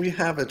difference." We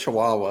have a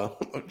Chihuahua.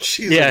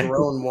 She's a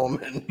grown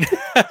woman.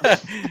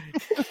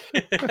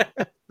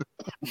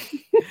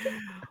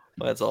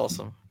 That's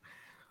awesome.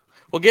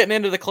 Well, getting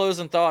into the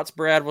closing thoughts,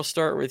 Brad, we'll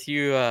start with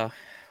you.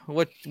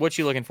 What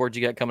you looking for?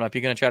 You got coming up? You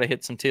gonna try to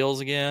hit some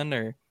teals again,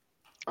 or?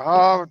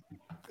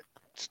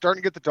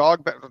 Starting to get the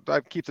dog back. I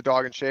keep the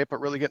dog in shape,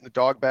 but really getting the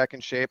dog back in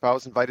shape. I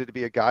was invited to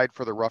be a guide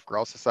for the Rough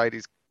Grouse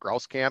Society's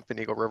grouse camp in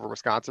Eagle River,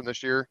 Wisconsin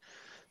this year.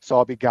 So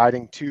I'll be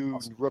guiding 2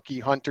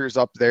 rookie hunters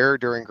up there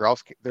during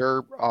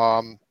their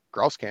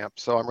grouse camp.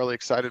 So I'm really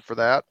excited for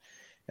that.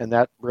 And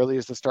that really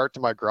is the start to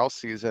my grouse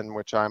season,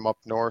 which I'm up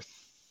north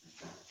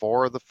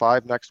 4 of the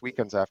 5 next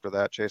weekends after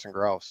that, chasing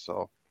grouse.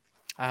 So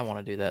I want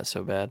to do that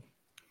so bad.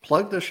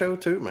 Plug the show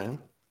too, man.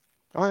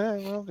 Oh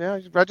yeah, well, yeah.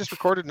 I just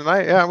recorded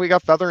tonight. Yeah, we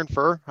got Feather and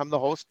Fur. I'm the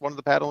host, one of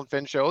the Paddle and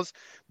Fin shows.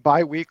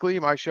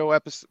 Bi-weekly, my show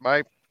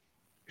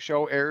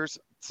airs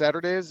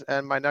Saturdays,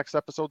 and my next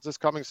episode's this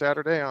coming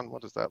Saturday on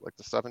what is that, like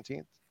the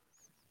 17th?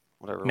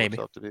 Whatever it works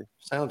out to be.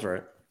 Sounds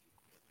right.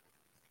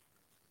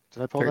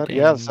 Did I pull 13, that?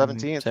 Yeah,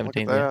 17th. 17th. Look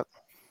at that.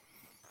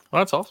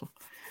 Well, that's awesome.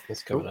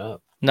 It's coming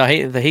up. No,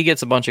 he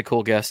gets a bunch of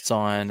cool guests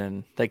on,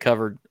 and they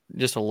covered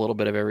just a little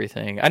bit of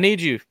everything. I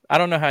need you. I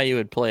don't know how you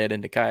would play it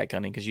into kayak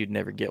hunting because you'd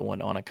never get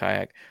one on a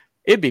kayak.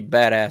 It'd be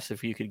badass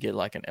if you could get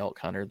like an elk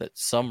hunter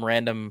that's some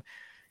random,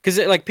 because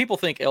like people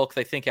think elk,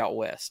 they think out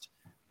west,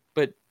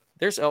 but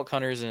there's elk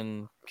hunters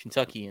in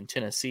Kentucky and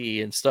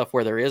Tennessee and stuff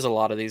where there is a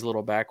lot of these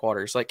little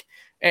backwaters, like,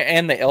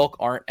 and the elk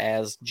aren't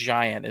as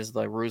giant as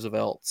the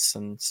Roosevelts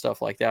and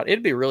stuff like that.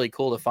 It'd be really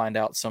cool to find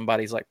out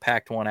somebody's like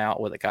packed one out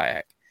with a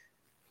kayak.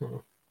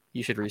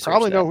 You should research.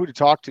 Probably know who to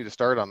talk to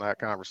start on that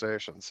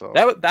conversation. So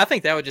I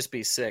think that would just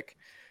be sick,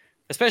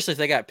 especially if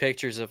they got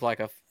pictures of like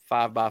a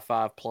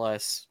 5x5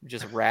 plus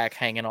just rack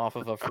hanging off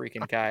of a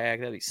freaking kayak.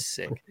 That'd be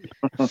sick.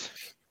 I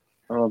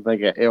don't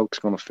think an elk's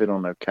going to fit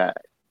on no kayak.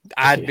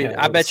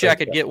 I bet you I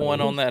could get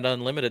one on that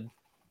unlimited.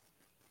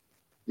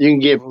 You can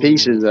get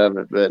pieces of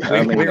it, but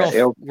I mean,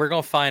 we're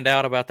gonna find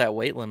out about that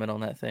weight limit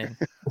on that thing.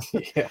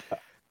 Yeah,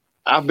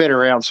 I've been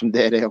around some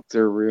dead elk.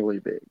 They're really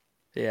big.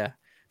 Yeah,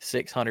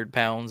 600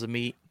 pounds of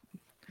meat.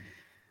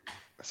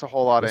 That's a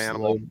whole lot of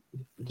animal.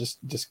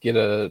 Just get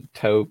a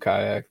tow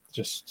kayak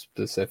just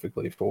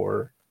specifically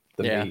for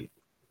the meat.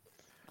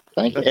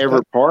 I think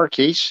Everett Park,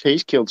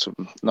 he's killed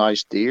some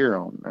nice deer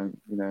on,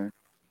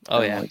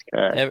 Oh yeah,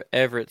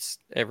 Everett's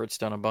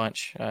done a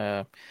bunch.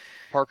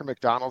 Parker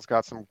McDonald's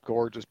got some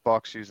gorgeous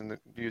bucks using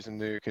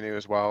the canoe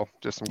as well.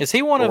 Is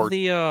he one of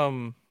the?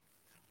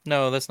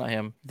 No, that's not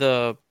him.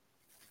 What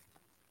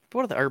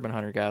are the urban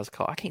hunter guys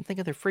called? I can't think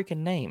of their freaking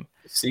name.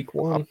 Seek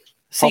One.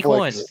 Seek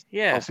One.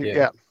 Yeah.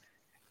 Yeah.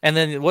 And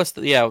then what's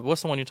the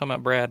one you're talking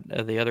about, Brad?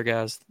 The other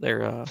guys,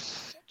 they're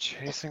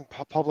chasing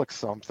public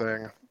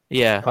something.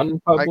 Yeah, hunting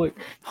public.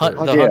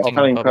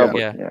 Hunting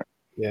public.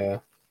 Yeah.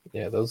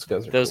 Yeah, those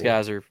guys are those cool.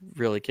 guys are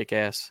really kick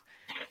ass.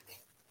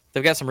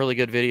 They've got some really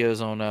good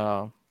videos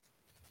on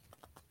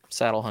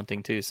saddle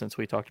hunting too. Since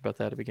we talked about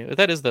that at the beginning,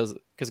 that is those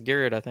because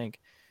Garrett, I think,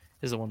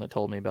 is the one that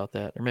told me about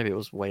that, or maybe it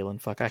was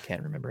Waylon. Fuck, I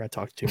can't remember. I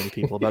talked to too many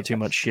people about too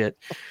much shit.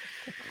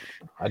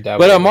 I doubt.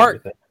 But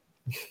Mark,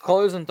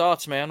 closing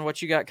thoughts, man.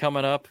 What you got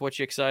coming up? What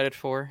you excited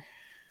for?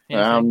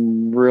 Anything?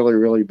 I'm really,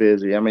 really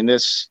busy. I mean,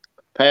 this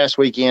past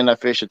weekend I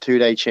fished a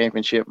 2-day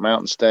championship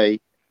Mountain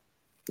State.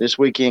 This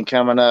weekend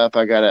coming up,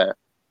 I got a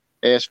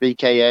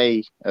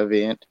SVKA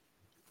event,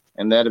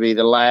 and that'll be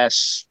the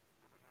last.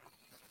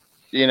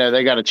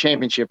 They got a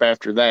championship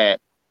after that.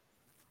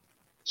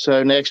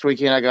 So next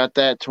weekend I got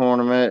that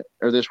tournament,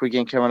 or this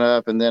weekend coming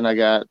up, and then I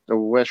got the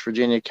West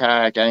Virginia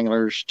Kayak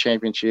Anglers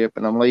Championship,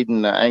 and I'm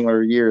leading the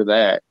Angler of the Year of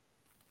that.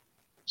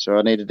 So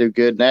I need to do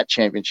good in that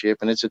championship,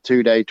 and it's a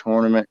 2-day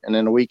tournament. And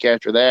then the week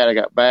after that, I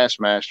got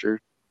Bassmaster,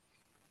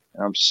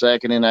 and I'm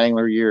second in the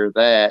Angler of the Year of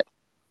that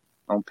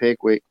on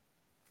Pickwick.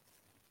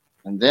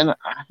 And then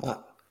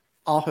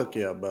I'll hook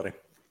you up, buddy.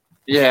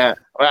 Yeah,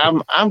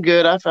 I'm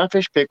good. I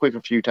fished Pickwick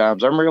a few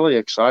times. I'm really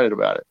excited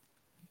about it.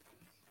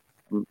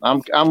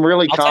 I'm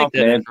really confident.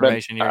 Take that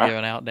information you're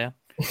giving out, Dan.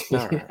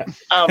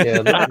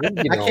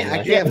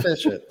 I can't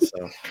fish it,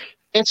 so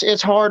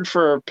it's hard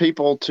for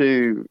people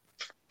to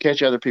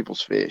catch other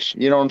people's fish.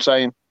 You know what I'm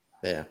saying?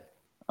 Yeah.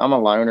 I'm a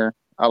loner.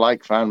 I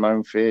like find my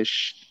own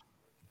fish,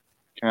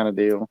 kind of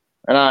deal.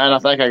 And I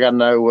think I got to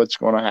know what's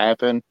going to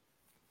happen.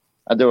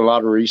 I do a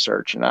lot of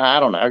research, and I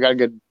don't know. I got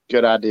a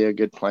good idea, a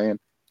good plan.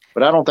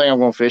 But I don't think I'm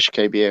going to fish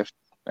KBF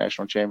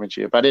National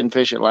Championship. I didn't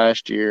fish it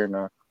last year, and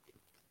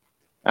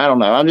I don't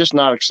know. I'm just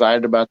not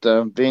excited about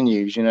the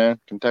venues,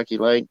 Kentucky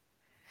Lake.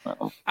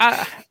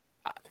 I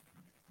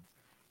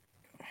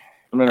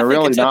mean, I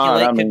really Kentucky not.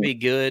 Lake could be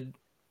good,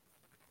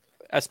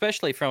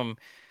 especially from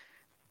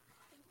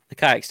the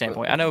kayak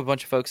standpoint. I know a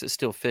bunch of folks that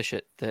still fish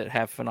it that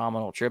have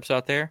phenomenal trips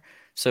out there.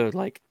 So,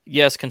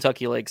 yes,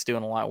 Kentucky Lake's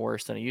doing a lot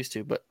worse than it used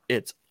to, but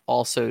it's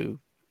also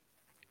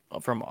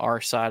from our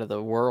side of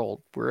the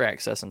world, we're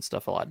accessing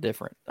stuff a lot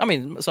different. I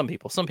mean, some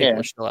people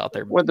are still out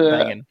there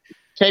banging.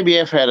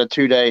 KBF had a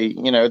 2-day,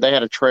 they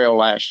had a trail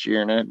last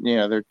year, and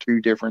they're 2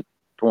 different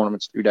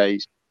tournaments, 2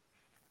 days.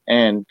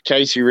 And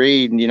Casey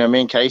Reed, me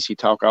and Casey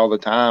talk all the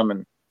time,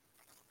 and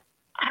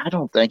I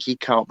don't think he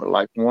caught but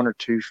like 1 or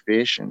 2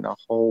 fish in the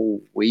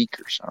whole week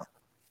or something.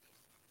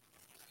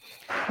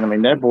 I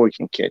mean, that boy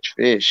can catch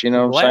fish, you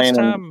know what I'm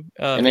saying?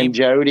 And then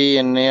Jody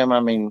and them, I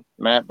mean,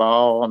 Matt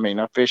Ball. I mean,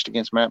 I fished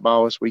against Matt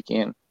Ball this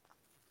weekend.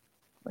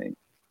 We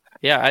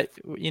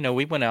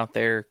went out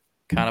there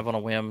kind of on a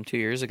whim 2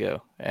 years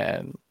ago.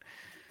 And,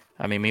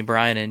 I mean, me,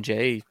 Brian, and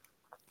Jay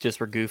just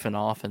were goofing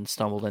off and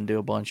stumbled into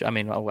a bunch. I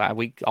mean,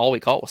 all we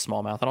caught was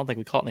smallmouth. I don't think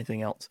we caught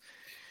anything else.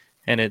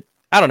 And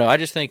I don't know. I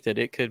just think that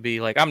it could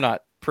be I'm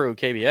not pro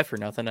KBF or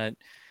nothing.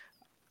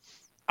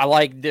 I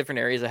like different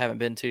areas I haven't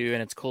been to,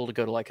 and it's cool to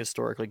go to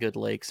historically good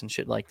lakes and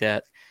shit like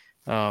that.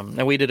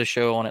 And we did a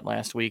show on it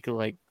last week,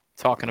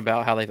 talking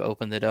about how they've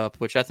opened it up,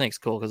 which I think is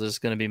cool because it's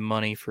going to be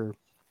money for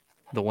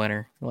the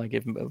winter.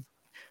 If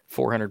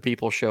 400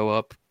 people show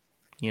up,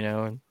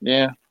 And,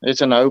 yeah,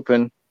 it's an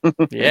open.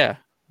 Yeah,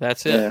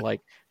 that's it. Yeah.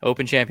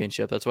 Open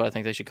championship. That's what I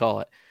think they should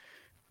call it.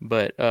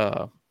 But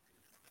I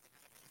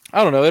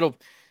don't know.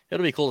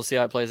 It'll be cool to see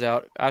how it plays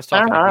out. I was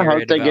talking. I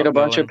hope they get a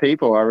bunch of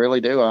people. I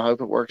really do. I hope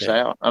it works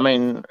out. I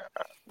mean,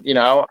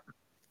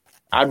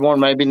 I'd want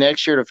maybe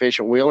next year to fish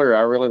at Wheeler.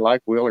 I really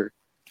like Wheeler.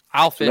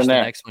 I'll fish the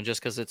next one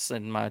just because it's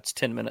 10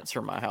 minutes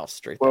from my house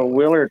straight. Well,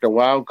 Wheeler at the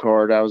wild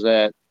card, I was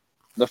at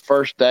the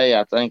first day.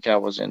 I think I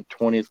was in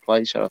 20th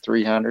place out of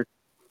 300.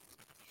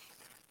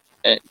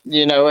 And,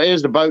 it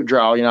was the boat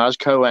draw. I was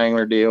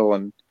co-angler deal,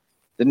 and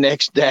the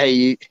next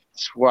day,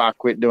 that's why I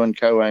quit doing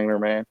co-angler,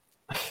 man.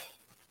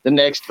 The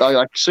next,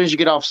 as soon as you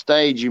get off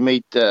stage, you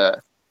meet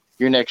your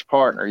next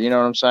partner. You know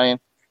what I'm saying?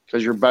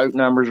 Because your boat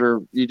numbers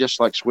you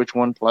just switch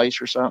one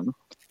place or something.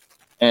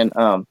 And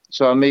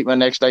so I meet my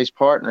next day's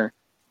partner,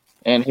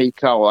 and he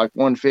caught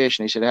one fish,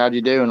 and he said, "How'd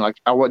you do?" And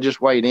I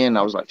just weighed in.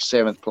 I was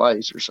 7th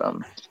place or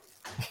something.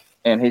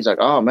 And he's like,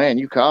 "Oh man,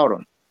 you caught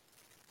him."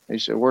 He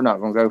said, "We're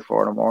not going to go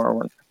for it tomorrow.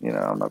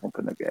 I'm not going to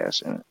put no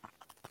gas in it."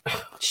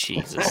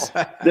 Jesus.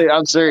 Dude,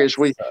 I'm serious.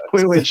 We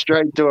went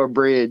straight to a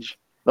bridge,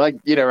 right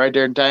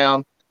there in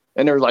town.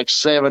 And there were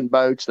 7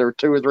 boats. There were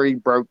 2 or 3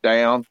 broke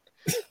down.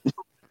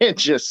 It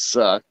just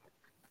sucked.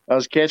 I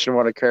was catching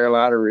one a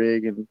Carolina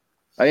rig, and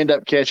I ended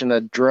up catching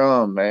a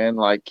drum, man.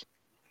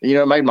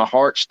 It made my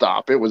heart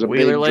stop. It was a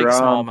Wheeler big Lake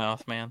drum.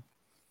 smallmouth, man.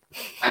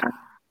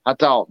 I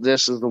thought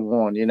this is the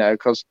one,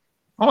 because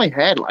I only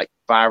had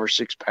 5 or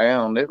 6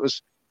 pound. It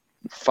was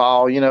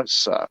fall, it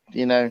sucked,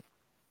 and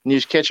you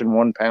was catching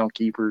 1 pound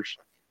keepers.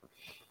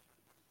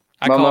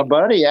 My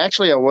buddy,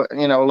 actually, a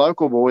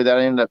local boy that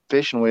I ended up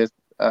fishing with,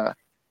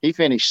 he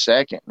finished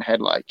second and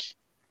had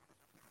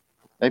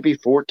maybe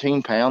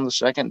 14 pounds the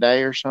second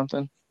day or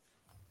something.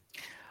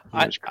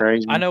 It was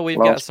crazy. I know we've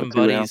got some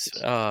buddies.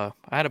 I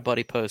had a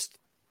buddy post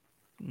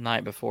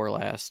night before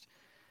last.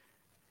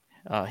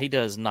 He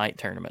does night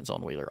tournaments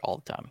on Wheeler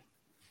all the time.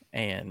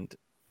 And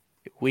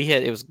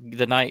it was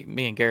the night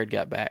me and Garrett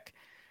got back.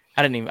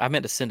 I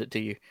meant to send it to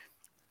you.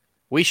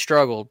 We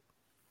struggled,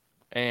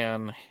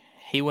 and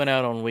he went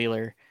out on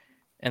Wheeler,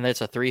 and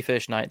it's a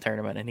 3-fish night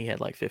tournament, and he had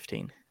like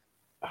 15.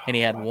 And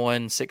he had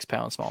 1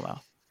 6-pound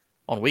smallmouth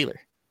on Wheeler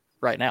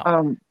right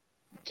now.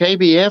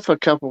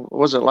 KBF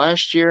was it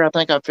last year? I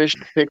think I fished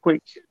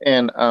Pickwick,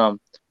 and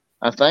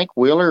I think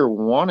Wheeler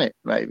won it.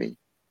 Maybe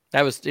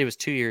it was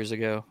 2 years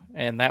ago,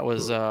 and that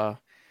was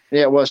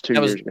it was 2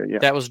 years ago. Yeah,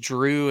 that was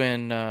Drew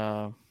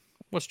and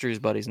what's Drew's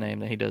buddy's name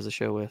that he does the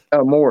show with?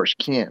 Morris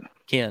Ken.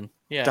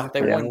 Yeah,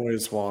 Dr. they won.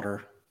 Always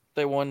water.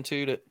 They won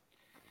 2.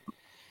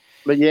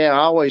 But yeah, I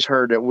always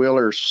heard that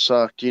Wheeler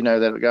sucked.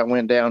 That it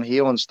went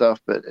downhill and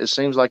stuff. But it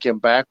seems like in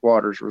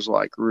backwaters was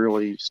like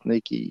really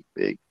sneaky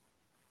big.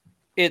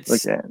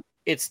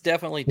 It's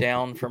definitely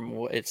down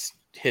from its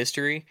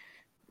history,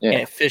 and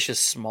it fishes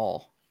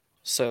small.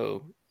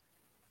 So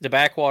the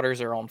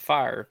backwaters are on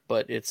fire,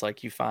 but it's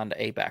like you find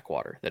a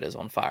backwater that is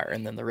on fire,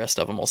 and then the rest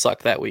of them will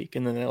suck that week,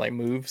 and then it like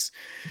moves.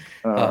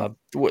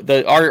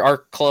 Our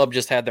club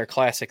just had their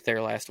classic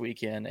there last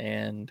weekend,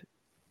 and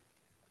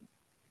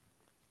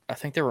I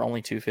think there were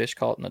only 2 fish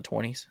caught in the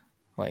 20s.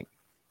 Like,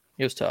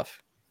 it was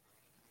tough,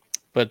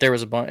 but there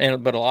was a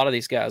bunch. But a lot of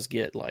these guys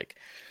get like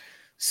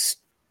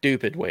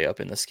stupid way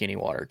up in the skinny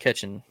water,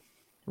 catching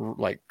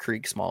like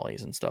creek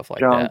smallies and stuff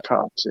like that. John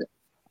Cox.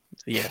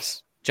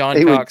 Yes. John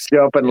Cox. He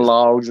was jumping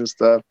logs and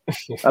stuff.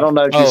 I don't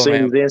know if you've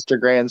seen his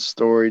Instagram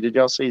story. Did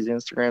y'all see his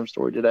Instagram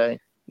story today?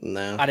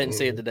 No. I didn't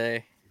see it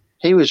today.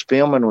 He was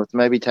filming with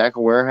maybe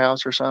Tackle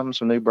Warehouse or something,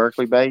 some new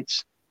Berkeley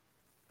baits.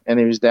 And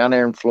he was down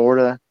there in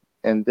Florida.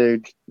 And,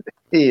 dude,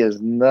 he is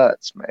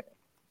nuts, man.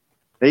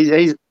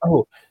 He's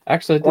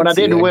actually, when I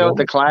did well at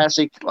the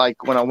Classic,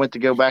 like when I went to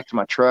go back to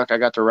my truck, I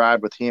got to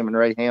ride with him and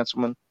Ray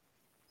Hanselman,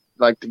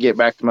 like to get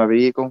back to my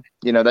vehicle.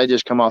 They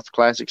just come off the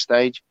Classic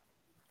stage.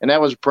 And that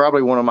was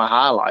probably one of my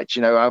highlights.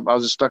 I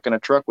was just stuck in a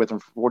truck with them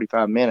for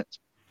 45 minutes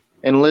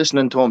and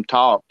listening to them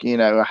talk,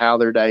 how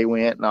their day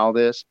went and all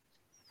this.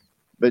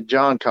 But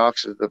John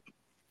Cox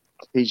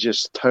he's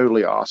just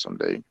totally awesome,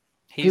 dude.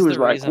 He's the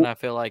reason I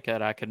feel like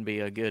that I can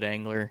be a good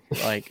angler,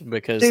 like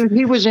because dude,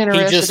 he was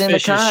interested in the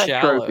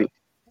kayak trophy.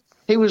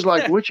 He was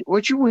like,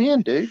 "What you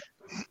win, dude?"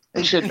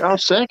 He said, "Oh,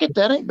 second.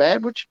 That ain't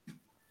bad. What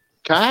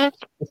kayak?"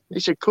 He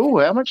said, "Cool.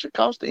 How much it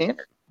cost to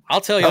enter?"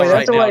 I'll tell you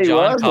right now,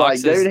 John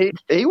Cox dude,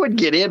 he would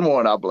get in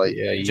one, I believe.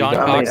 Yeah, John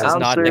Cox is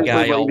not the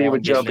guy y'all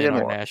want getting in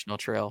our national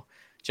trail.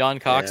 John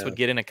Cox would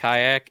get in a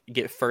kayak,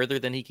 get further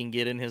than he can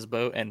get in his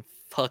boat, and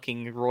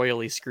fucking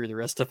royally screw the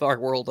rest of our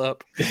world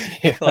up.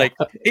 Like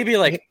he'd be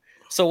like,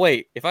 "So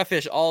wait, if I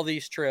fish all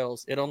these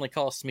trails, it only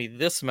costs me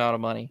this amount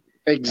of money.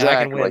 Exactly,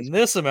 I can win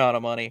this amount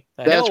of money."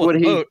 That's what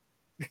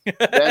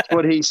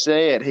he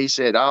said. He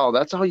said, "Oh,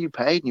 that's all you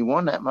paid, and you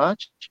won that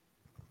much."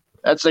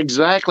 That's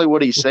exactly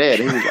what he said.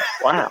 He was like,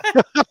 "Wow."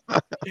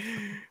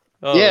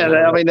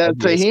 I mean,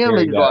 to him,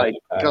 he's like,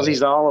 because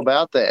he's all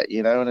about that,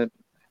 And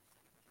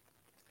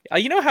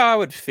you know how I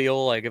would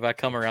feel like if I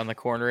come around the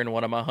corner in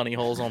one of my honey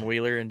holes on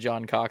Wheeler and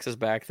John Cox is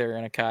back there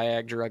in a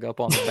kayak drug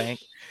up on the bank.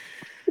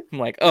 I'm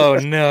like, oh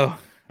no.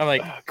 I'm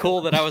like,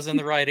 cool that I was in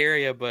the right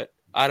area, but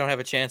I don't have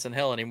a chance in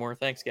hell anymore.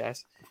 Thanks,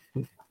 guys.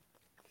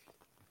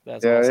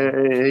 That's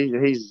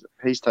awesome.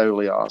 He's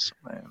totally awesome,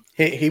 man.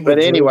 They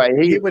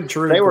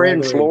were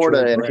in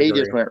Florida and he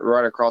just went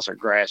right across a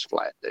grass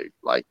flat, dude.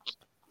 Like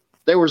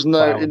there was it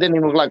didn't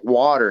even look like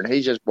water, and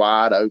he's just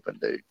wide open,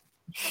 dude.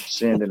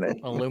 Sending it.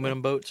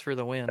 Aluminum boats for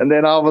the win. And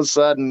then all of a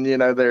sudden,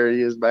 there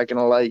he is back in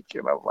a lake,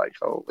 and I'm like,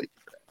 holy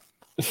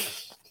crap.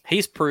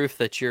 He's proof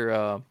that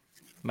your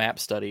map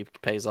study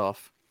pays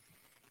off.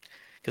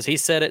 Because he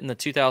said it in the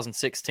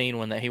 2016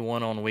 when he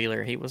won on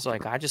Wheeler. He was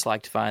like, I just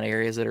like to find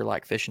areas that are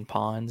like fishing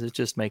ponds. It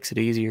just makes it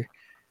easier.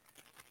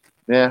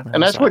 Yeah,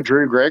 and that's what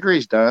Drew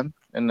Gregory's done.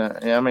 And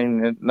I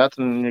mean,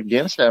 nothing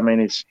against that. I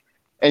mean,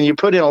 and you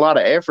put in a lot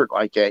of effort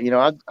like that.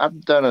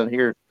 I've done it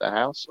here at the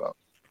house. So.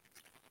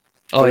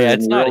 Oh yeah,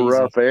 it's not easy.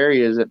 Rough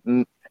areas,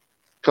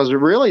 because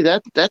really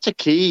that's a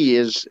key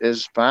is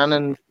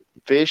finding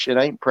fish that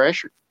ain't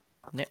pressured.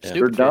 Yeah,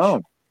 they're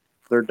dumb.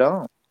 They're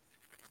dumb.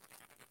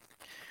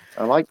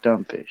 I like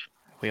dumb fish.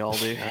 We all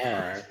do. All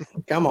right,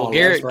 come on,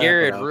 Garrett,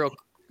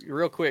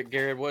 real quick,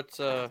 Garrett. What's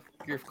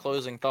your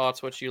closing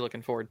thoughts? What you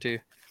looking forward to?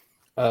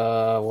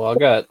 Well, I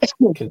got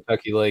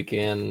Kentucky Lake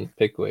and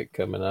Pickwick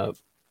coming up.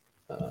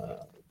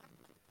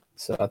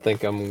 So I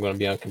think I'm going to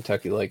be on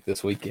Kentucky Lake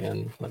this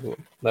weekend.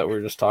 That we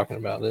were just talking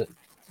about it.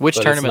 Which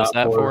tournament is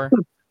that for?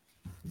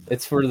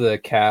 It's for the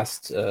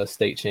Cast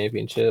State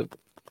Championship.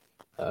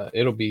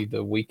 It'll be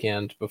the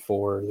weekend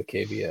before the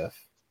KBF.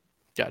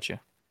 Gotcha.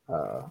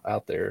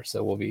 Out there,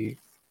 so we'll be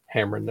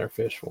hammering their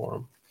fish for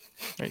them.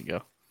 There you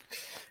go.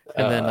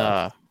 And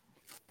then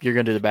you're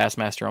going to do the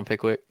Bassmaster on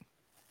Pickwick?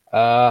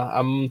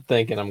 I'm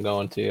thinking I'm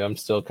going to. I'm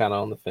still kind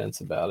of on the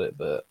fence about it,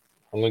 but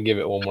I'm going to give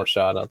it one more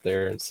shot out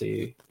there and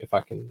see if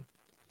I can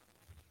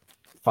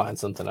find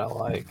something I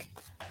like.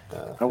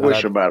 I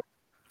wish about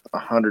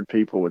 100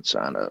 people would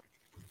sign up.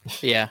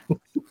 Yeah.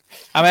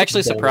 I'm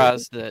actually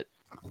surprised that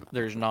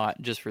there's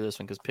not just for this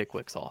one because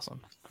Pickwick's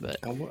awesome. But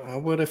I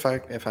would if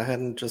I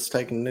hadn't just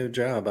taken a new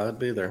job, I'd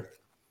be there.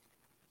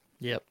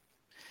 Yep.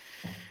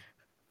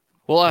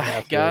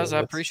 Well, guys, I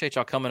appreciate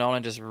y'all coming on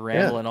and just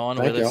rambling on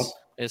with us.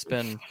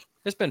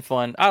 It's been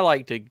fun. I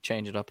like to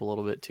change it up a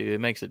little bit too. It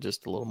makes it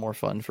just a little more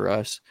fun for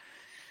us.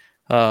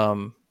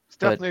 It's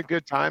definitely a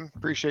good time.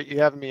 Appreciate you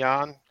having me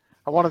on.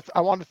 I want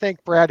to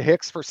thank Brad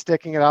Hicks for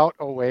sticking it out.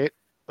 Oh wait,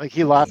 like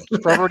he left.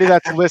 For everybody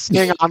that's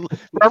listening,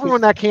 for everyone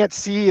that can't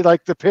see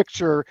like the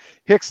picture,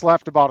 Hicks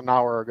left about an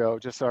hour ago.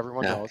 Just so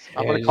everyone knows.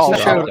 I'm going to call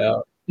it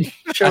out.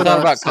 Showed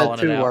up, said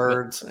two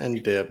words,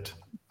 and dipped.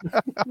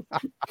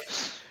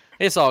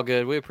 It's all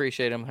good. We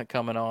appreciate him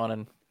coming on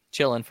and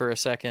chilling for a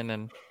second.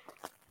 And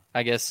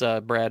I guess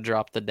Brad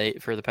dropped the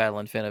date for the Paddle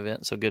and Fin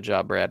event. So good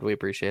job, Brad. We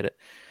appreciate it.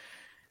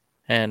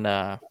 And,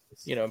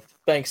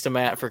 thanks to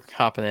Matt for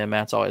hopping in.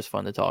 Matt's always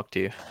fun to talk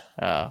to.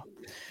 But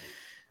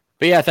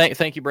yeah,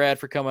 thank you, Brad,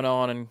 for coming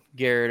on, and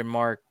Garrett and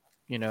Mark.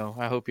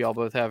 I hope y'all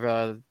both have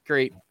a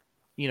great,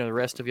 the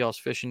rest of y'all's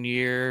fishing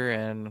year,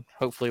 and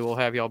hopefully we'll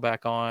have y'all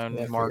back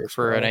on, Mark,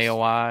 for an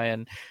AOI.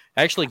 And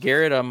actually,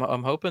 Garrett,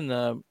 I'm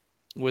hoping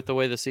with the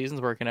way the season's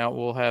working out,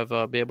 we'll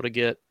have be able to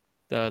get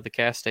the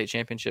Cass State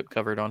Championship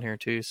covered on here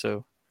too.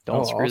 So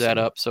don't screw that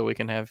up, so we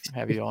can have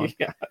you on.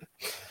 Yeah,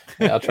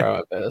 I'll try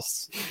my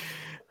best.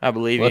 I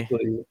believe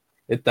you.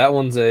 That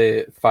one's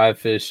a 5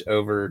 fish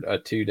over a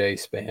 2-day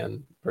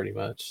span, pretty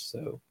much.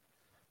 So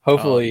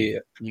hopefully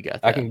you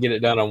got that. I can get it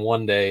done on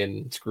one day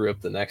and screw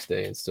up the next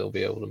day and still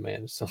be able to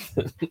manage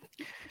something.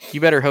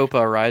 You better hope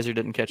Riser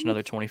didn't catch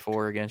another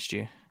 24 against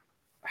you.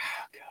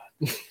 Oh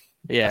God.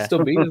 Yeah, I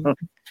still beat him.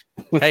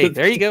 Hey,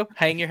 there you go.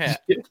 Hang your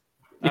hat.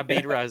 I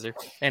beat Riser,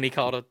 and he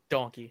called a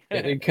donkey.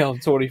 And he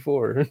counted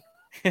 24.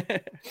 Well,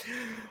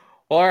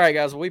 all right,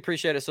 guys. We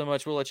appreciate it so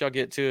much. We'll let y'all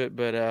get to it,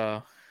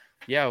 but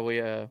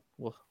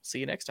we'll see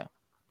you next time.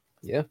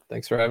 Yeah,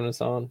 thanks for having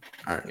us on.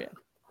 All right. Yeah.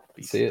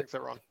 See you. Thanks,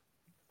 everyone.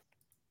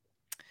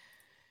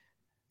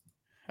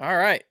 All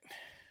right.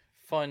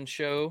 Fun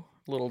show.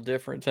 Little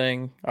different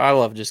thing. I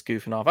love just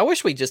goofing off. I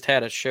wish we just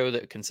had a show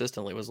that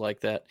consistently was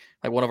like that.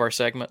 Like one of our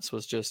segments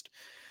was just,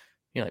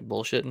 like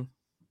bullshitting.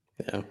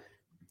 Yeah.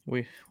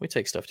 We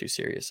take stuff too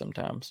serious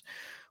sometimes.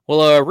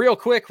 Well, real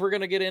quick, we're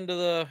gonna get into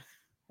the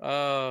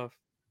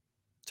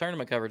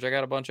tournament coverage. I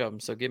got a bunch of them,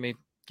 so give me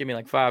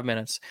like 5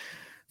 minutes.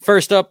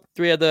 First up,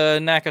 we had the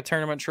NACA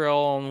Tournament Trail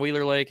on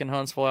Wheeler Lake in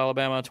Huntsville,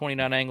 Alabama.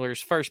 29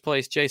 anglers. First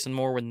place, Jason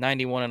Moore with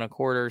 91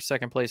 1/4.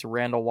 Second place,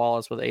 Randall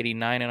Wallace with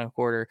 89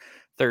 1/4.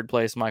 Third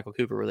place, Michael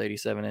Cooper with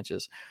 87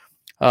 inches.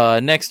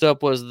 Next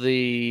up was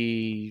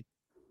the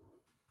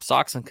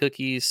Socks and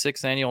Cookies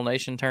 6th Annual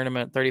Nation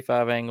Tournament.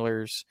 35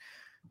 anglers.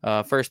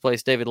 First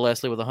place, David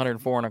Leslie with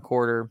 104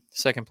 1/4.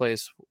 Second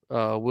place,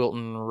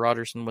 Wilton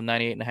Rogerson with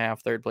 98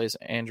 1/2. Third place,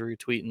 Andrew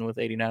Tweeton with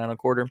 89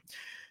 1/4.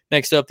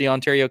 Next up, the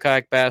Ontario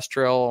Kayak Bass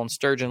Trail on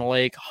Sturgeon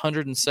Lake,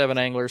 107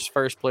 anglers.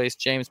 First place,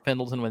 James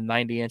Pendleton with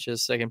 90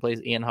 inches. Second place,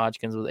 Ian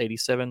Hodgkins with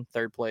 87.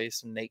 Third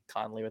place, Nate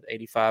Conley with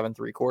 85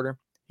 3/4.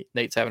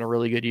 Nate's having a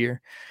really good year.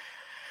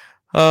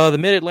 The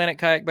Mid-Atlantic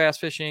Kayak Bass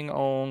Fishing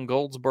on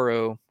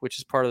Goldsboro, which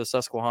is part of the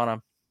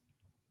Susquehanna.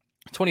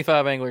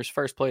 25 anglers.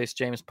 First place,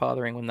 James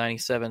Pothering with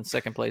 97.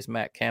 Second place,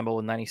 Matt Campbell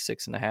with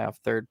 96 1/2.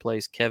 Third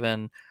place,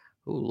 Kevin,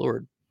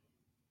 Pudelovich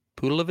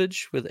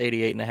with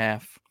 88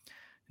 1/2.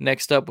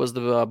 Next up was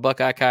the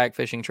Buckeye Kayak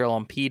Fishing Trail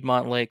on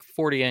Piedmont Lake.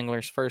 40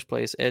 anglers. First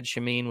place, Ed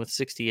Shameen with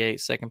 68.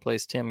 Second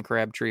place, Tim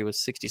Crabtree with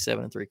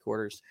 67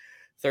 3/4.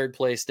 Third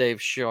place,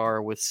 Dave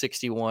Shar with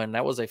 61.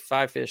 That was a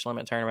 5-fish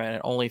limit tournament,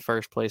 and only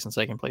first place and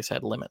second place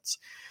had limits.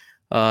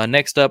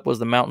 Next up was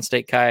the Mountain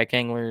State Kayak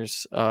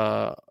Anglers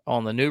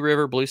on the New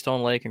River,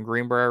 Bluestone Lake, and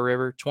Greenbrier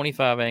River.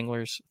 25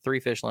 anglers,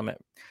 3-fish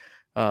limit.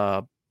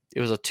 It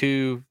was a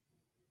 2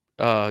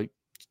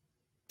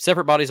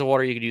 separate bodies of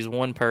water. You could use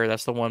one per.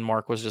 That's the one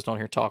Mark was just on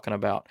here talking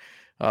about.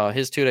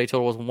 His 2-day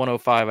total was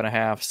 105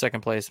 1/2.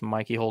 Second place,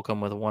 Mikey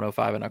Holcomb with a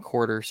 105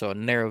 1/4. So a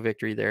narrow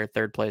victory there.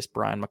 Third place,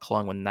 Brian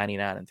McClung with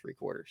 99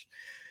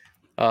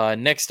 3/4.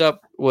 Next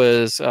up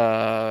was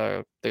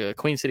the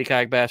Queen City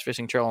Kayak Bass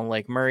Fishing Trail on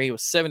Lake Murray with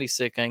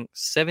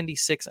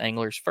 76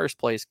 anglers. First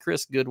place,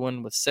 Chris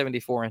Goodwin with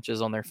 74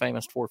 inches on their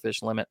famous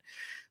 4-fish limit.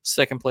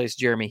 Second place,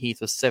 Jeremy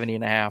Heath with 70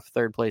 1/2.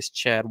 Third place,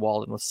 Chad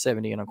Walden with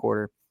 70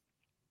 1/4.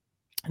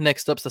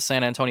 Next up's the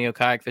San Antonio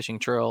Kayak Fishing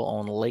Trail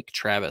on Lake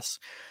Travis.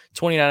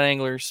 29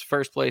 anglers.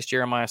 First place,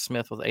 Jeremiah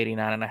Smith with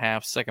 89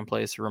 1/2. Second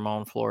place,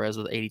 Ramon Flores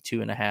with 82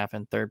 1/2.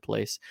 And third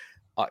place,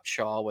 Ott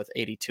Shaw with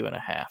 82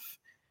 1/2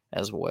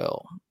 as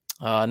well.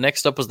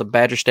 Next up was the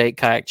Badger State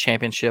Kayak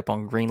Championship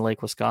on Green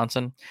Lake,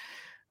 Wisconsin.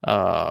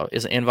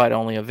 Is an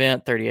invite-only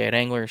event, 38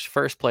 anglers.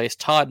 First place,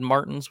 Todd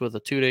Martins with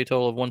a 2-day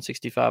total of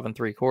 165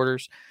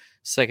 3/4.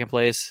 Second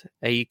place,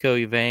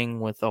 Aiko Yvang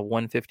with a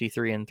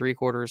 153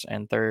 3/4.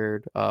 And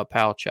third,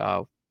 Pao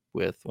Chow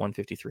with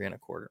 153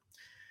 1/4.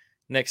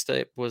 Next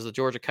up was the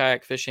Georgia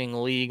Kayak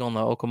Fishing League on the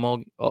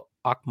Okmulgee.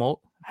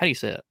 How do you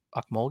say it?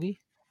 Okmulgee?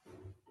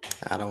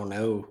 I don't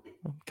know.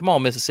 Come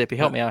on, Mississippi.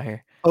 Help me out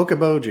here.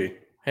 Okoboji.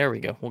 There we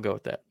go. We'll go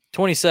with that.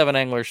 27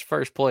 anglers,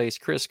 first place,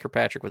 Chris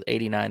Kirkpatrick with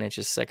 89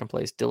 inches. Second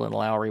place, Dylan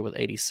Lowry with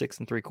 86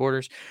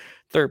 3/4.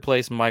 Third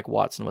place, Mike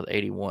Watson with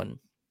 81.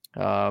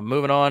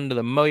 Moving on to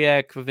the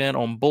Moyak event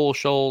on Bull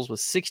Shoals with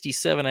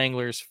 67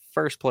 anglers.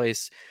 First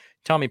place,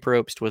 Tommy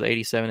Probst with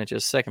 87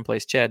 inches. Second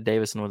place, Chad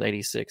Davison with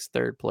 86.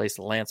 Third place,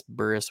 Lance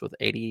Burris with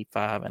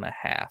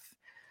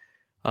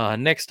 85.5.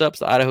 Next up is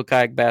the Idaho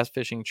Kayak Bass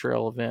Fishing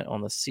Trail event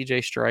on the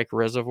CJ Strike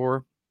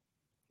Reservoir.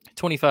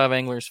 25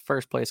 anglers.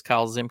 First place,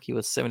 Kyle Zimke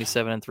with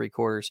 77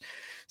 3/4.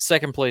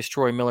 Second place,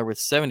 Troy Miller with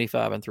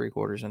 75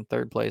 3/4. And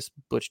third place,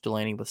 Butch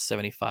Delaney with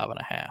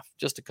 75.5.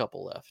 Just a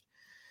couple left.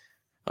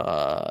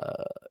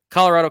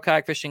 Colorado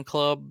Kayak Fishing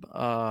Club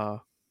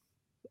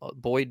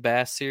Boyd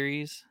Bass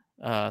Series.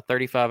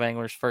 35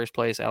 anglers. First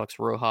place, Alex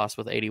Rojas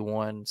with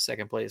 81.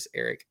 Second place,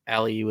 Eric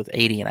Alley with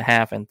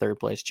 80.5. And third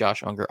place,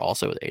 Josh Unger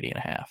also with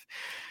 80.5.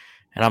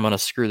 And I'm going to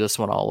screw this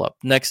one all up.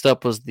 Next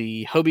up was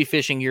the Hobie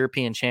Fishing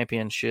European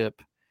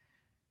Championship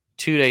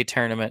 2-day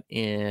tournament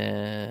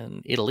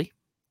in Italy.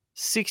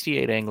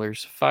 68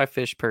 anglers, 5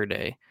 fish per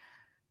day.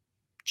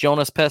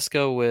 Jonas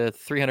Pesco with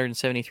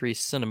 373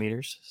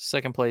 centimeters.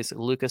 Second place,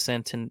 Luca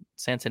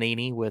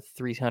Santanini with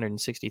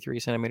 363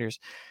 centimeters.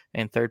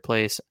 And third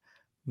place,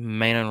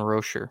 Manon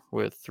Rocher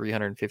with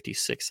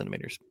 356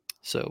 centimeters.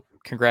 So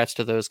congrats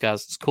to those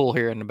guys. It's cool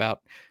hearing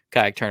about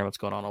kayak tournaments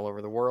going on all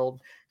over the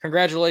world.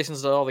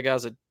 Congratulations to all the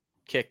guys that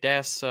kicked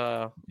ass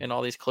in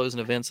all these closing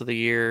events of the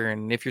year.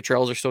 And if your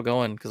trails are still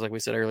going, because like we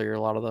said earlier,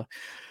 a lot of the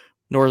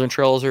northern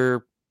trails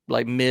are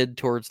like mid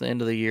towards the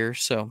end of the year.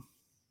 So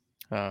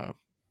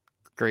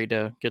great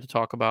to get to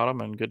talk about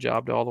them, and good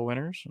job to all the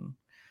winners. And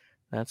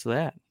that's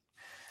that.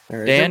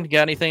 Dan,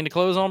 got anything to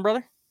close on,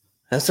 brother?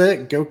 That's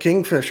it. Go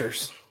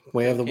Kingfishers.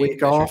 We have the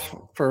week off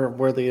for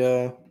where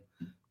the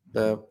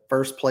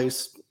first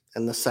place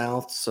in the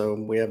South, so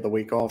we have the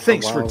week off.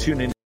 Thanks for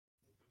tuning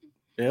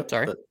in. Yep.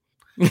 Sorry.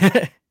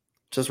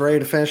 Just ready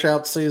to finish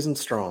out the season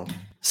strong.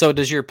 So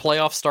does your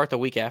playoff start the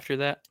week after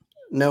that?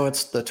 No,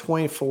 it's the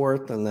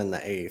 24th and then the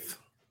 8th.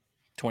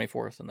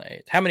 24th and the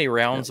 8th. How many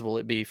rounds will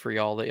it be for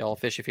y'all that y'all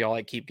fish if y'all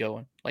like keep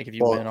going? Like if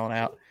you win on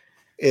out?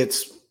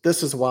 This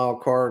is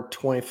wild card.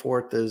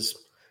 24th is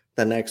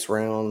the next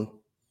round.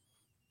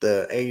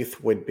 The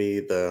 8th would be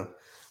the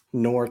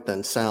North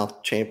and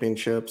South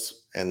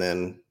championships. And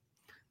then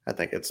I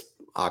think it's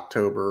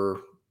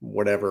October,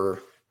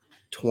 whatever,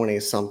 20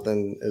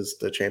 something is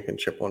the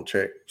championship one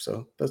check.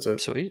 So that's it.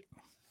 Sweet.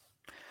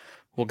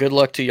 Well, good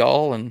luck to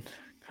y'all, and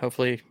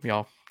hopefully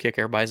y'all kick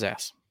everybody's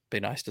ass. Be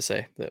nice to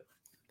say that.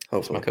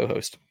 Hopefully. My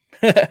co-host.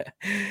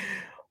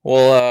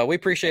 Well, we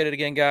appreciate it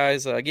again,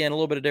 guys. Again, a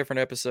little bit of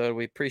different episode.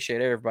 We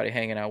appreciate everybody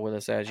hanging out with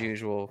us as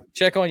usual.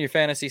 Check on your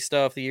fantasy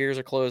stuff. The years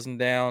are closing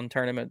down.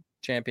 Tournament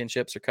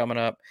championships are coming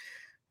up.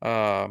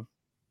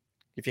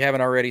 If you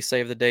haven't already,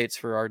 save the dates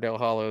for our Del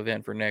Hollow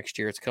event for next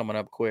year. It's coming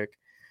up quick.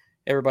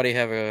 Everybody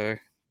have a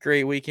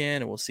great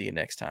weekend, and we'll see you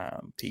next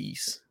time.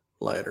 Peace.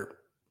 Later.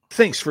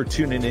 Thanks for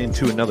tuning in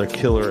to another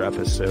killer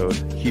episode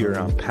here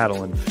on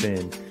Paddle and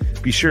Fin.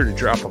 Be sure to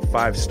drop a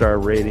 5-star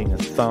rating, a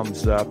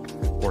thumbs up,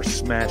 or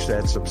smash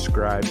that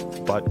subscribe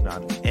button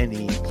on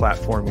any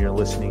platform you're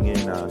listening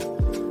in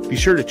on. Be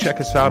sure to check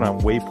us out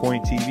on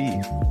Waypoint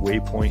TV,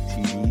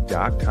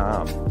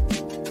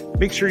 waypointtv.com.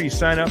 Make sure you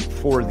sign up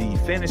for the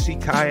Fantasy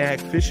Kayak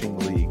Fishing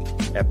League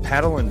at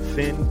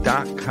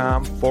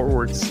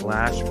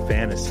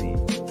paddleandfin.com/fantasy.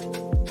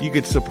 You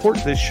can support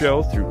this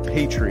show through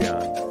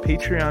Patreon,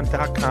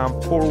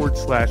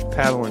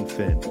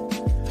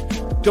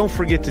 patreon.com/paddleandfin. Don't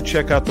forget to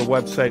check out the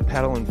website,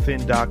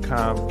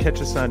 paddleandfin.com. Catch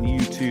us on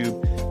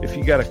YouTube. If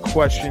you got a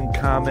question,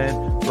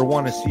 comment, or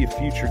want to see a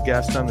future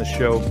guest on the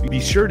show,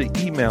 be sure to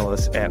email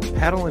us at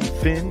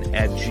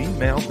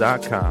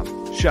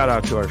paddleandfin@gmail.com. Shout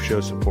out to our show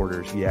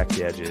supporters, Yak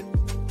Gadget.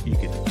 You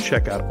can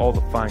check out all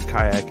the fine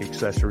kayak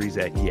accessories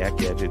at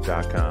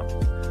yakgadget.com.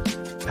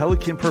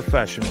 Pelican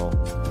Professional.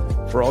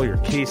 For all your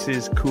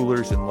cases,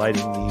 coolers, and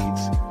lighting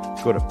needs,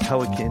 go to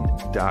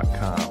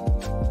pelican.com.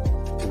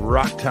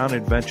 Rocktown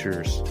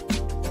Adventures,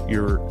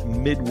 your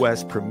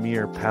Midwest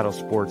premier paddle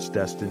sports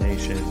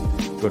destination.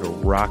 Go to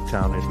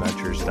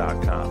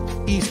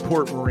rocktownadventures.com.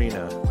 Eastport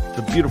Marina,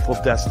 the beautiful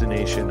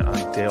destination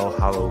on Dale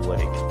Hollow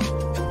Lake.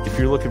 If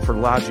you're looking for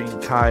lodging,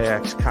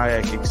 kayaks,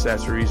 kayak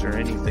accessories, or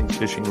anything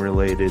fishing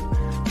related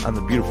on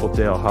the beautiful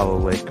Dale Hollow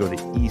Lake, go to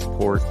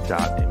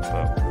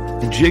eastport.info.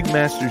 And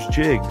Jigmasters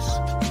Jigs.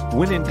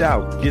 When in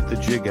doubt, get the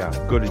jig out.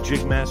 Go to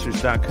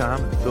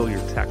jigmasters.com and fill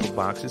your tackle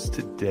boxes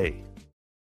today.